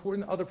is more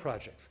important than other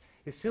projects.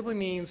 It simply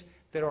means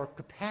that our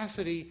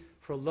capacity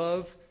for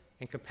love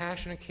and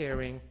compassion and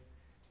caring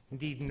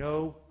need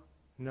no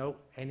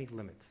any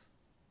limits.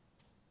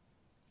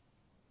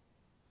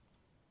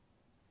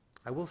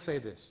 I will say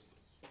this,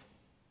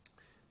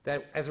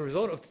 that as a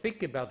result of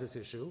thinking about this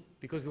issue,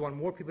 because we want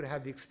more people to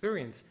have the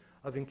experience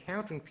of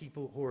encountering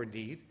people who are in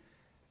need,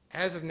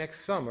 as of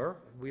next summer,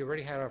 we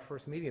already had our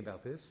first meeting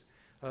about this,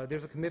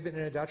 there's a commitment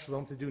in Adat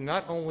Shalom to do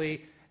not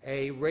only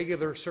a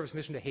regular service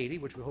mission to Haiti,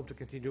 which we hope to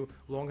continue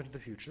long into the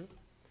future,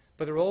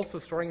 but they're also,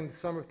 starting in the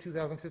summer of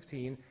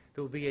 2015,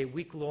 there will be a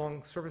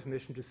week-long service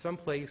mission to some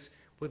place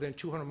within a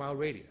 200-mile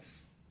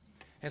radius.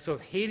 And so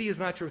if Haiti is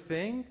not your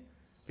thing,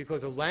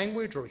 because of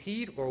language or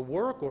heat or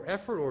work or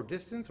effort or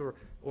distance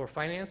or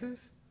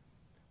finances,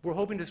 we're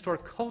hoping to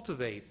start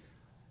cultivate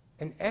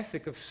an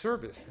ethic of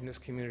service in this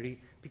community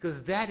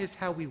because that is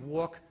how we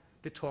walk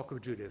the talk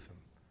of Judaism.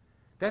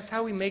 That's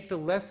how we make the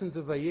lessons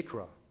of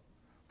Vayikra,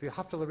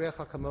 v'ahavta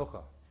l'reacha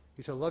kamocha,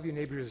 you shall love your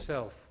neighbor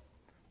yourself,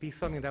 be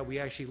something that we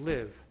actually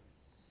live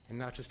and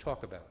not just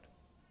talk about.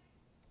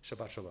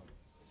 Shabbat Shalom.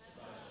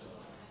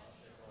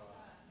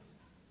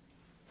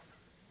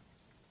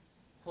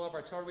 Pull up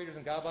our Torah readers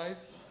and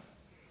Gabbais.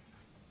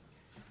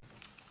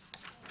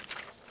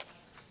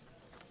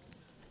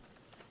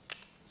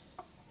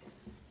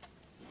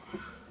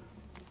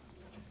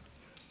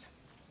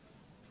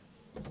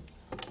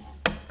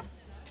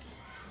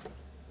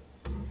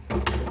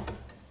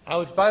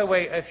 By the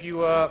way, if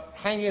you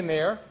hang in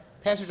there,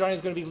 Pastor Johnny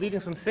is going to be leading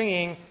some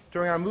singing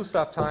during our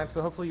Musaf time,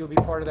 so hopefully you'll be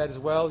part of that as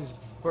well. He's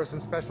got some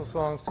special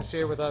songs to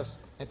share with us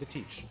and to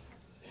teach.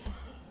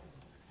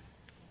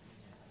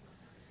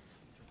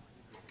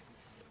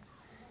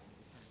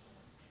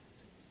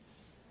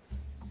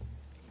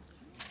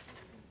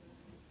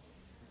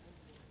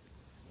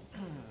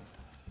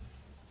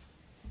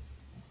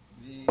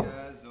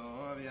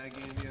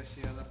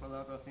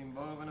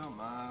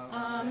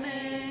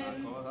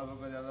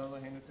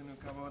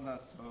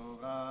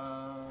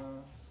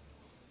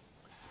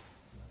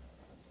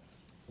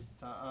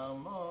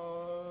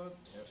 תעמוד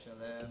איך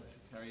Shalom,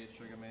 Harriet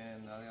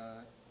Sugarman,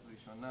 Nalia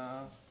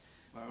Lushana,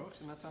 Baruch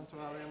Shenatan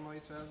Torah Le'amo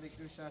Yisrael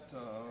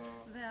B'Kedushato,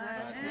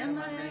 ואתם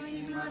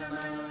אלוהים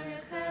אדוני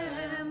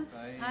אלוהיכם,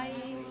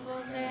 חיים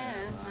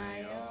לכם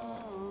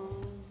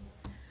היום.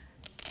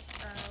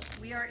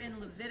 We are in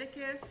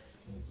Leviticus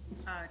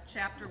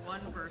chapter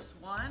 1, verse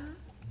 1,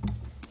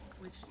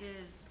 which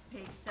is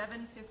page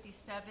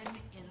 757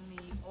 in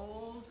the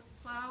old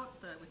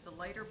plout with the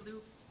lighter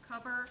blue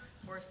cover,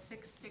 or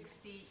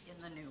 660 in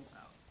the new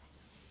plout.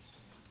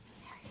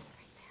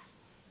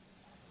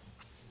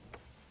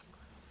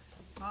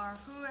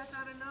 Baruch et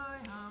Adonai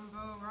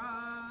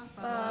Hamborach.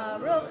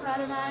 Baruch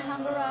Adonai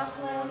Hambarach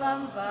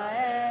le'olam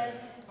va'ed.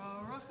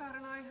 Baruch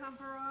Adonai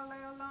Hamvarah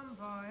le'olam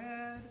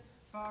va'ed.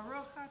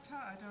 Baruch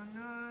atah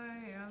Adonai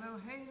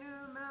Eloheinu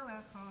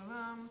melech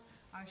olam,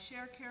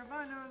 asher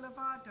kirvanu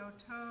levado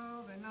tov,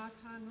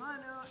 v'natan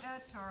lanu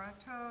et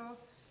Torato.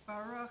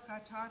 Baruch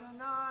atah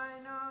Adonai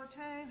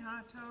noten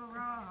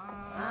haTorah.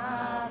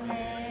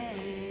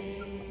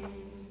 Amen.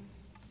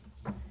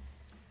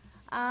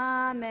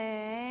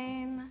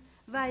 Amen.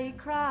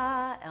 Vayikra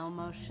el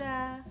Moshe,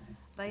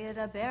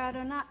 vayedaber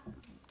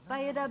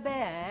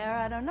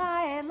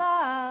Adonai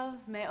elav,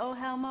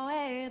 me'ohel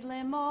moed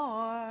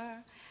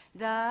lemor.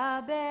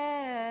 Daber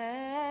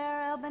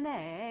el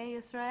bnei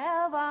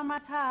Yisrael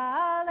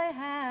v'amrata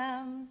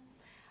lehem,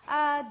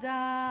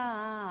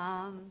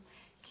 Adam,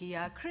 ki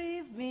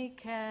akriv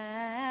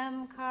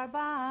mikem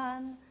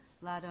karban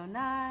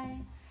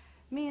ladonai,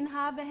 min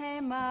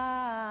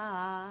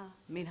habehema,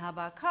 min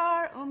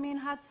habakar umin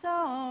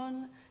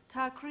hatzon,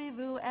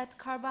 takrivu et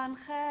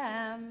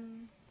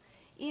karbanchem.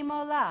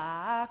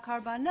 Imola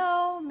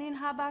karbano min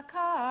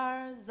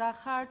habakar,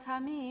 zachar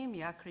tamim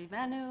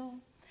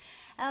yakrivenu.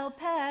 El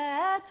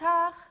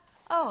petach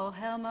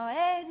ohel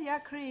moed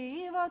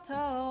yakriv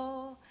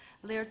oto,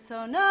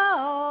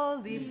 lirtzono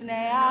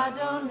lifnei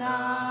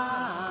Adonai.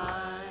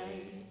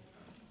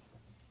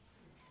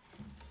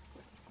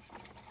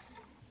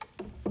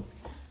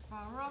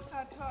 Baruch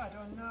atah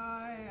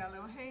Adonai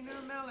Eloheinu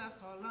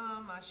melech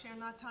olam, asher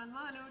natan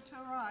lanu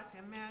Torah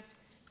emet,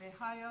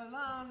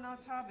 v'hayolam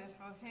nota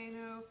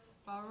b'choheinu.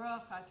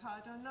 Baruch atah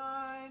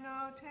Adonai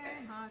noten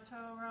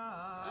haTorah.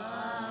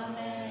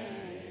 Amen.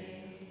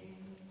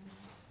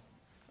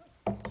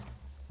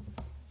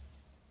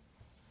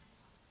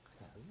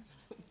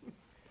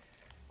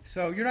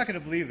 So you're not going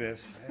to believe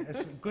this.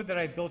 It's good that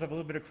I built up a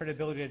little bit of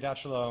credibility at Adat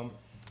Shalom,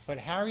 but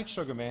Harriet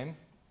Sugarman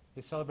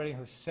is celebrating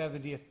her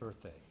 70th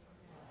birthday.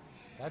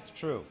 That's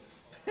true.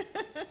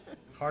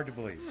 Hard to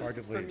believe, hard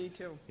to believe. For me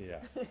too.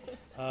 Yeah.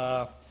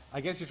 I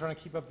guess you're trying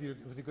to keep up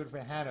with your good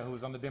friend Hannah, who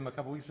was on the BIM a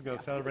couple weeks ago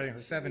celebrating her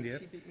 70th.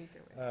 She beat me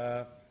to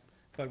it.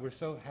 But we're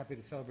so happy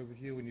to celebrate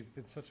with you, and you've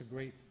been such a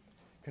great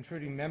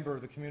contributing member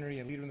of the community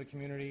and leader in the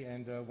community,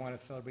 and want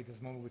to celebrate this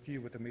moment with you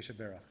with the Misha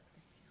Berach.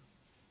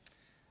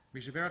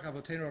 Misha Berach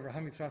Avotenu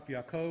Avraham Yitzchak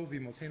Yaakov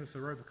V'imotenu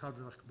Saroi V'chal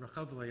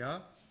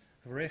V'leah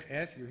V'rech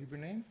et, your Hebrew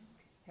name?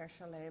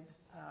 Hershaleb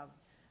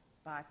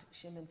bat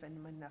Shimon ben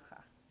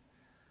Manacha.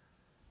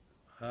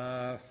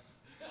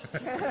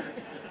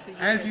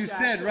 As you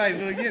said, right,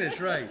 little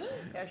Yiddish, right.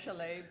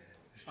 Hershaleb.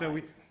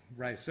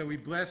 So we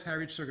bless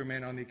Harriet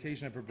Sugarman on the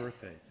occasion of her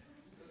birthday.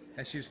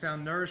 As she has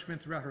found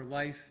nourishment throughout her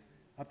life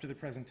up to the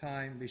present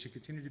time, may she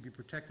continue to be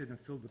protected and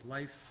filled with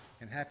life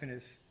and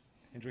happiness,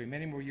 enjoy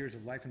many more years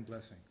of life and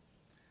blessing.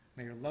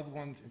 May her loved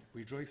ones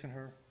rejoice in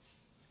her.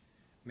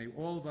 May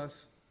all of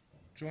us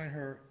join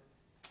her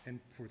and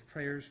with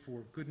prayers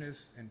for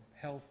goodness and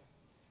health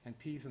and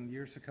peace in the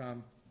years to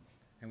come.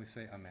 And we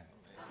say amen.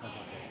 Amen.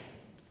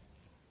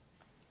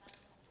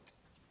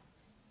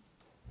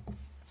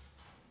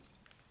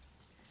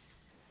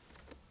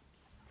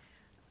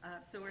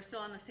 So we're still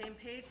on the same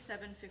page,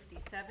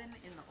 757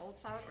 in the old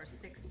plout, or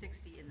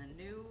 660 in the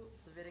new,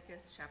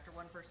 Leviticus chapter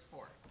 1, verse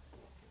 4.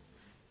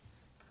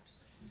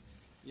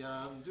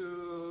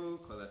 Yamdu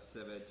Kolat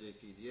Sevet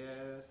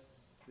JPDS.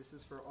 This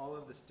is for all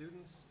of the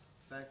students,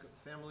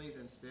 families,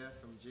 and staff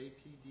from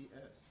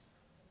JPDS.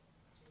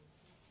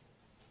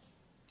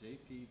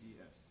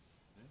 JPDS.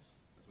 Yes?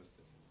 That's what it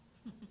says.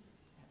 That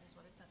is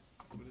what it says.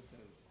 That's what it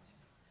says.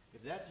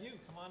 If that's you,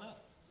 come on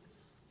up.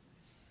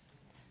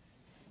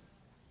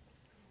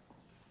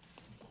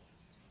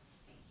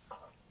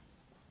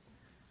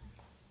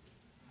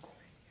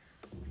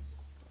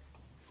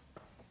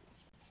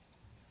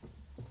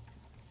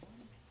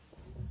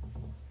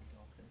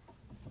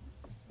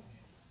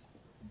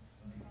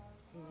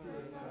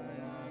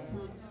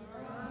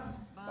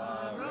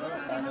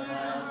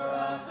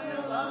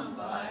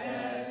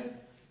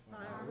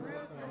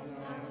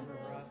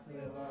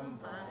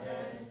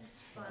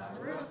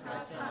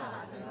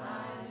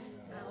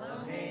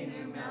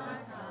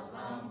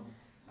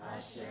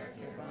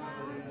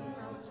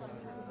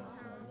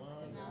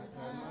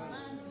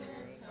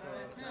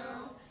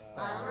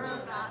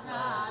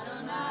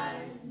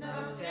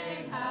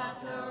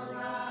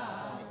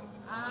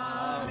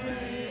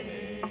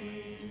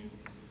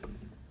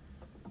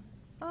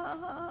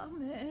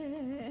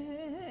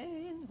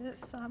 Amen.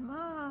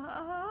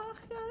 V'samach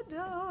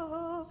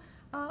yado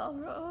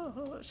על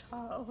ראש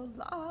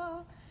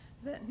העולה,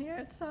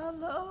 ונרצה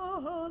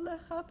לו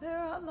לכפר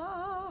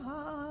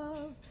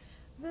עליו,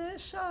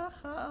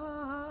 ושחט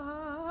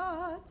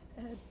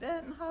את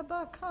בן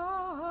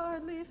הבקר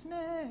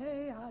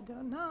לפני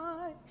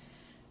אדוני,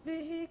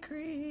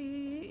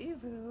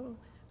 והקריבו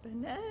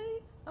בני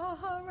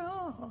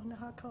אהרון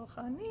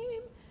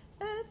הכהנים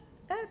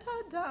את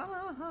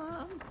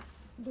הדם,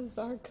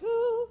 וזרקו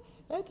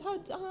את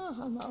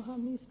הדם על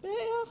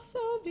המזבח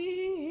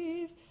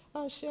סביב,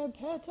 אשר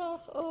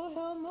פתח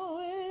אוהל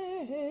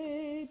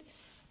מועד,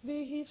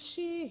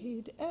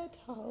 והפשיט את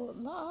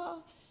העולה,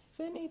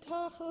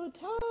 וניתח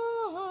אותה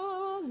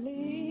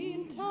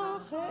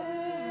לנתחיה.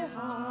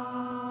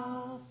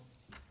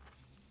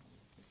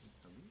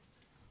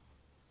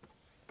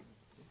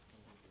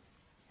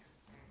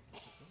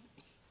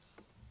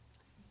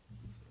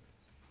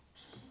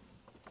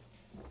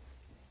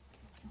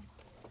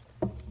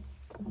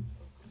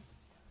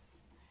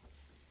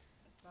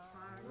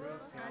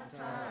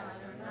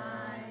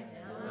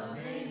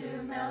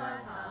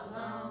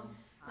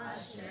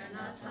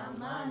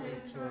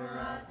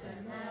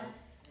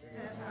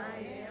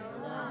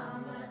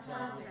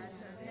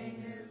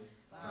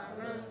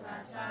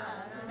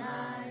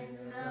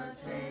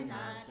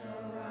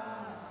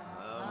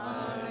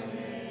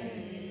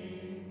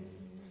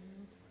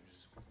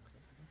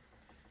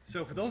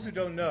 So for those who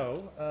don't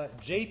know,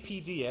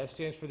 JPDS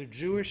stands for the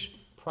Jewish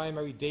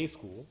Primary Day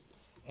School,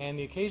 and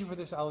the occasion for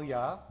this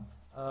aliyah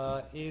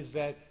is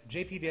that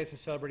JPDS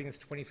is celebrating its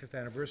 25th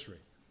anniversary.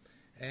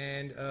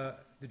 And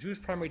the Jewish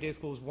Primary Day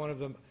School is one of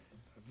them.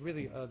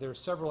 Really, there are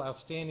several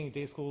outstanding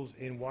day schools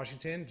in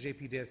Washington,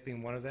 JPDS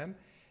being one of them.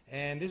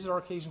 And this is our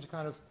occasion to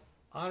kind of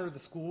honor the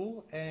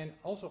school and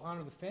also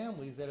honor the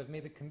families that have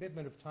made the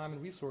commitment of time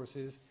and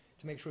resources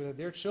to make sure that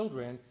their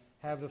children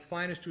have the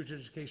finest Jewish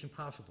education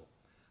possible.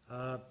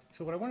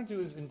 So what I want to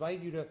do is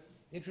invite you to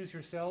introduce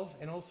yourselves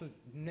and also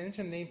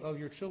mention the name of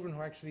your children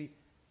who actually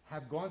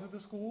have gone to the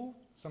school.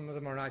 Some of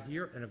them are not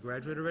here and have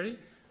graduated already,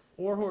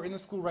 or who are in the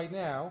school right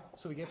now,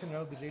 so we get to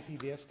know the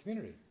JPDS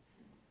community.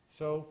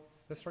 So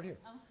let's start here.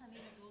 I'm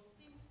Hanina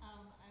Goldstein.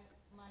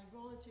 My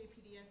role at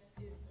JPDS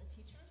is a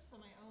teacher, so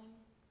my own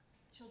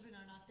children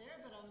are not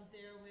there, but I'm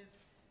there with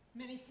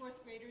many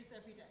fourth graders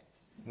every day.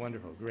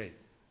 Wonderful, great.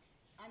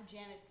 I'm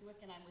Janet Zwick,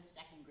 and I'm with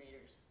second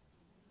graders.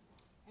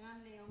 And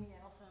I'm Naomi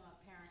Edelson. I'm a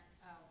parent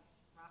of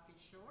Rafi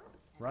Shore.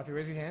 Rafi,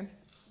 raise your hand.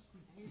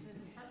 He's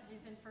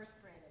in first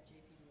grade at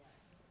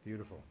JPDS.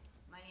 Beautiful.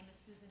 My name is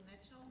Susan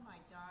Mitchell. My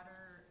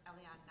daughter,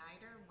 Eliane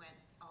Nider, went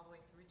all the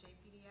way through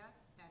JPDS,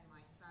 and my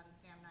son,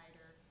 Sam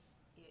Nider,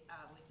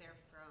 was there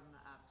from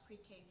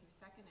pre-K through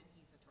second, and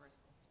he's a Torah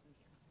school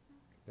student here.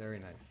 Very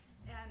nice.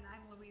 And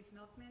I'm Louise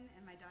Milkman,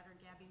 and my daughter,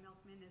 Gabby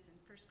Milkman, is in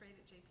first grade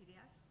at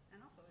JPDS,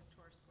 and also a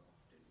Torah school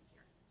student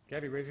here.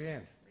 Gabby, raise your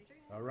hand. Raise your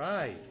hand. All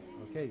right.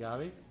 Okay,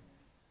 Gabby.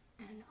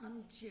 And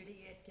I'm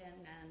Judy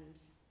Itkin, and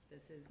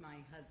this is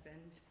my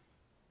husband.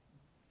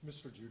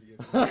 Mr. Judy.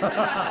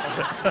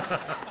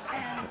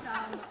 And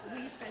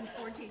we spent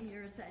 14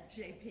 years at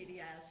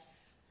JPDS.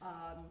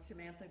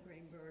 Samantha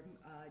Greenberg,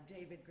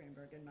 David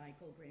Greenberg, and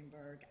Michael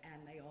Greenberg,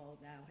 and they all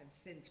now have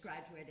since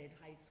graduated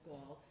high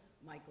school.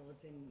 Michael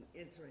is in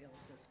Israel,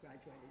 just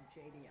graduated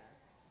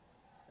JDS.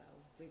 So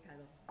we've had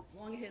a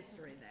long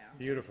history there.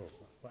 Beautiful.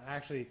 Well,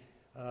 actually,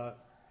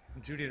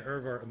 Judy and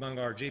Irv are among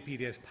our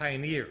JPDS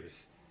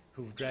pioneers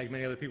who've dragged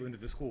many other people into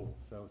the school.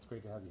 So it's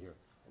great to have you here.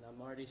 And I'm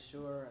Marty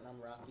Shore, and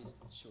I'm Rafi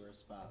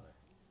Shore's father.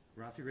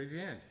 Rafi, raise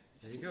your hand.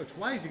 There you go.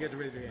 Twice you get to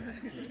raise your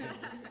hand.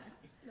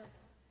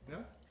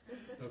 No?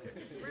 Okay.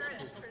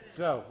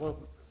 So, well,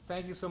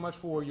 thank you so much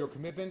for your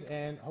commitment,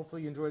 and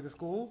hopefully you enjoy the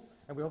school.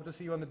 And we hope to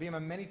see you on the BMI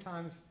many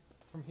times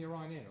from here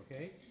on in,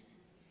 okay?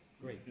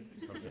 Great.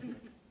 Okay.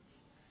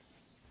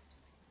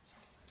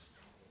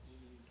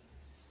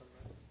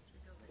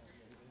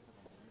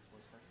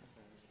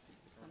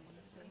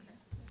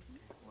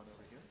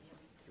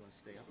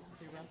 Stay up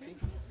here, Rafi?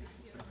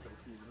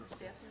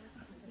 Stay up here?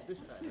 This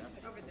side,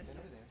 Rafi. Over this side.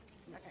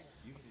 Okay.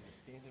 You can just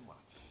stand and watch.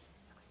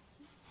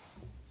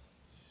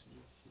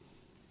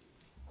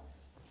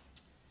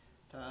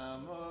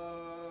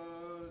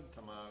 Tamar,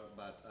 Tamar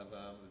Bat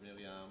Avam,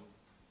 Miriam,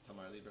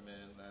 Tamar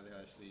Lieberman,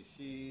 Lalia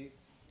Shlishi.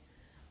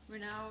 We're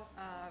now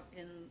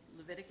in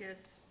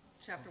Leviticus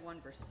chapter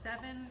 1, verse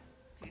 7,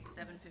 page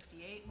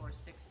 758 or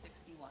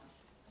 661.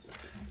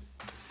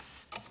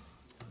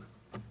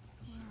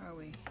 Where are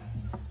we?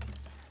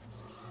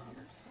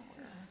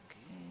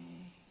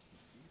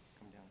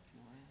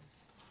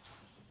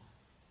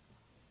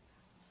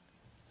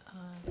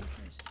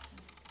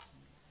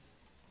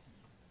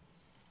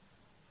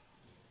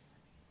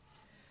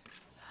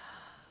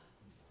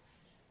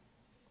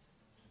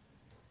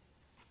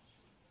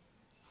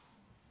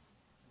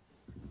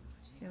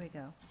 Here we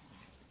go.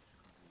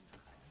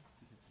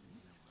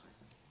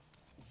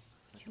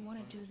 Do you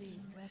want to do the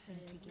lesson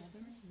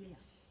together?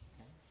 Yes.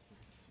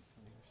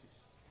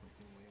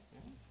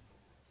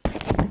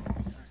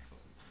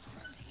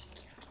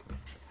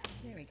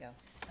 There we go.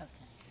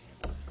 Okay.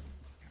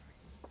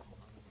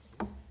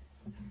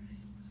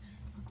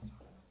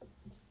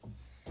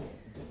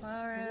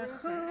 Baruch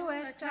hu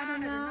et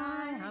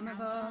Adonai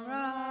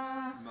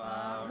HaMevorach.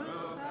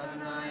 Baruch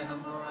Adonai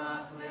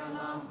Hamorach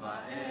Le'olam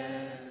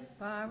Va'ed.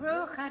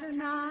 Baruch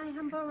Adonai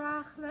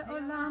HaMevorach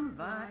Le'olam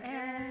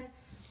Va'ed.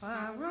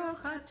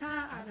 Baruch Ata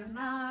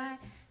Adonai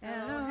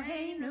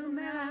Eloheinu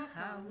melech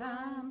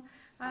haolam,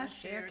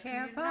 asher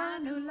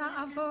kervanu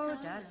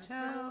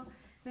la'avodato,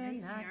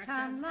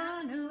 v'natan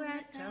lanu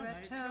et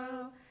Torato.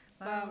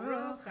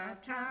 Baruch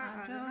Ata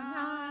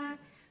Adonai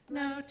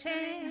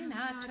noten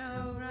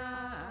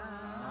haTorah.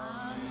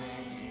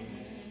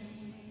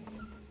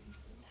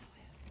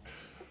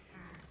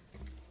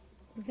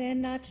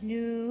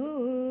 V'natnu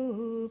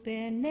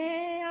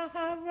b'nei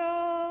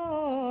Aharon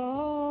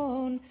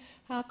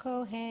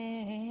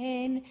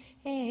HaKohen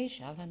Eish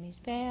al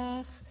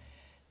HaMizbeach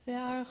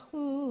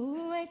V'archu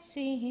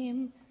etzim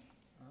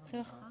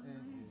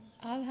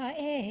al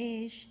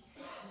ha'esh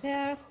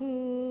V'archu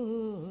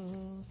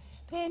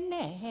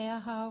b'nei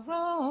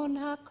Aharon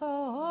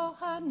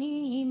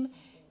HaKohanim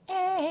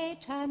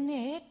et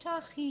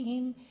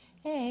hanetachim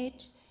et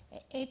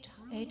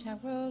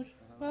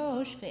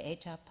harosh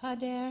ve'et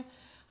hapader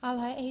al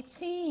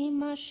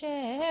ha'etzim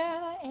asher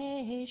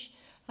ha'esh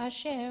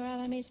asher al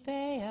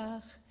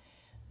HaMizbeach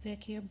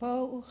v'kirbo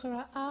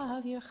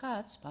uchra'av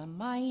yirchatz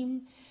b'mayim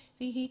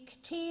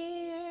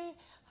v'hiktir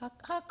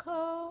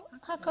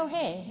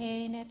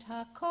hakohen et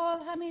hakol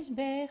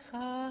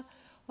HaMizbecha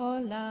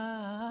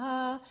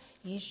ola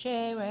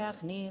yisherach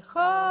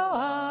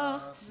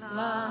nichoach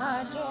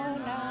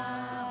la'Adonai.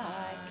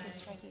 Kiss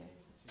right here.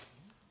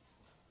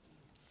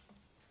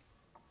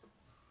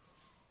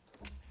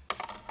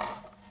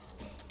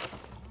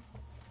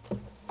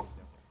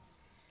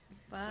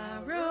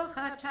 Baruch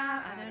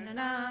atah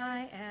Adonai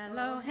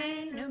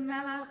Eloheinu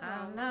melech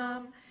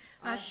haolam,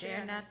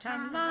 asher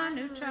natan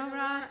lanu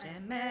Torah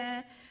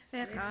emet,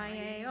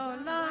 v'chayei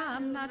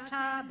olam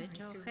nata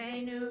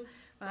b'tochenu.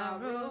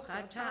 Baruch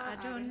atah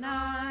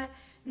Adonai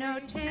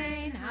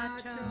noten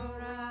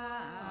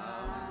haTorah.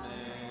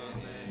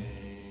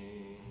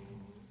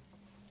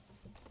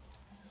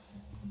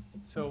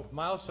 So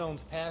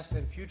milestones past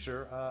and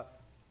future.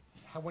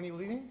 When are you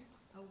leaving?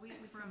 A week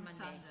from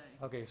Sunday.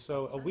 Okay,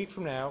 so a week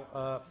from now,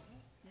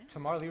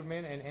 Tamar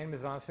Lieberman and Ann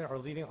Mizanson are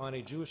leading on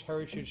a Jewish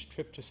heritage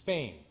trip to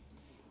Spain.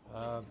 With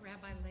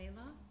Rabbi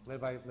Layla. Led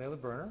by Layla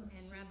Berner.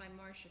 And Rabbi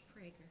Marcia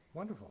Prager.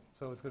 Wonderful.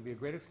 So it's going to be a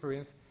great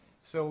experience.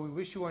 So we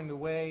wish you on the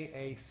way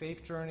a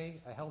safe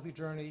journey, a healthy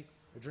journey,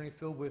 a journey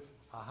filled with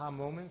aha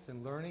moments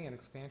and learning and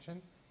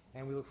expansion.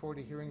 And we look forward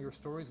to hearing your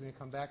stories when you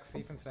come back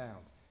safe and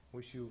sound.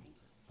 Wish you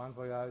bon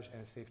voyage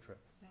and a safe trip.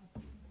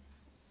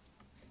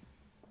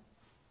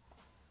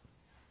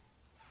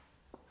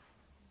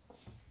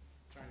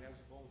 Johnny, that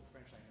was bold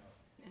French, I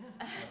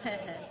know.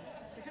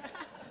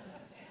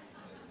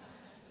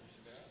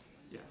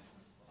 Yes.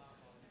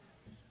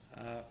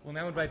 We'll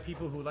now invite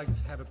people who would like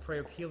to have a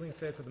prayer of healing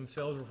said for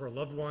themselves or for a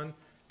loved one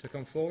to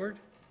come forward.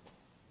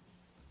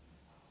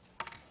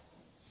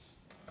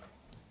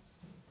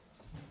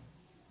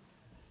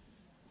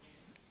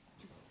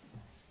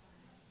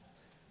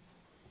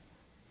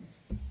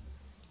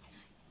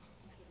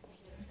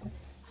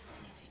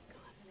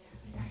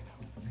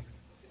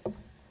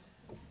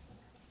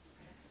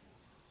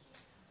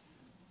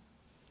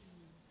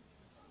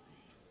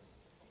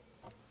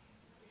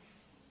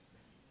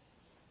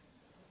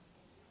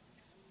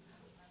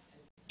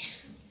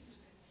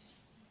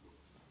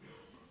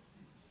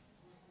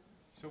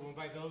 So we'll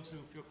invite those who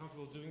feel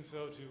comfortable doing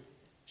so to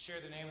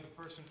share the name of the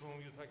person to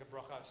whom you'd like a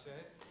bracha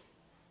said.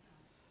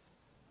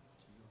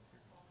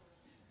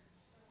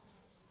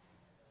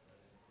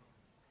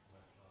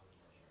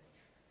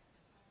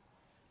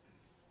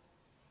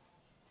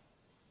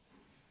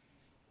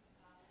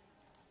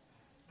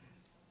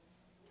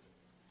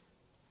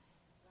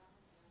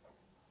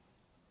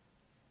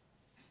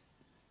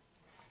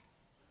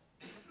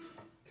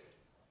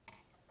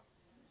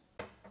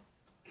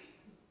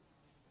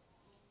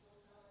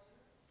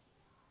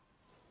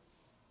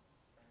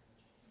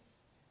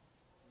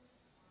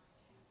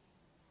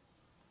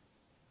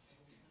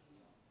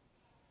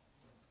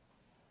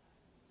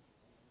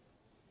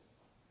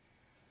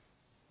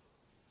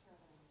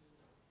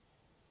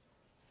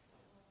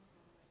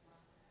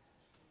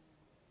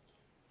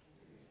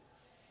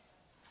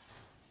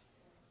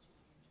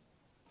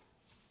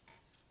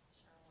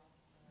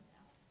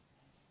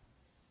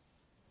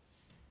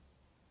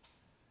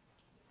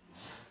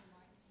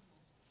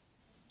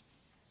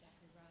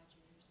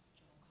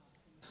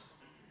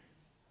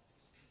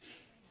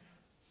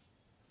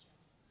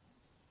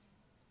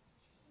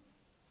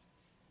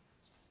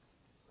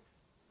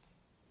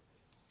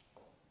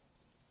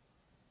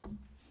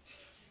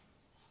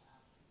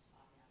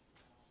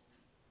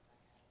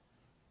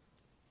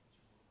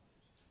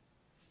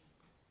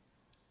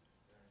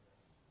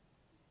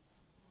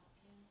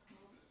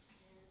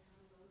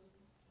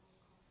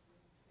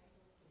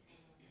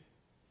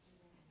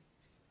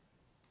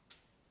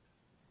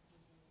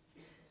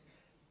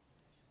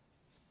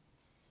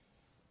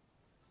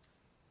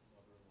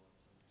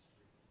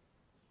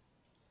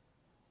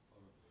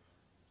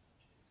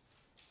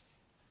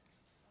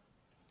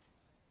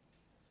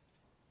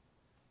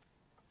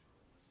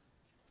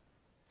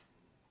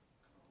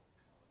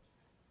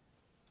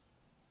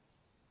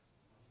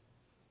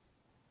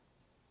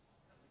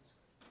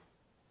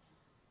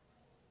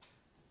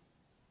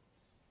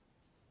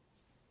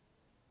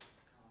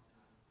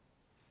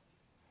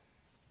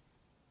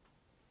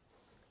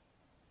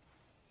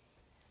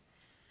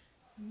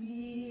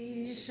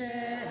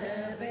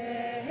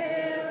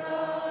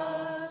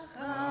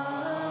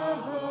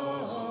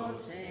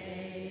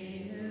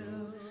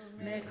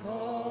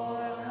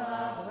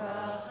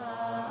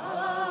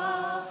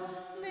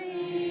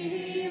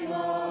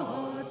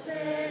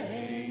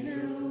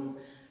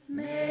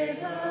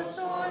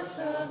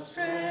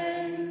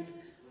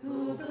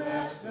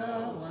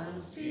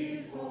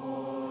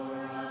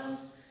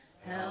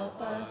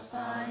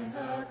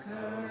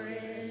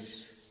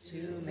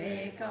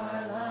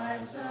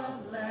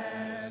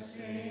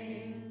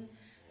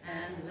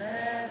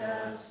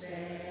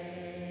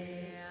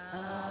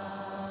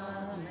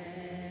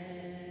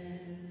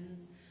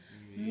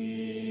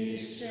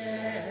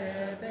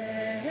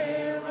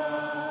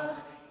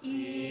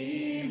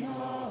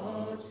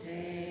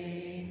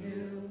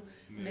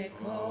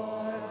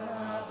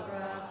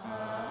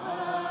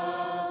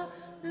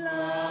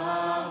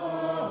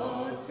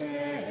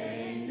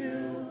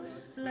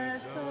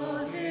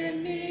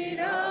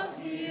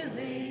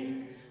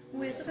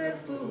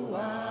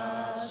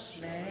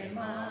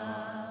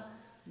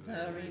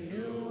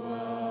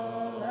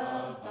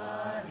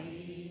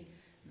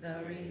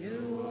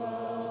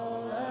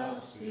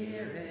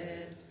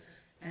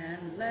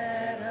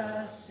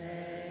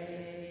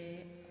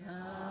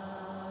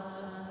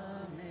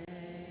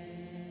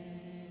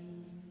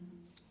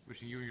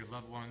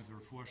 loved ones a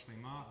refuah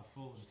shlema, a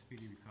full and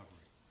speedy recovery.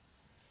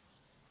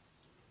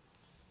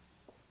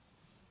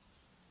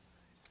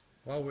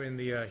 While we're in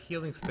the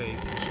healing space,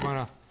 I just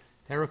want to,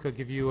 Erica,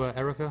 give you,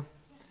 Erica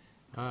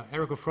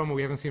Fromo,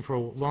 we haven't seen for a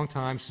long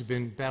time. She's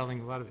been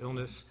battling a lot of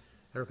illness.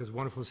 Erica's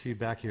wonderful to see you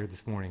back here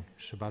this morning.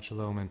 Shabbat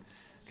Shalom and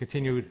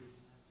continued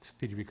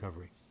speedy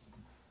recovery.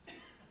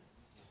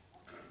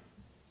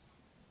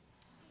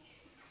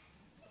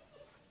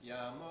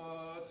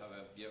 Yamod,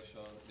 Harav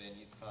Gershon, Ben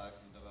Yitzchak,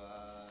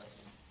 Davash,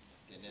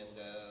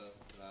 Genendel,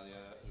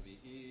 Ralia,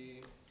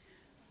 Rubi'i.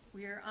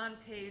 We are on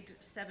page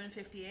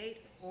 758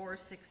 or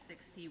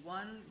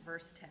 661,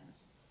 verse 10.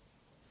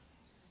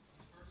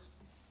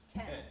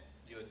 10.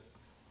 Yud.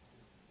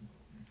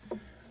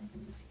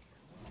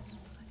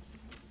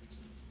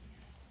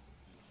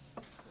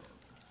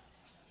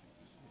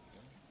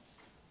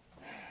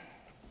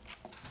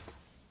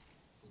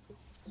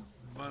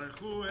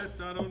 ברכו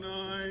את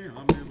אדוני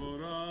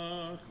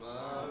המבורך.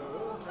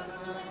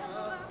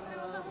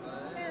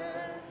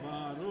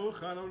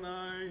 ברוך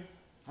אדוני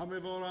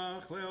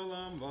המבורך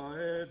לעולם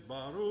ועד.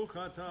 ברוך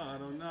אתה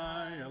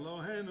אדוני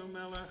אלוהינו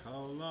מלך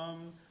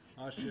העולם,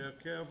 אשר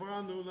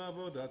קרבנו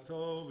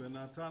לעבודתו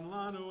ונתן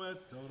לנו את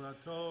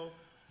תורתו.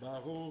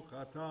 ברוך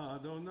אתה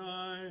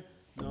אדוני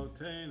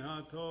נותן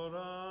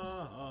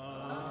התורה.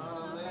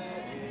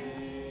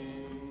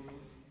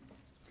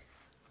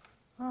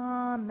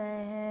 אמן.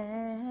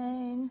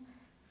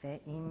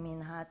 ואם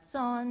מן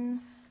הצאן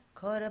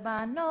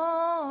קורבנו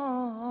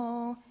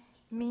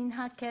מן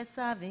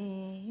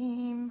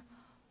הכסבים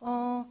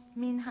או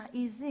מן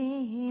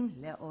העזים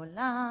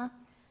לעולה,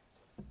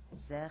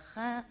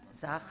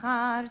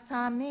 זכר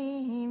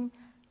תמים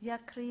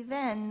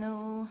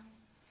יקריבנו,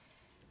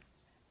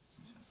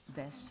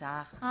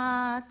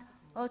 ושחט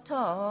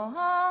אותו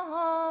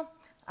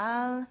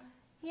על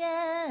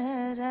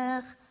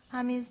ירך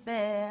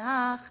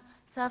המזבח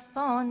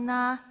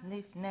צפונה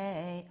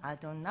לפני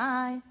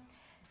אדוני,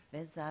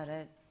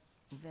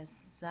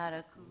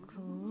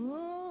 וזרקו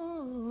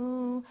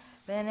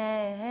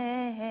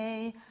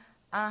בני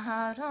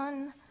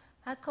אהרון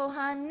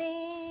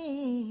הכהנים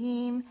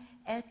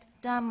את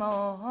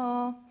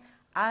דמו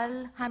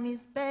על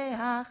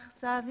המזבח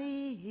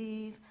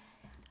סביב,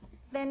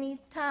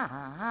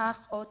 וניתח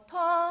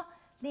אותו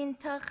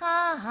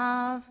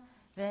לנתחיו,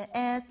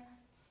 ואת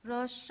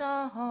ראשו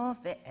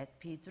ואת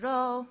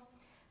פדרו,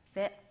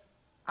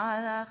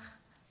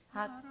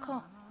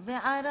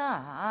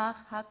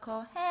 וערך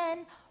הכהן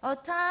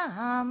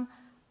אותם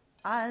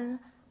על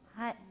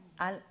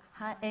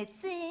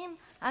העצים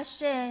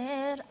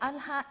אשר על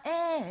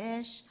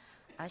האש,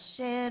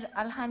 אשר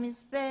על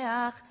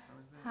המזבח,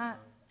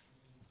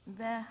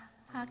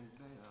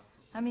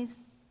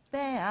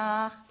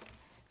 המזבח,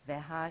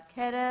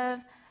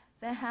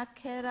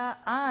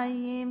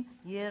 והקרעים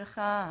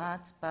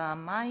ירחץ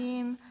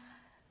במים,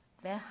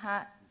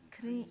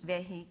 והקריב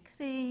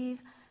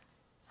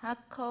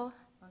הכהן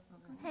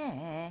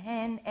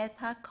את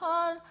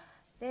הכל,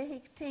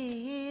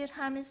 והקטיר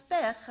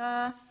המזבח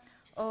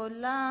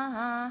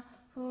עולה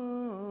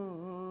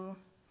הוא.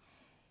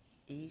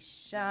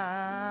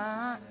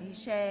 אישה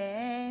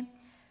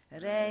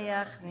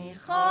ריח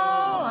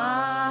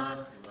ניחוח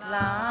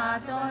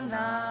לאדוני.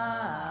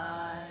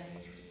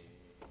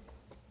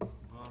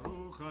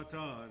 ברוך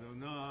אתה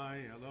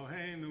אדוני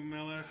אלוהינו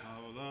מלך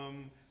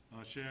העולם,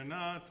 אשר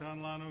נתן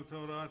לנו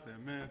תורת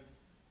אמת,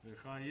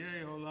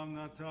 וחיי עולם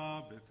נטע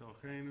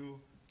בתוכנו.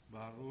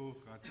 ברוך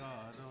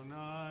אתה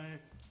אדוני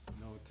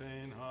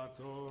נותן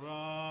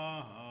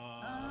התורה.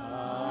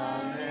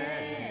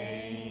 אמן.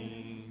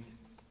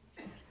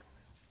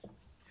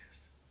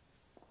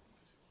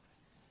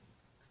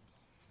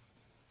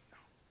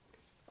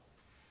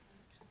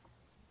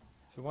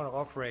 So we want to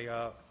offer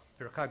a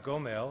Birkat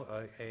Gomel,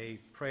 a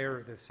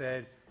prayer that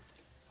said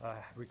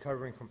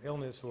recovering from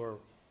illness or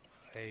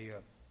a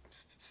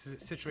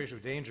situation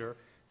of danger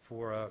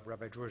for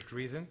Rabbi George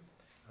Driesen.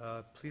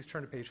 Please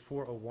turn to page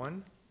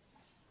 401.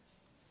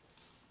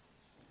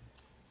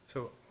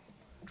 So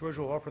George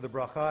will offer the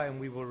bracha and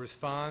we will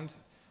respond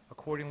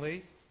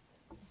accordingly.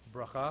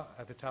 Bracha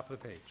at the top of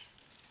the page.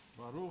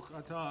 ברוך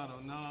אתה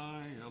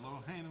אדוני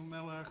אלוהינו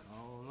מלך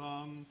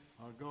העולם,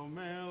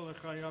 הגומל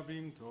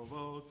לחייבים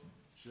טובות,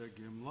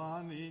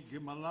 שגמלני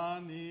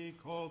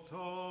כל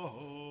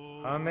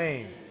טוב.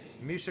 Amen.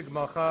 Misha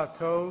Gmalcha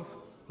Tov,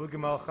 Hu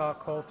Gmalcha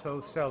Kol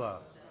Tov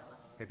Selah.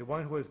 May the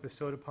one who has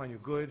bestowed upon you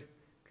good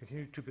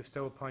continue to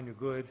bestow upon you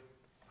good.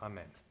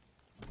 Amen.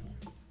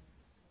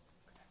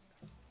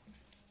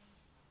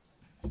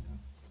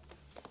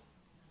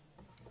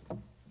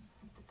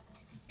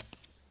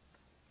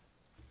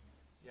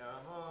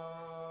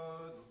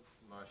 Yamod,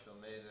 Marshall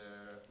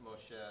Mazer,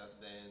 Moshe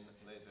Ben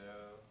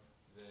Lezer,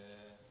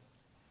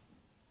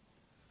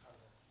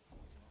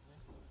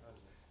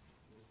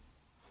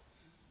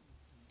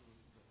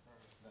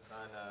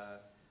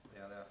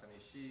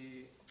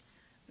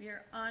 We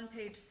are on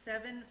page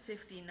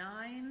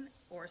 759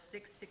 or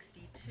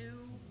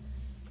 662,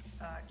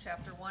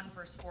 chapter 1,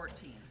 verse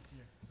 14.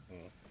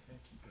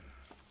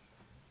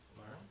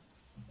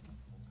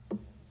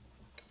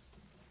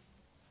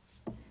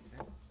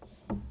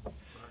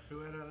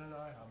 Baruchu et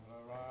Adonai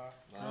Hamvarach.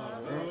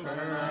 Baruch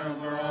Adonai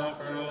Hamvarach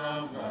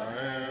Le'olam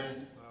Va'ed.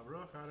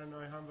 Baruch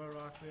Adonai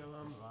Hamvarach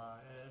Le'olam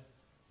Va'ed.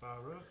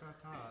 Baruch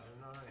atah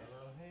Adonai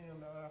Eloheinu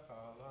melech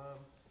haolam,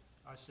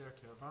 asher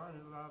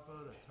kirvanu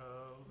la'avodato,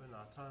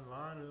 v'natan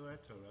lanu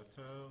et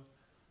torato.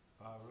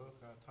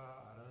 Baruch atah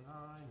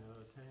Adonai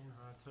noten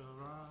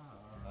haTorah.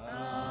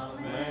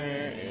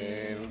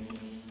 Amen.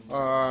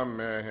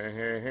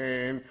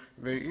 Amen.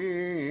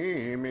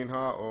 Ve'i min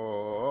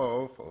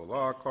ha'of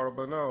ola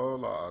karbano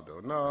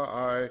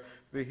la'Adonai,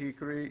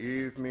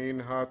 v'hikriv min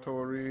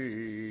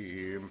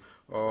ha'torim.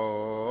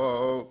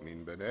 O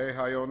min b'nei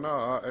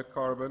hayona et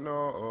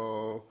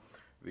karbano,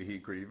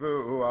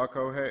 v'hikrivu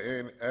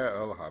akohen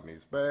el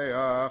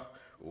hamizbeach,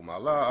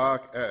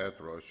 umalak et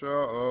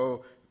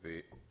rosho,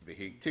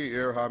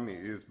 v'hiktir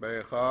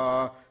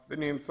hamizbecha,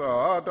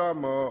 v'nimsa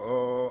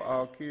damo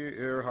al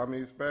kir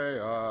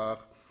hamizbeach,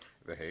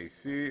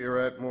 v'hesir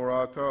et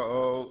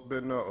murato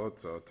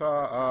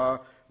b'notzota,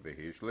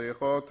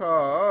 v'hishlichota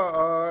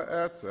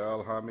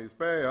etzel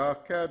hamizbeach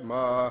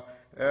kedma,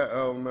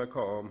 El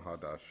mekom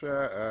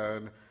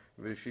hadashen,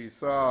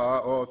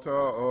 v'shisa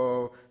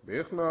oto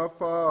bichnafav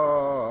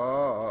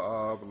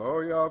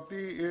lo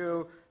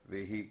yavdil,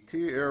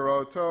 v'hiktir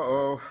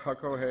oto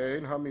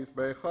hakohen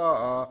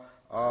hamizbecha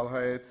al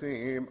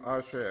ha'etzim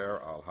asher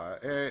al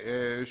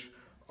ha'esh,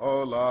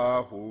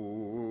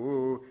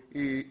 olahu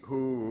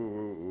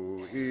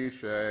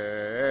ishe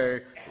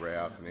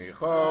reach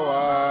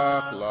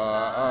nichoach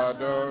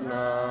la'Adonai.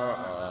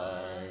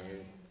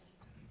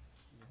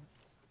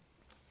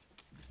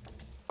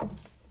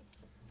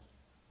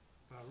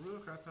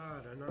 Baruch atah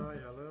Adonai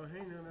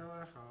Eloheinu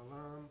melech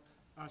haolam,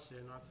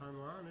 asher natan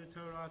lanu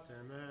Torat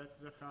emet,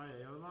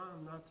 v'chayei olam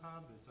nata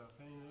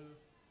b'tochenu.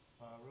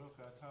 Baruch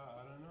atah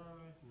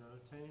Adonai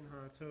noten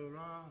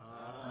haTorah.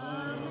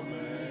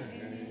 Amen.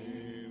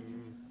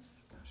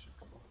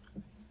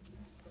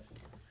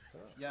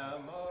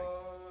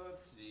 Yamod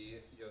Tzvi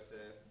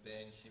Yosef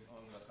ben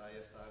Shimon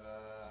v'chaya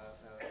Sarah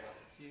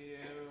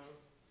el-Machtir.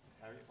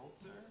 Harry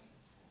Holzer.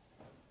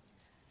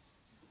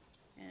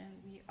 And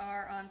we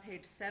are on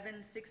page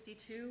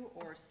 762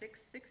 or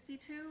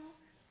 662,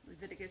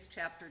 Leviticus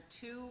chapter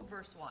 2,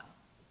 verse 1.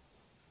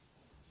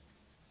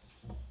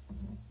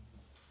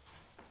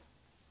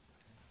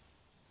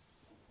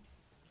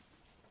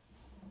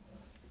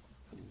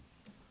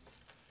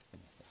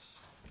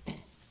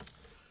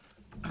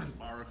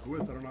 Baruch hu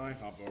et Adonai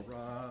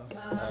havarach.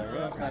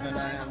 Baruch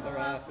Adonai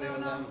Hamvarach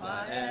Le'olam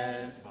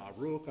Va'ed.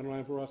 Baruch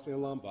Adonai Hamvarach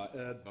Le'olam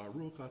Va'ed.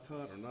 Baruch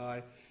atah Adonai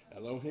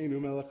Eloheinu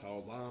melech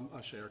haolam,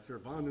 asher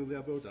kirvanu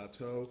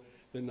le'avodato,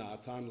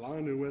 v'natan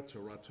lanu et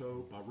torato.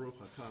 Baruch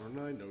atah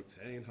Adonai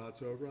noten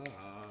haTorah.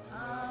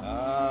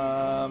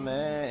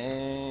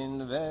 Amen.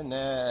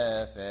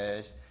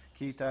 V'nefesh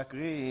ki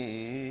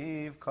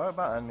takriv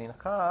korban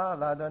mincha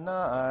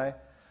l'Adonai,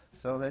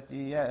 so let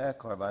yeh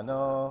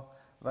korbano.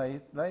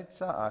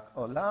 ויצעק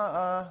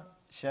עולה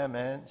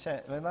שמן,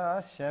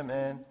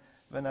 שמן,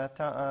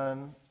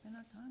 ונתן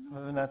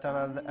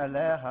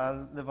עליה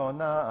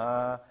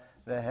לבונה,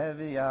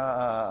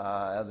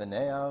 והביאה אל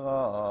בני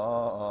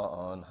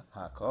אהרון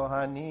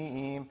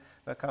הכהנים,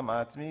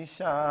 וקמץ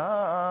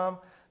משם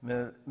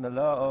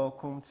מלוא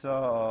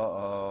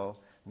קומצו,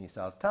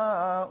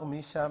 מסלתה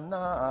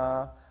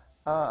ומשמנה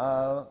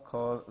על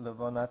כל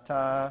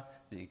לבונתה,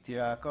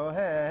 והקטיר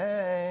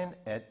הכהן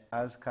את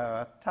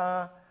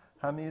אזכרתה,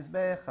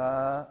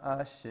 המזבחה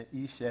אשר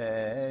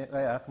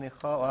ריח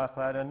ניחוח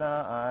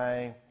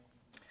לאדוני,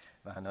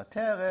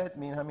 והנותרת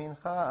מן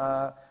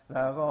המנחה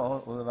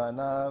לארון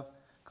ולבניו,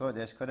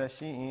 קודש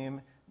קודשים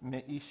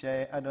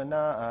מאישי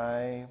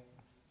אדוני.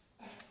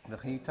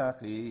 וכי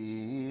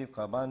תקריב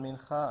קורבן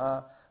מנחה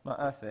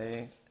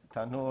מאפי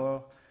תנור,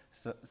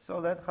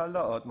 סולת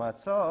חלות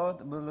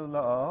מצות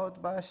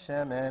בלולות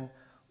בשמן,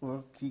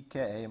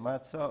 ורקיקי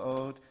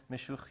מצות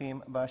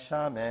משוחים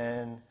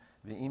בשמן.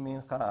 ואם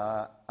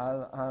מנחה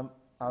על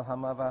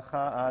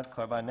המבחת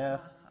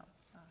קורבנך,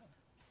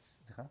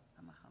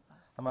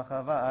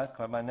 המחבת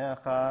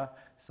קורבנך,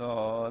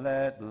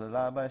 סולת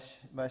בלולה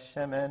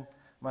בשמן,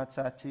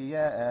 מצה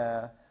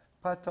תהיה,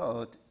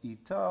 פתות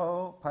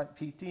איתו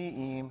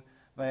פיתיים,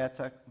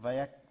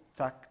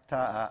 ויתקת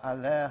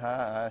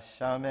עליה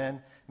שמן,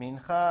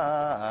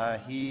 מנחה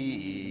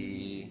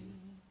היא.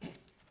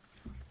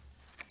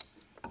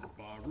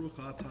 Baruch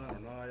atah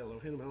Adonai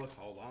Eloheinu melech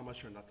haolam,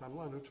 asher natan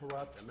lanu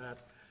Torat emet,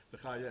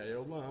 v'chayei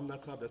olam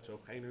nata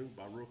b'tochenu.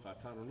 Baruch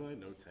atah Adonai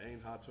noten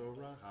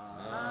haTorah.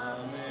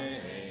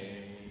 Amen.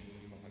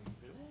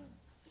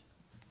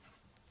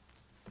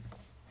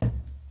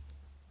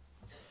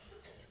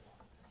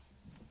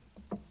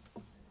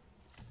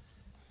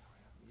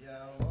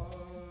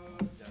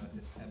 Yawod,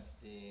 Jonathan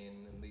Epstein,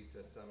 and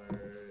Lisa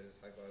Summers,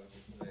 high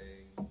biology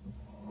playing.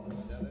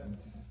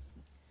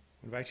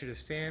 I invite you to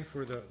stand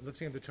for the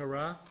lifting of the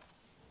Torah.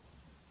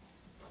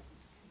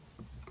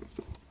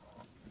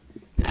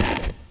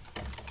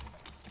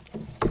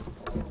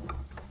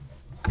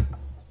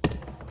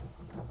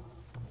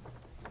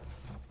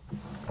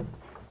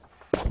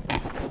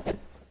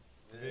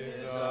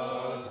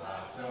 Vizot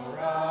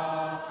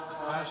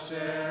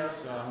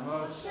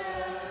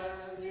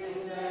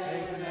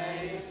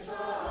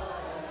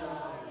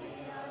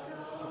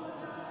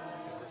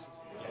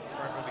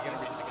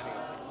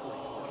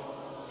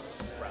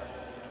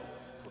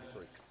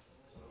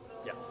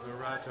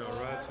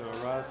Torah,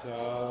 Torah,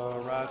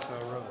 Torah,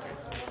 Torah.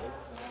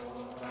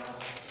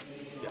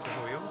 Yeah,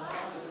 how are you?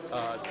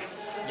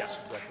 Yes,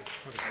 exactly.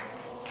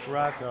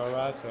 Torah,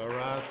 Torah,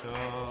 Torah,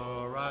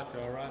 Torah,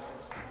 Torah.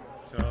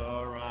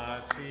 Torah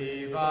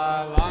tziva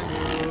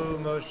lanu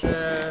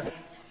Moshe.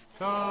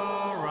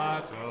 Torah,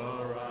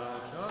 Torah,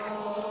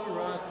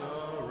 Torah,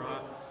 Torah.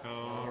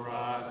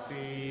 Torah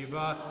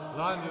tziva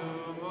lanu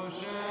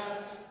Moshe.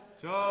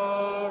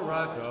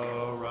 Torah,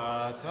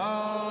 Torah,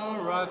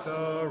 Torah,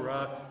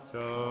 Torah.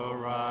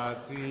 Torah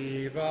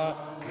tziva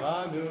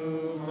lanu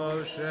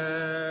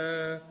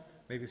Moshe.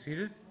 May be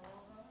seated.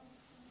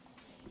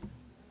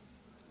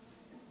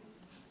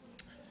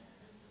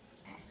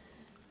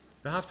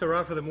 The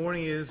Haftarah for the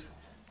morning is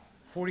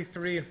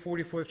 43 and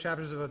 44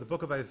 chapters of the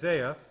book of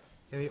Isaiah.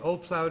 And the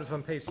old plowed is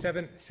on page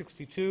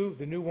 762,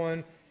 the new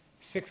one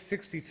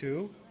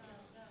 662.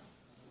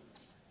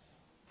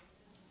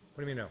 What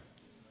do you mean no?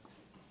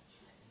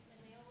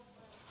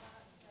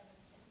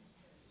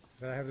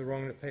 Did I have the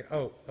wrong page?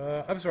 Oh,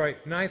 I'm sorry,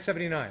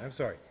 979, I'm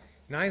sorry.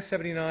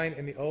 979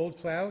 in the old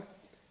plowed,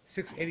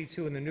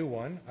 682 in the new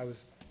one. I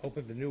was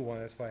open the new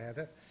one, that's why I had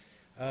that.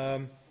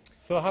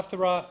 So the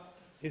Haftarah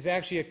is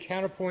actually a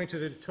counterpoint to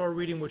the Torah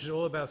reading, which is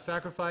all about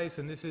sacrifice,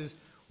 and this is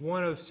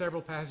one of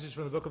several passages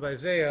from the book of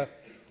Isaiah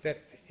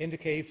that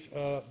indicates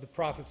the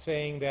prophet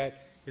saying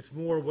that it's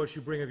more what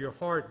you bring of your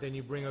heart than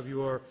you bring of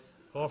your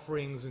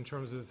offerings in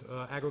terms of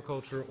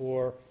agriculture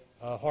or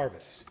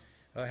harvest.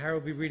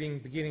 Harold will be reading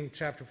beginning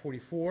chapter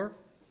 44,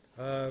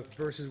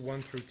 verses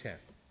 1 through 10.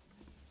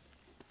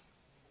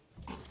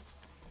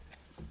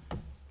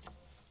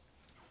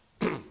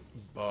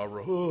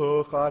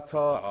 Baruch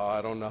atah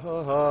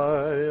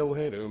Adonai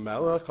Eloheinu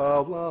melech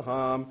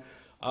haolam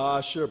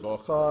asher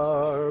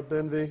bochar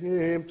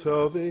benvim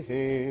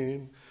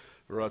tovim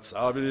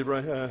v'ratzav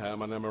Avraham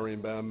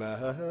hanemerim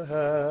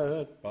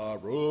be'emet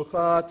Baruch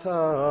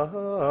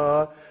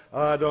atah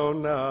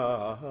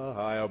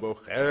Adonai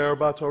abocher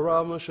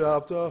b'torah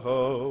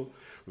v'shavtoho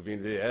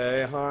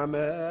u'v'nvi'ei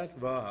ha'emet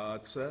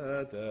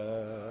v'hatzedek.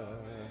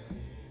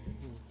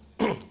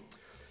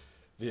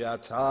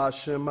 V'ata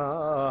Shema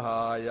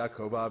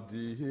Yaakov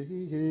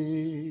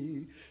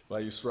Abdi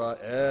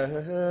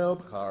V'Yisrael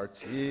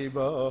B'charti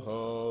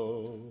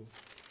Bo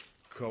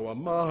Ko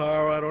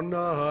Amar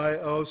Adonai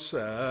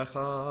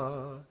Osecha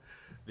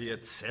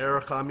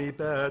V'Yetzercha Mi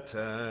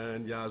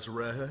Beten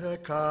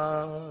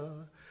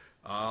Yazreka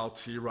Al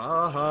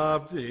Tira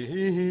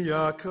Abdi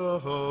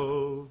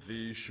Yaakov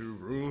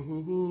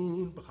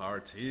V'Shurun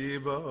B'charti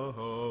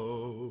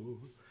Bo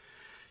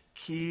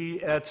Ki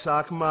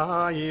etzak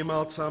mayim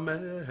al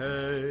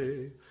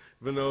tzameh,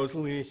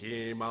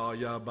 v'nozlihim al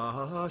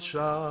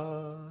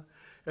yabasha,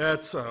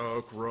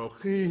 etzok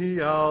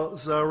rochi al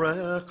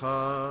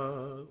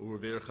zarecha,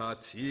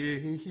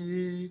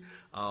 uvirchati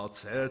al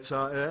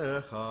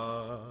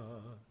tzetzaecha,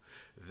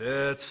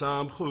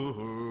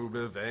 v'tzamchu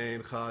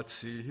bevein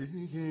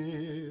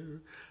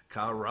chatzir,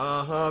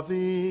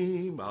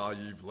 karavim al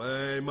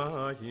yivlei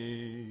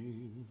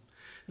mayim.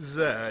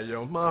 Ze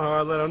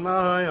yomar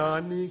l'Adonai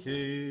ani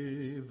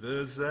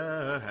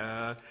v'zeh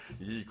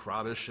yikra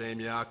b'shem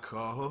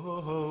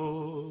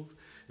Yaakov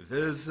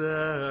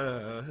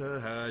v'zeh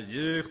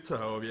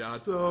yichtov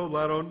yado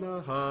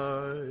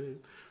l'Adonai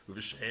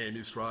u'v'shem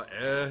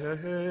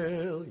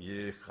Yisrael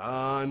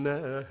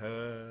yichaneh.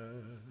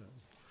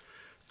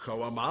 Ko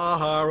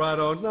amar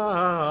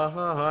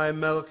Adonai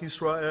melech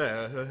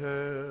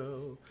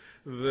Yisrael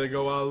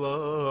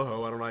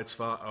v'go'alo Adonai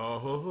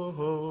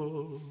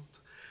tzvaot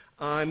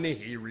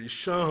Ani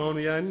Rishon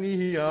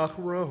Ani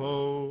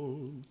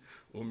Achron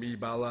Umi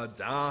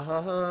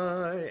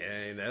Baladai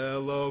Ein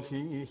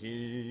Elohim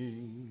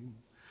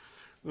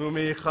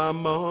Umi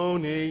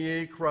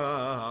Chamoni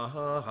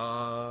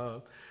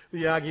Yikra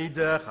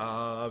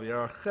V'yagidecha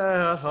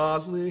v'yarchecha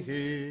li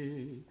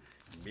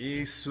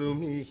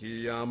Misumi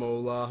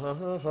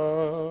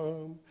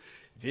amolam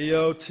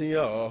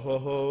V'yotiot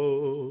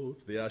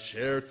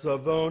v'asher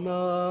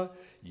tavona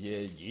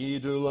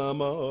Yegidu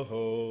lamo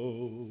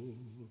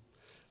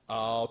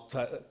Al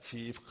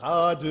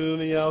tifchadu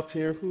v'al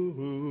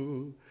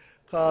tirhu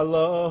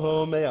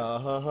chalo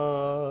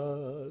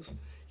me'az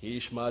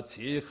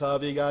Hishmaticha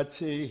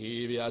v'gati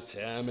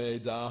v'yatem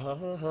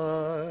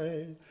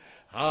edai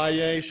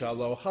Hayesh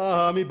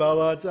aloha mi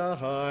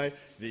baladai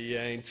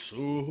v'yein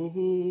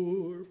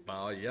tzur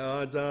bal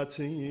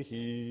yadati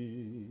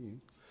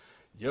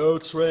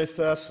Yotzre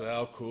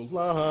fesel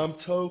kulam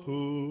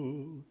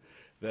tohu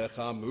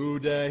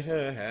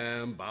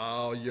V'chamudehem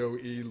bal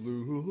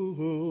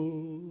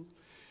yo'ilu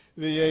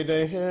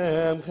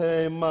V'yedehem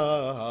chema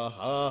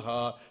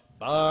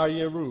bar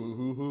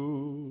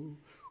yeru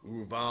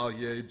Uval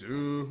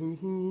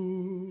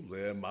yedu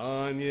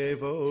leman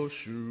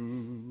yevoshu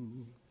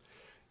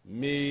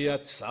Mi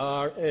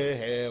yatzar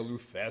el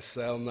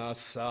ufesel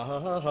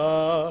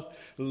nasach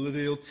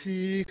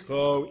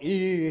L'vilticho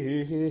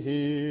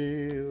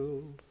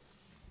il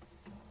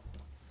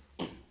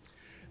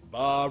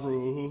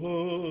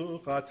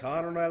Baruch atah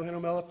Adonai Eloheinu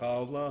melech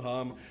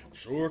haolam,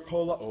 tzur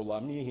kol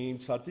ha'olamim,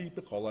 tzadik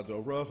b'kol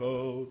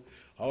hadorot.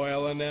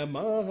 Hoel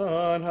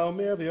haneman,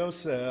 haomer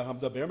v'yoseh,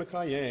 hamdaber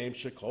mekayem,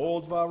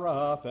 shekol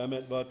dvarav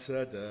emet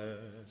v'tzedek.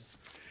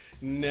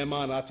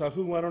 Neman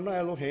atahu Adonai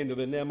Eloheinu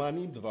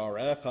v'nemanim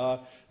dvarecha,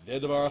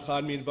 v'dvar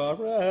echad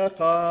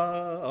midvarecha,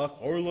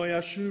 achor lo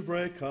yashuv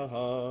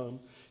rekaham.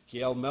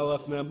 Ki el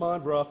melech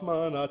neman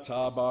v'rachman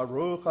atah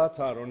baruch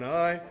atah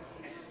Adonai,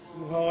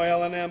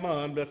 hoel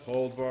haneman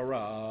b'chol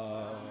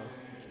dvarav.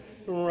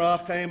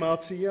 Rachem al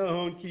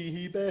Tzion ki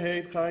hi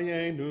beit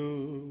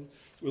chayenu,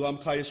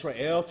 ulamcha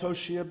Yisrael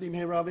toshir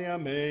b'mheira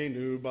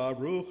v'yameinu,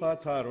 baruch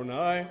atah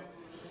Adonai,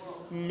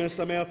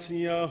 mesamer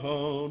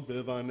Tzion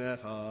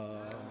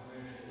b'vanecha.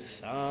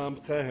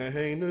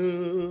 Samcheinu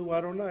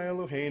Adonai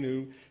Eloheinu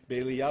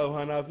B'Eliyahu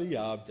hanavi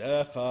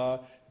avdecha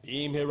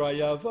b'mheira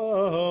yavo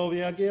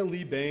v'yagel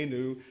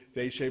libenu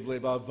v'yeshev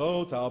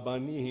levavot al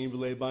banim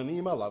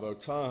v'lebanim al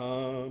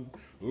avotam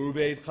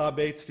uveitcha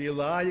beit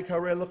tefillah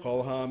yikareh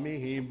l'chol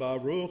hamim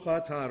baruch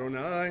atah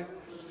Adonai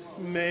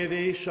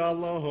mevi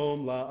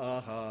shalom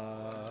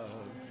la'ahad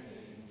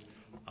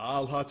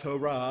al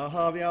haTorah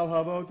v'al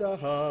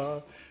havodah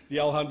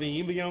v'al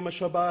hanviim v'yom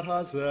haShabbat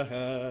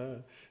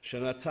hazeh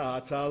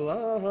Shenatata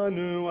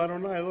lanu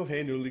Adonai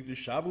Eloheinu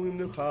likdushav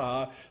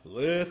u'limnucha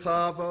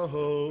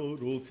lechavod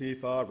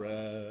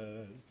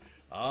ultifared.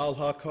 Al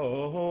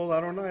hakol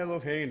Adonai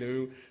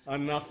Eloheinu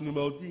anachnu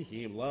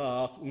modihim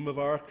lach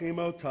u'mevarchim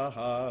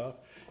otach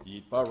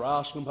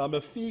yitbarashkum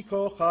ha'mefi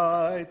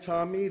kochai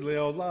tamid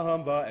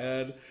leolam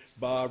va'ed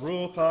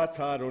baruch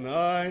atah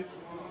Adonai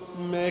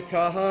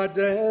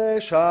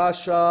mekadesh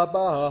haShabbat.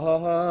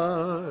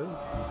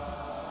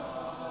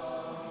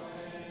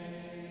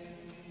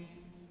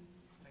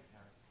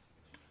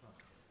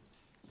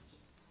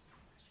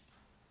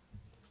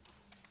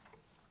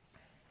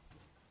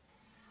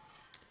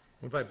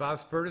 We invite Bob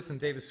Spurtis and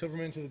David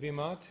Silverman to the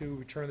Bima to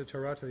return the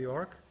Torah to the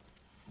Ark.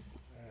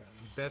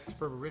 Beth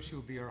Sperber-Ritchie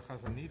will be our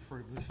Chazanit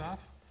for Musaf.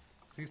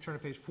 Please turn to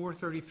page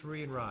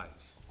 433 and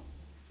rise.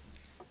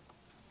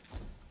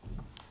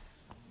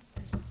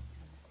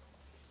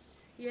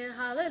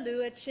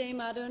 Yehalelu et Shem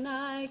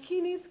Adonai,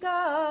 ki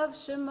niskav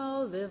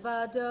shemo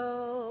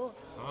levado.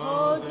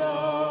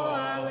 Hodo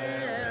al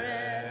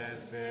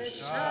eretz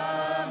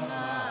v'shamayim,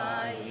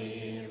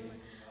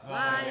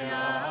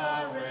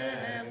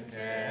 vayarem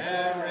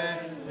keren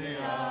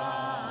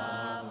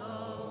v'yamo,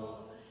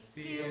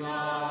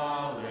 tila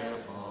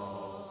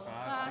lecho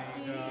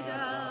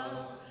chasidav,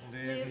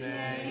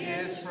 livnei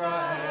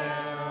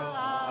Yisrael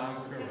am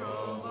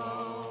kerovo.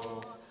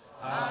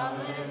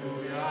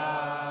 Hallelujah,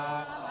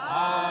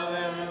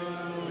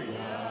 hallelujah.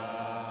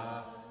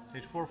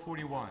 Page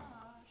 441.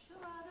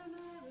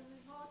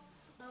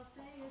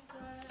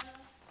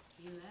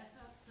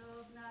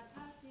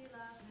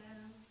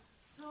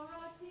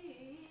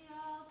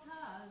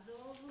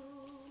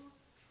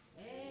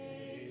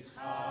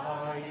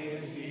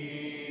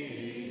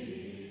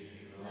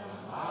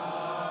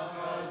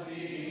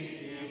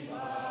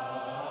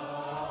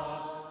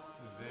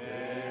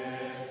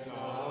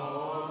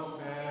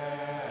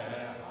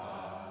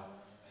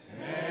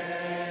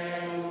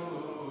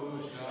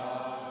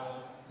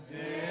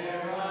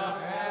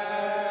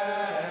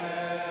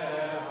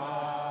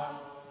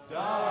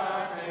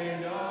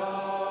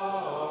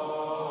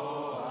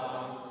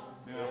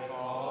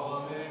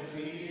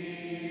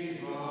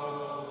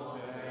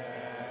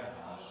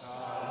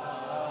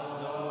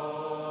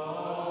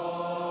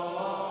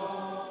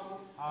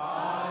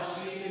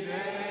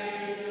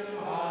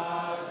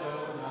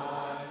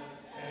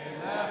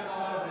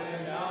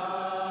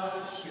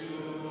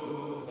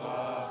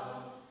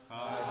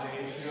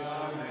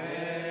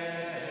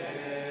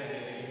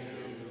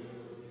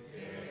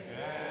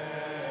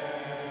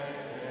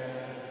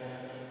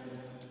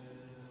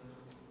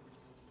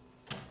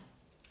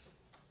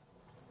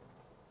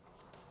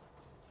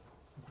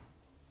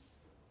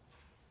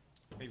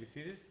 May be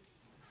seated.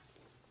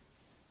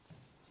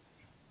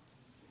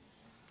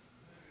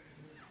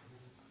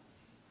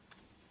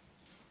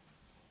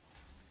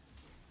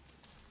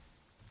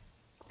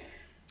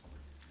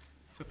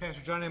 So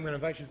Pastor Johnny, I'm going to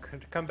invite you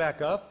to come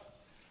back up.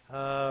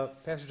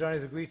 Pastor Johnny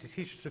has agreed to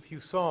teach us a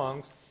few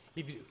songs.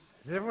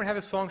 Does everyone have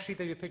a song sheet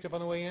that you picked up on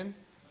the way in?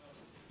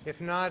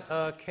 If not,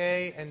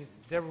 Kay and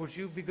Deborah, would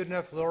you be good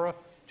enough, Laura,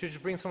 to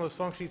just bring some of those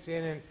song sheets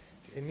in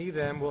and need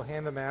them? We'll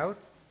hand them out.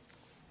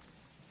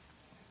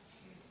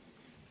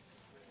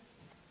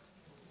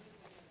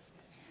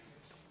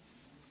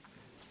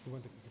 You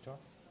want the guitar?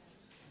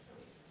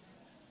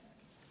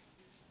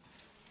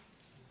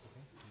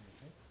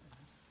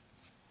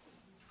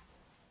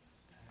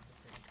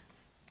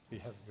 You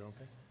have your own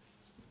pick?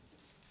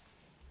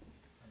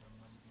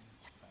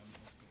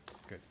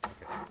 Good,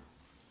 okay.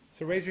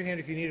 So raise your hand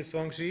if you need a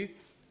song sheet.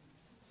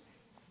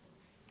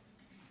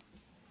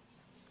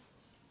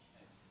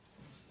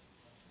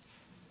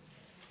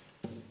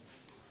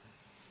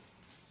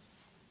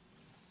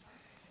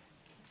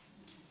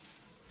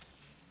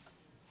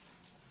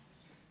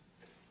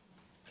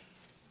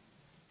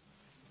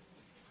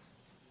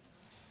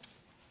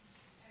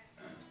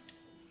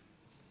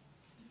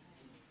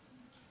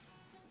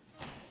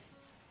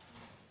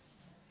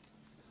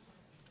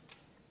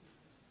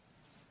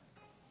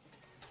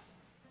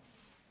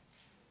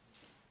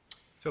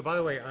 So by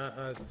the way,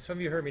 some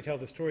of you heard me tell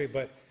the story,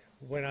 but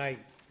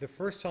the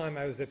first time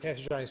I was at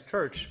Pastor Johnny's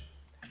church,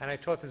 and I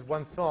taught this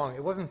one song,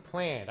 it wasn't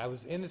planned. I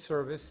was in the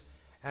service,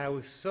 and I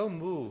was so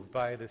moved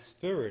by the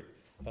spirit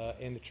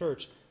in the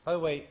church. By the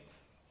way,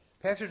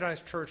 Pastor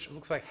Johnny's church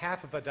looks like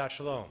half of Adat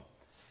Shalom,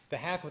 the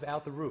half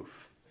without the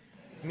roof,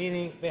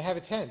 meaning they have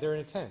a tent. They're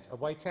in a tent, a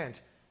white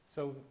tent.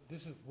 So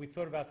we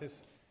thought about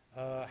this,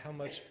 how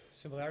much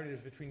similarity there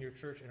is between your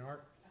church and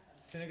our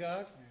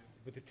synagogue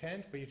with the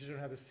tent, but you just don't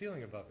have a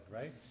ceiling above it,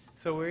 right?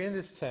 So we're in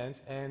this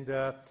tent, and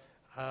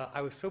I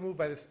was so moved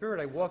by the Spirit,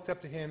 I walked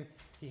up to him.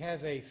 He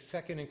has a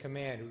second in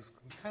command who's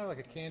kind of like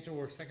a cantor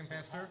or second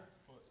pastor.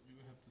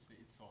 You have to say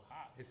it's so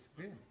hot. It's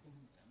good.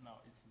 No,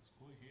 it's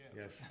cool here.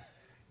 Yes.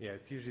 Yeah,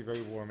 it's usually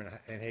very warm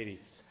in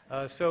Haiti.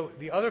 So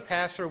the other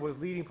pastor was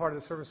leading part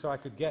of the service so I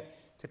could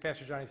get to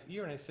Pastor Johnny's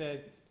ear, and I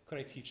said, could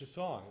I teach a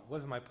song? It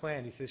wasn't my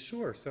plan. He says,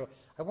 sure. So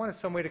I wanted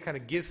some way to kind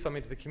of give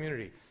something to the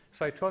community.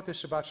 So I taught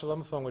this Shabbat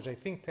Shalom song, which I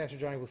think Pastor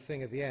Johnny will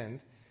sing at the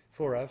end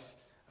for us.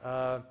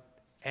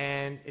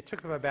 And it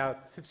took them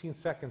about 15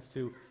 seconds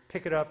to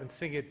pick it up and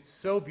sing it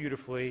so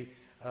beautifully.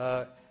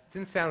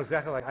 Didn't sound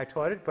exactly like I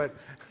taught it, but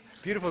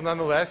beautiful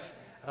nonetheless.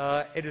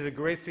 It is a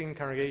great singing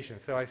congregation.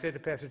 So I said to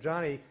Pastor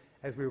Johnny,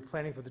 as we were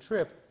planning for the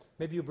trip,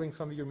 maybe you'll bring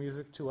some of your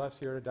music to us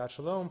here at Adat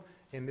Shalom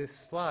in this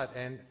slot,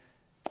 and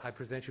I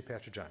present you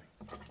Pastor Johnny.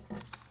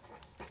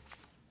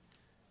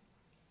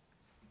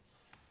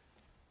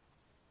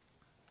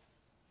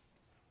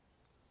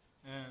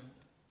 And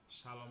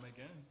shalom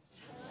again.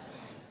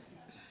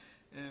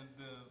 And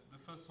the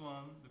first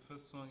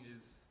song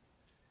is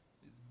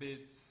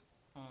based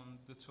on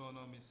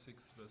Deuteronomy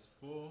 6 verse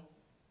 4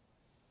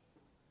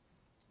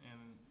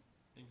 in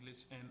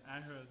English, and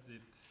I heard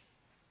it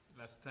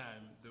last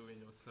time during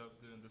the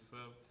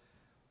serve.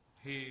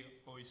 Hear,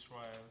 O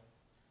Israel,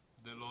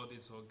 the Lord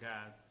is our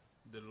God,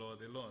 the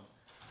Lord alone.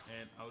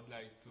 And I would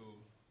like to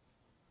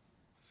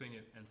sing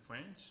it in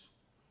French.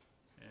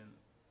 And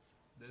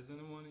does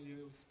anyone here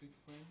who speak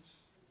French?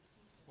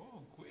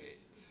 Oh, great.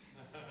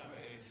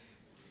 Great.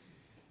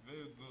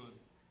 Very good.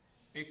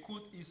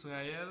 Écoute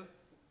Israël,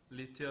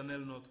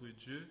 l'Éternel notre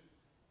Dieu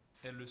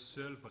est le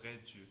seul vrai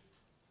Dieu.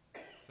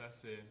 Ça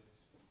c'est.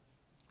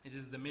 It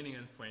is the meaning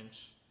in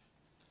French.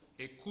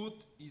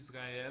 Écoute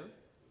Israël,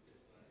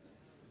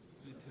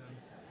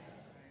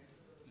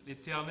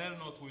 l'Éternel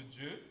notre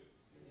Dieu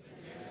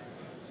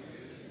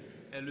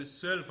est le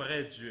seul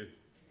vrai Dieu.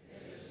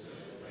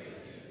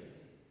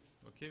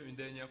 Ok, une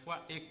dernière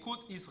fois.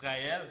 Écoute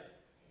Israël,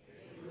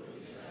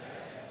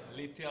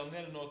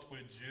 l'Éternel notre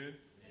Dieu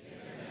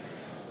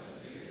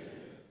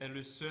est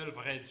le seul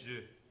vrai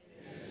Dieu.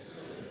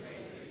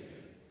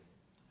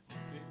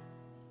 Okay.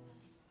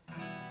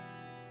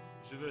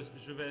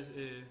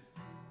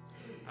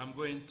 I'm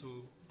going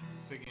to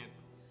sing it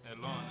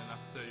alone, and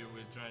after you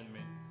will join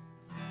me.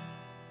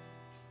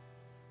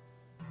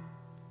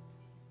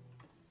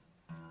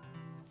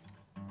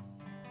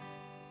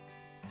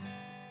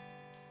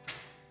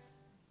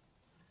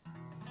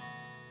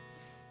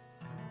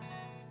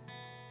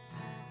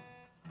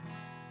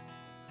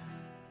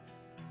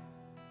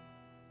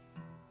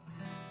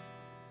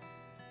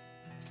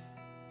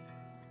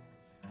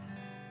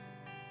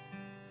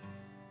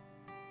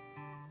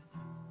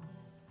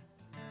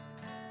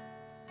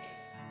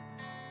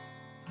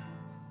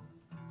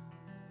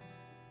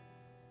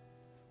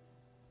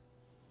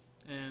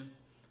 And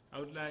I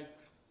would like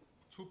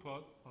two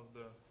parts of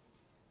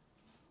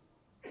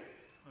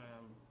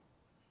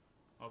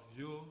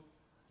you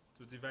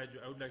to divide you.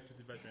 I would like to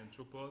divide you in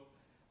two parts,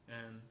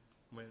 and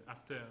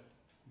after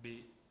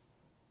be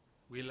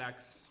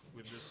relax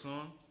with the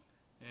song,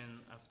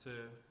 and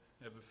after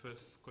have a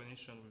first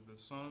connection with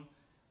the song,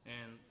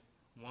 and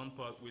one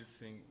part will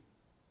sing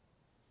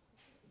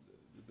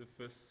the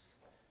first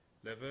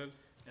level,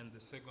 and the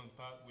second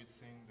part will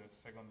sing the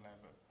second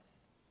level.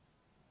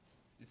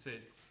 He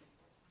said,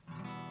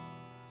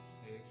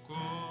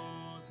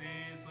 Écoute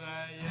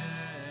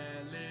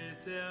Israël,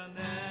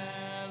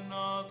 l'Éternel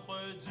notre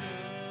Dieu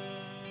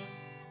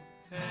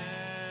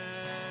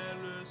est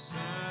le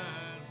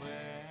seul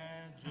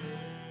vrai Dieu.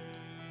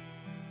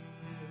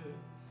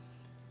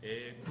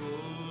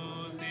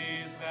 Écoute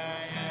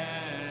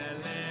Israël,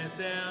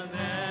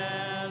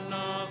 l'Éternel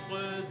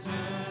notre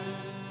Dieu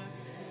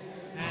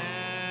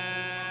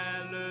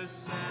est le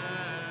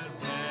seul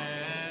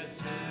vrai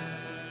Dieu.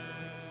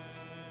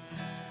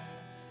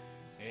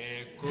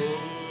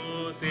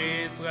 Écoute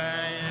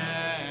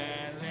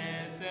Israël,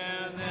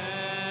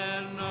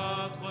 l'Éternel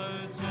notre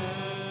Dieu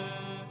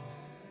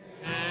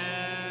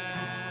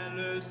est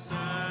le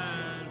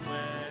seul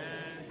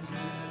vrai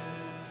Dieu.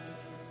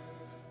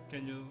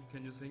 Can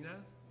you sing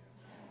that?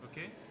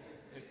 Okay?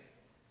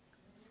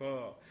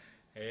 For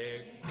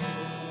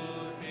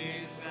Écoute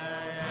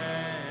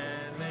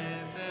Israël,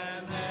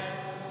 l'Éternel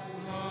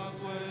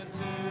notre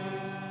Dieu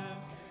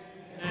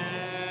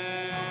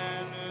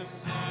est le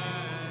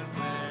seul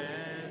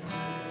vrai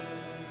Dieu.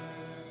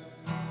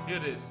 Here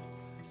it is.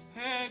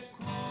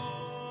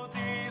 Écoute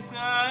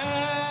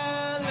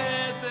Israël,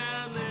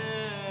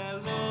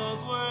 l'Éternel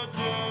notre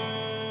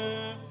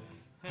Dieu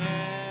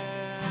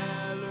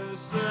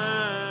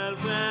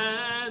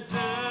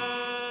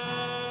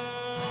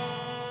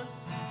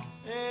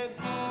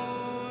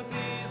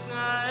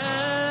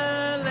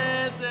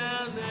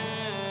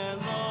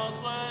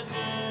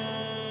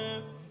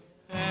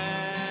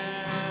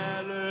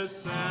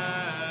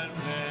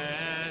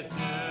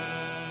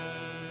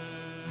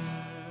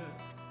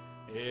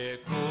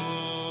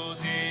Écoute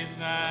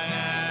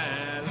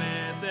Israël,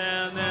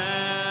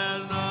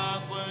 l'Éternel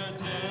notre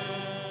Dieu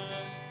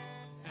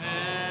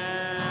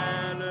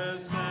est le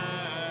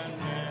seul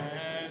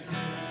vrai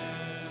Dieu.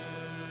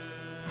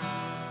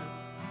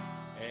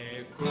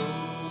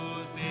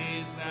 Écoute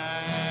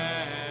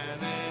Israël,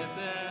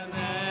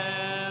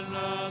 l'Éternel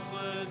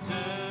notre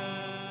Dieu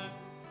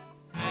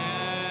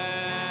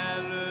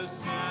est le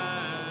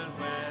seul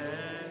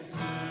vrai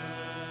Dieu.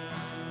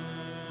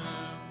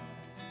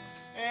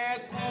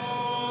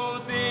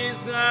 Écoute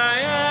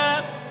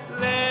Israël,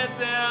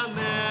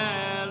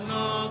 l'Éternel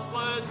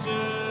notre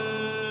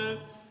Dieu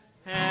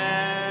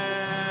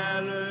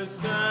est le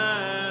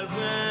seul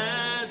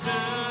vrai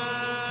Dieu.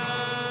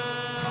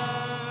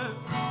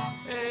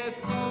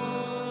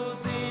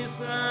 Écoute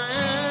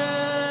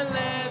Israël,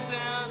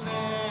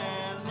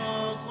 l'Éternel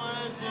notre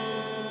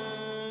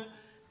Dieu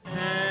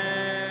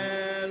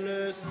est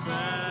le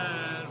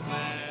seul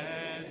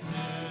vrai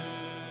Dieu.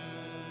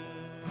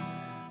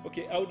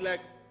 Okay, I would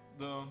like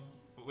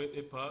with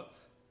a part.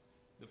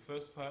 The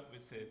first part we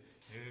say,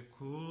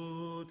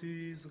 Écoute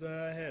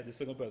Israël. The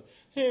second part,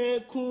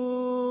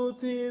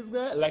 Écoute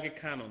Israël, like a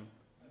canon.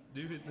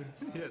 Do it.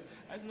 Yes.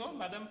 I know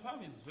Madame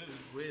Pam is very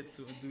great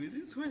to do it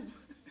this way.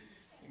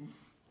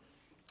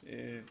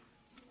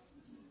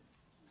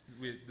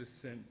 With the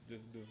same, the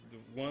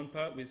one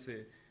part we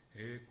say,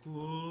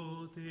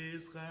 Écoute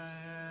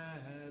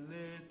Israël,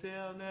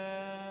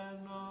 l'Éternel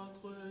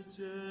notre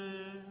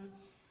Dieu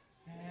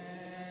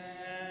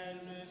est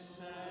le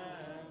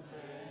seul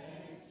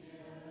vrai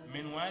Dieu.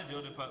 Meanwhile, the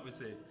other part we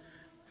say,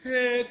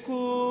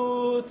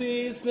 Écoute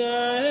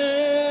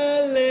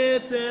Israël,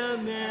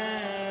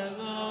 l'Éternel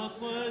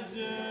notre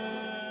Dieu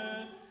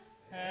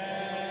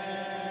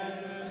est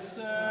le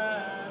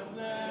seul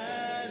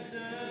vrai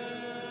Dieu.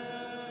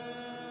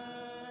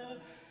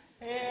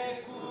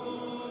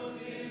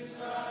 Écoute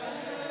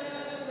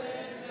Israël,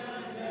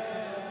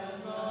 l'Éternel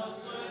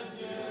notre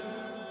Dieu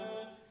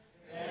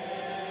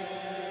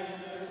est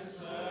le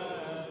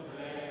seul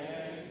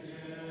vrai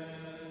Dieu.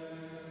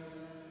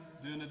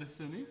 Do you know the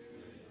singing?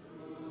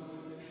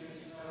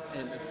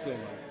 And it's so loud.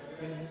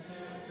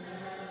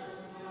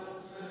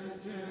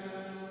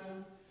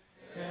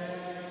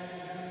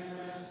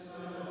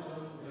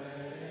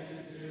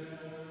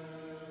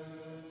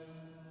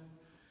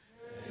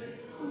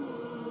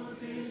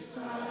 Écoute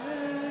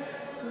Israël,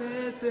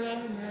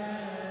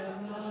 l'Éternel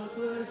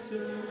notre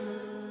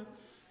Dieu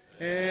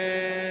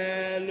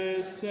est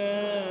le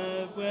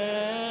seul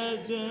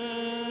vrai Dieu.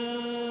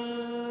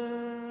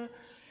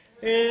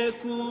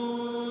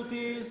 Écoute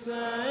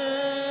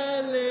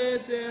Israël,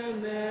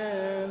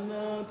 l'Éternel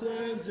notre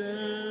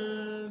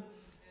Dieu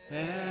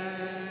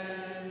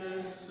est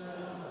le seul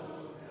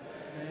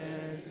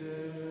vrai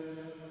Dieu.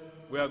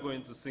 We are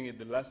going to sing it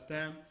the last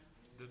time.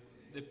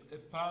 The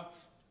part,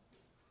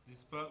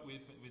 this part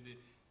we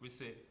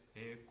say,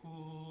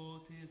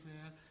 Écoute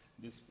Israël.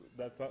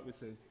 That part we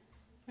say,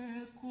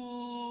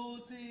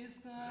 Écoute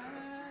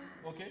Israël.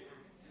 Okay?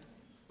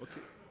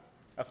 Okay.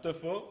 After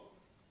 4,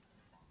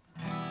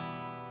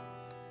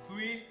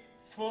 3,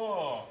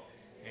 4.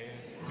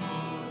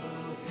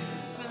 Écoute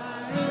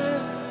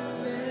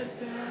Israël,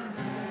 l'Éternel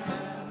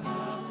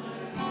notre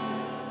Dieu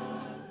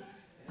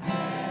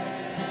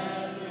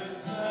est le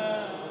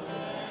seul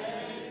vrai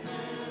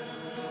Dieu.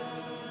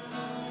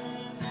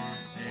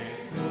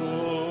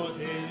 Écoute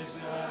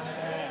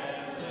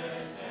Israël,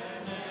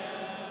 l'Éternel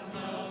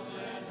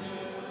notre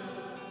Dieu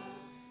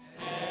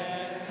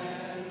est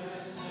le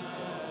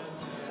seul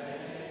vrai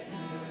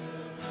Dieu.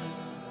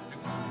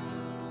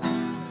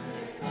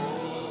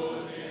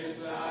 Écoute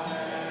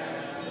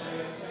Israël,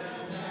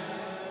 l'Éternel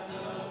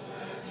notre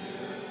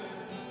Dieu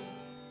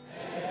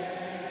est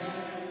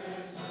le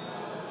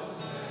seul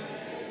vrai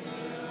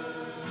Dieu.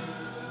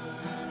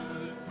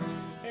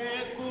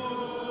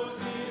 Écoute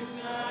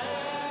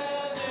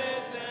Israël,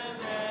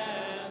 l'Éternel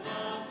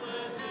notre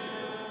Dieu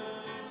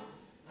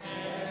est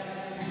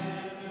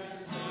le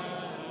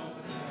seul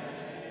vrai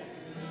Dieu.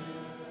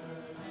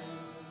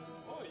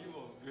 Oh, you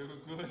are very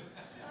good.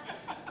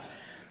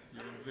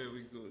 You're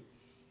very good.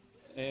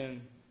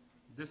 And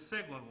the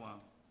second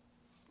one.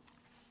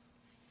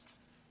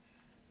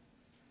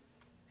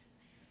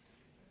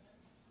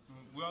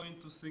 We are going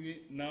to sing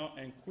it now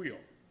in Creole.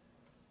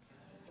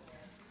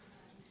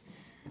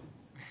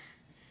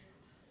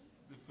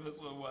 The first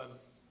one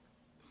was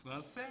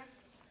Français,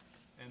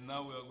 and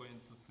now we are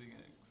going to sing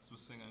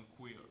in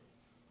Creole.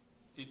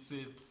 It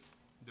says,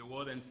 the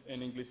word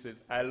in English says,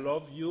 I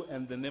love you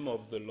in the name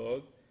of the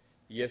Lord.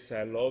 Yes,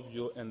 I love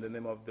you in the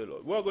name of the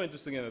Lord. We are going to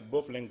sing in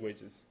both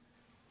languages.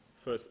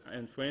 First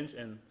in French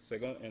and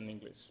second in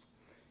English.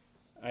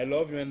 I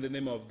love you in the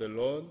name of the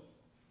Lord.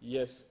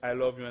 Yes, I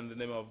love you in the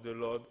name of the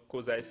Lord,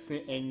 because I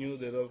see in you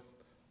the love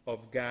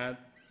of God.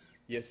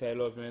 Yes, I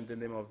love you in the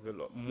name of the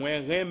Lord. Moi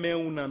reme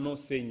ou nan non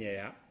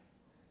Seigneur.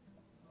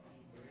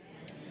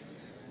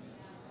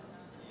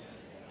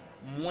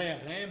 Moi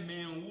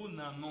reme ou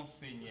nan non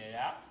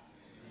Seigneur.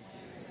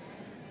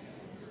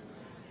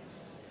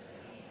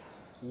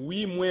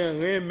 Oui, moi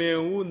remè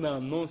ou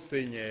nan non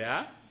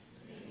Seigneur.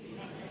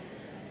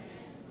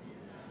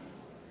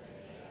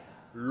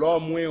 Lò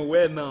mwen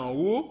wè nan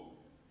ou.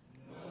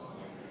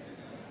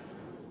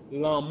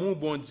 L'amour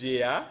bon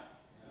Dieu.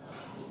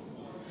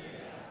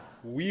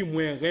 Oui,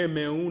 moi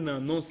remè ou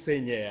nan non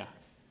Seigneur.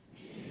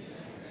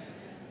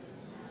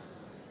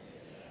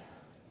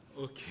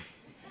 Okay.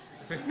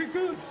 Very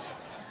good.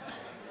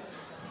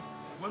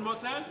 One more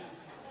time.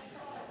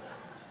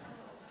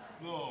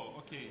 Slow.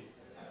 Okay.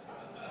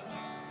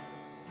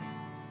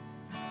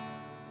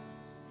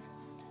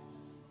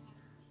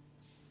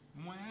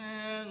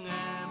 Mwen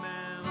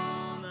remè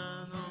ou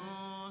nan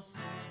non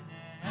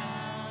Seigneur.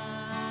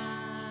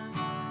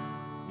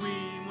 Oui,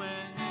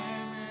 mwen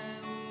remè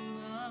ou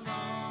nan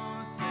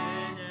non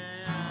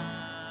Seigneur.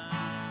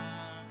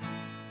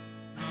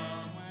 Lò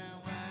mwen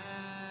wè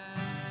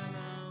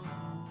nan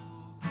ou,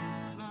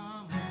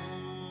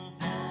 l'amour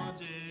bon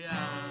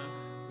Dieu.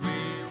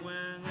 Oui,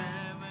 mwen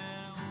remè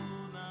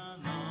ou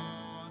nan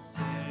non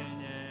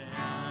Seigneur.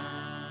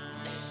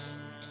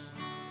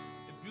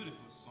 A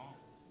beautiful song.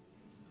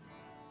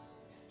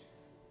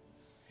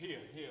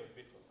 Here,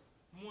 before.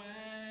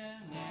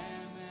 Mwen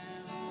remè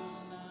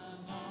ou nan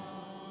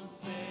non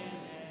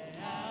Seigneur.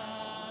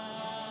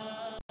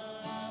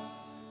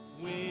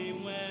 Oui,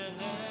 mwen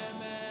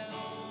remè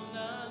ou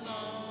nan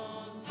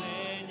non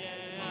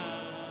Seigneur.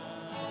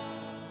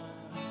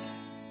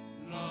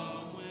 Lò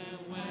mwen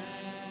wè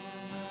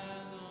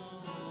nan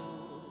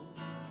ou,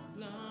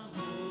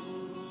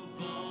 l'amour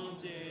bon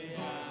Dieu.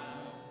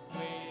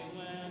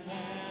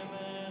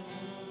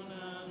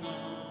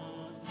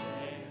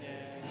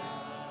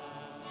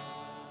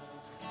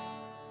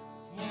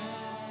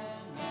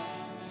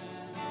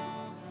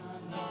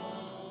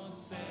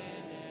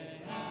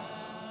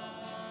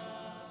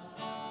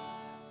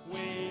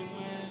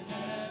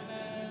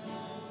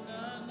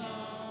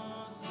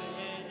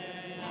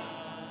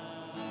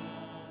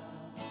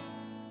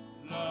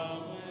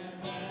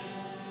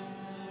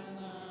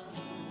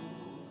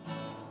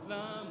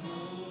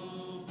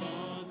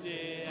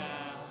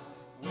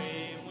 Oui,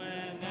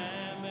 mwen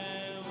remè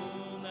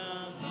ou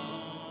nan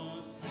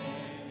non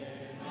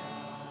Seigneur.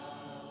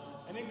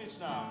 In English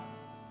now.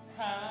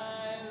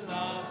 I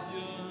love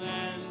you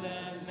in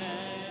the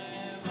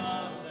name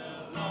of the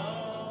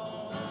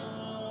Lord.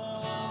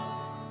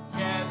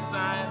 Yes,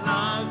 I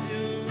love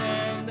you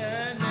in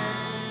the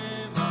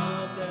name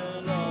of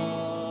the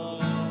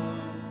Lord.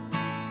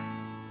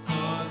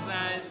 'Cause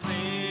I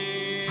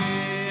see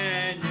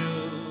in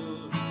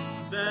you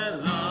the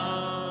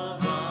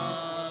love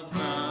of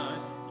God.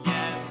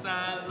 Yes,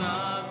 I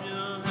love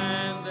you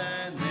in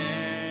the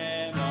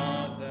name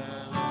of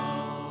the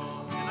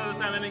Lord. Another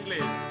time in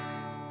English.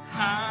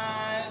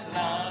 I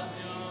love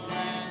you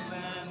in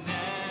the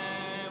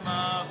name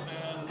of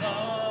the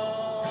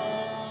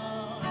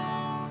Lord.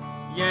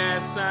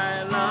 Yes,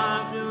 I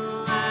love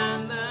you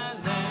in the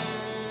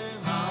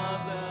name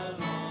of the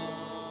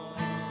Lord.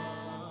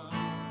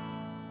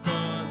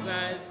 'Cause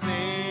I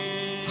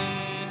see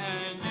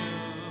in you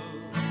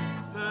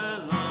the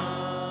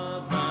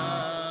love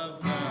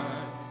of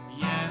God.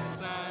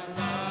 Yes, I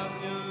love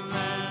you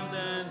in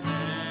the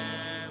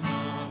name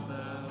of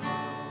the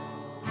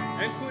Lord.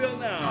 And cool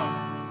now.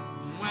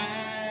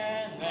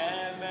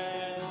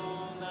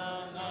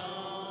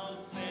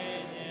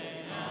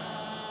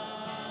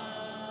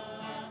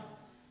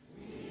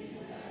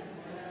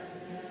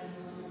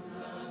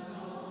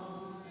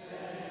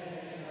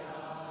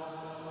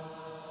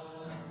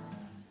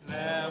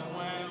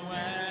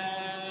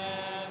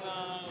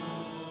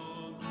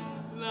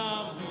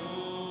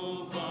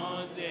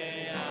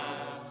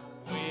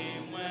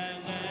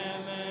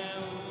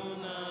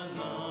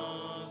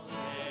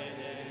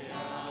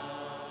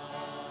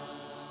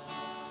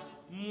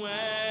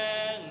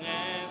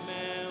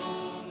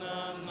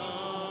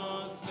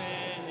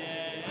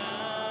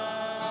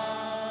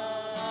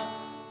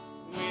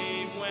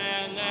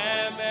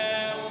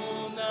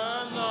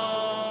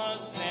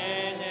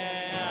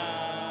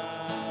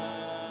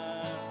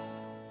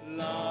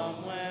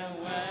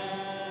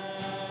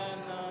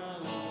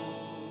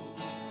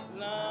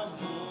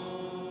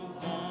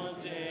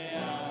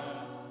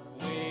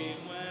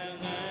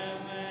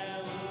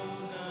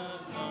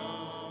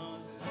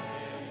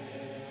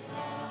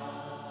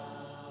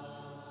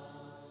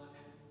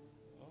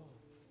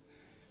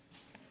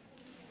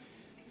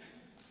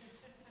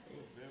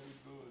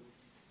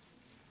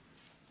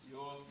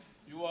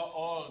 You are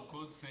all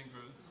good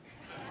singers.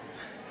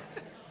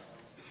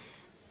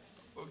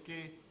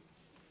 Okay,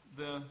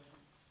 the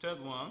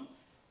third one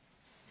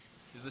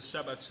is a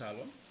Shabbat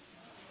Shalom.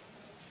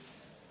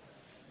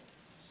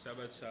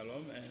 Shabbat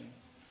Shalom, and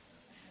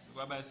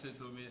Rabbi said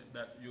to me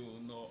that you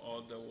know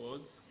all the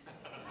words.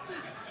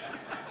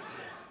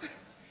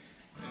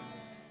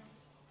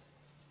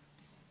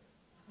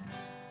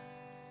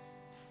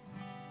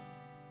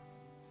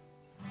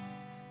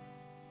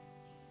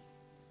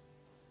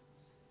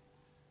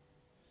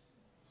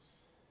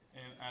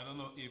 And I don't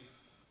know if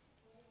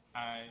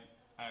I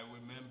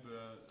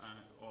remember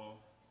or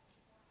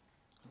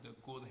the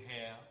good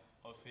hair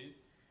of it,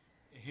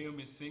 hear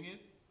me sing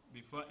it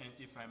before, and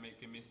if I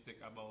make a mistake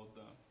about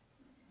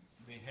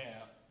the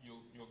hair,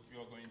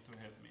 you're going to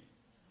help me.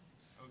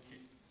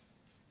 Okay.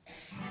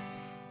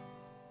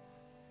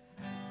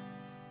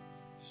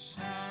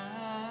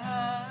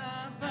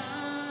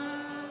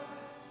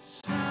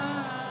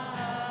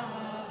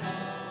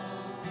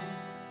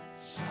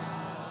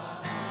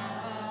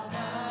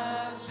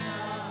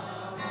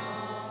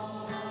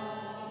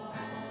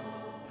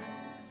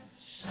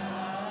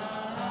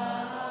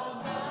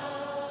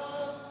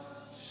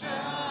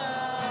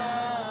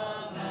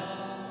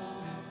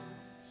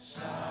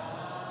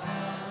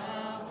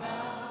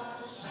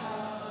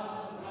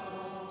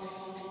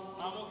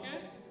 I'm okay?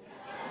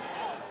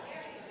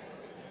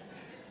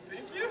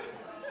 Thank you.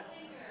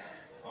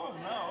 Oh,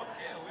 no,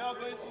 okay. We are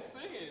going to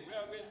sing it. We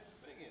are going to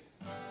sing it.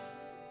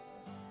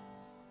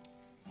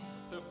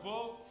 The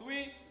 4,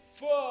 3,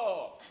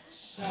 4.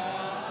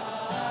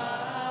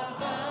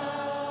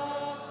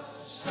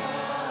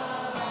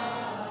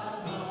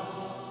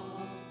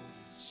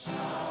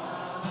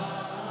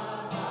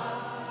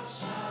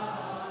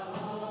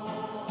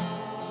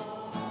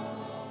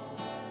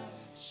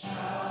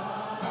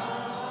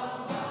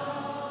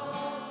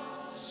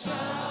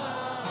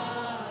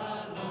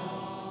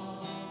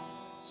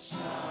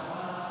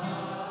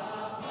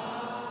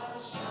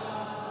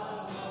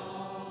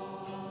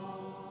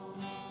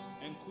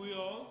 And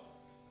Creole.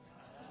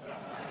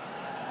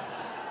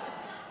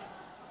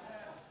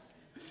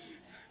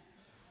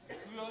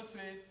 Creole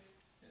say,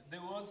 the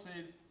word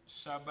says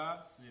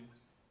Shabbat, c'est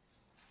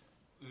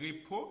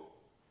repos,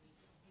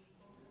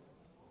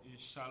 et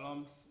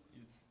Shalom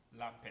is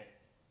la paix.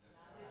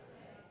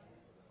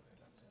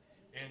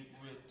 And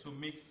to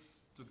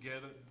mix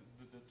together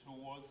the two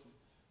words,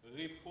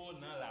 repos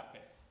na la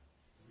paix.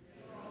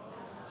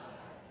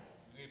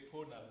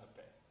 Repos na la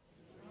paix.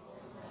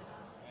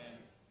 And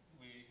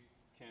we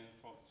can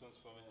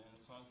transform it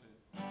in songs.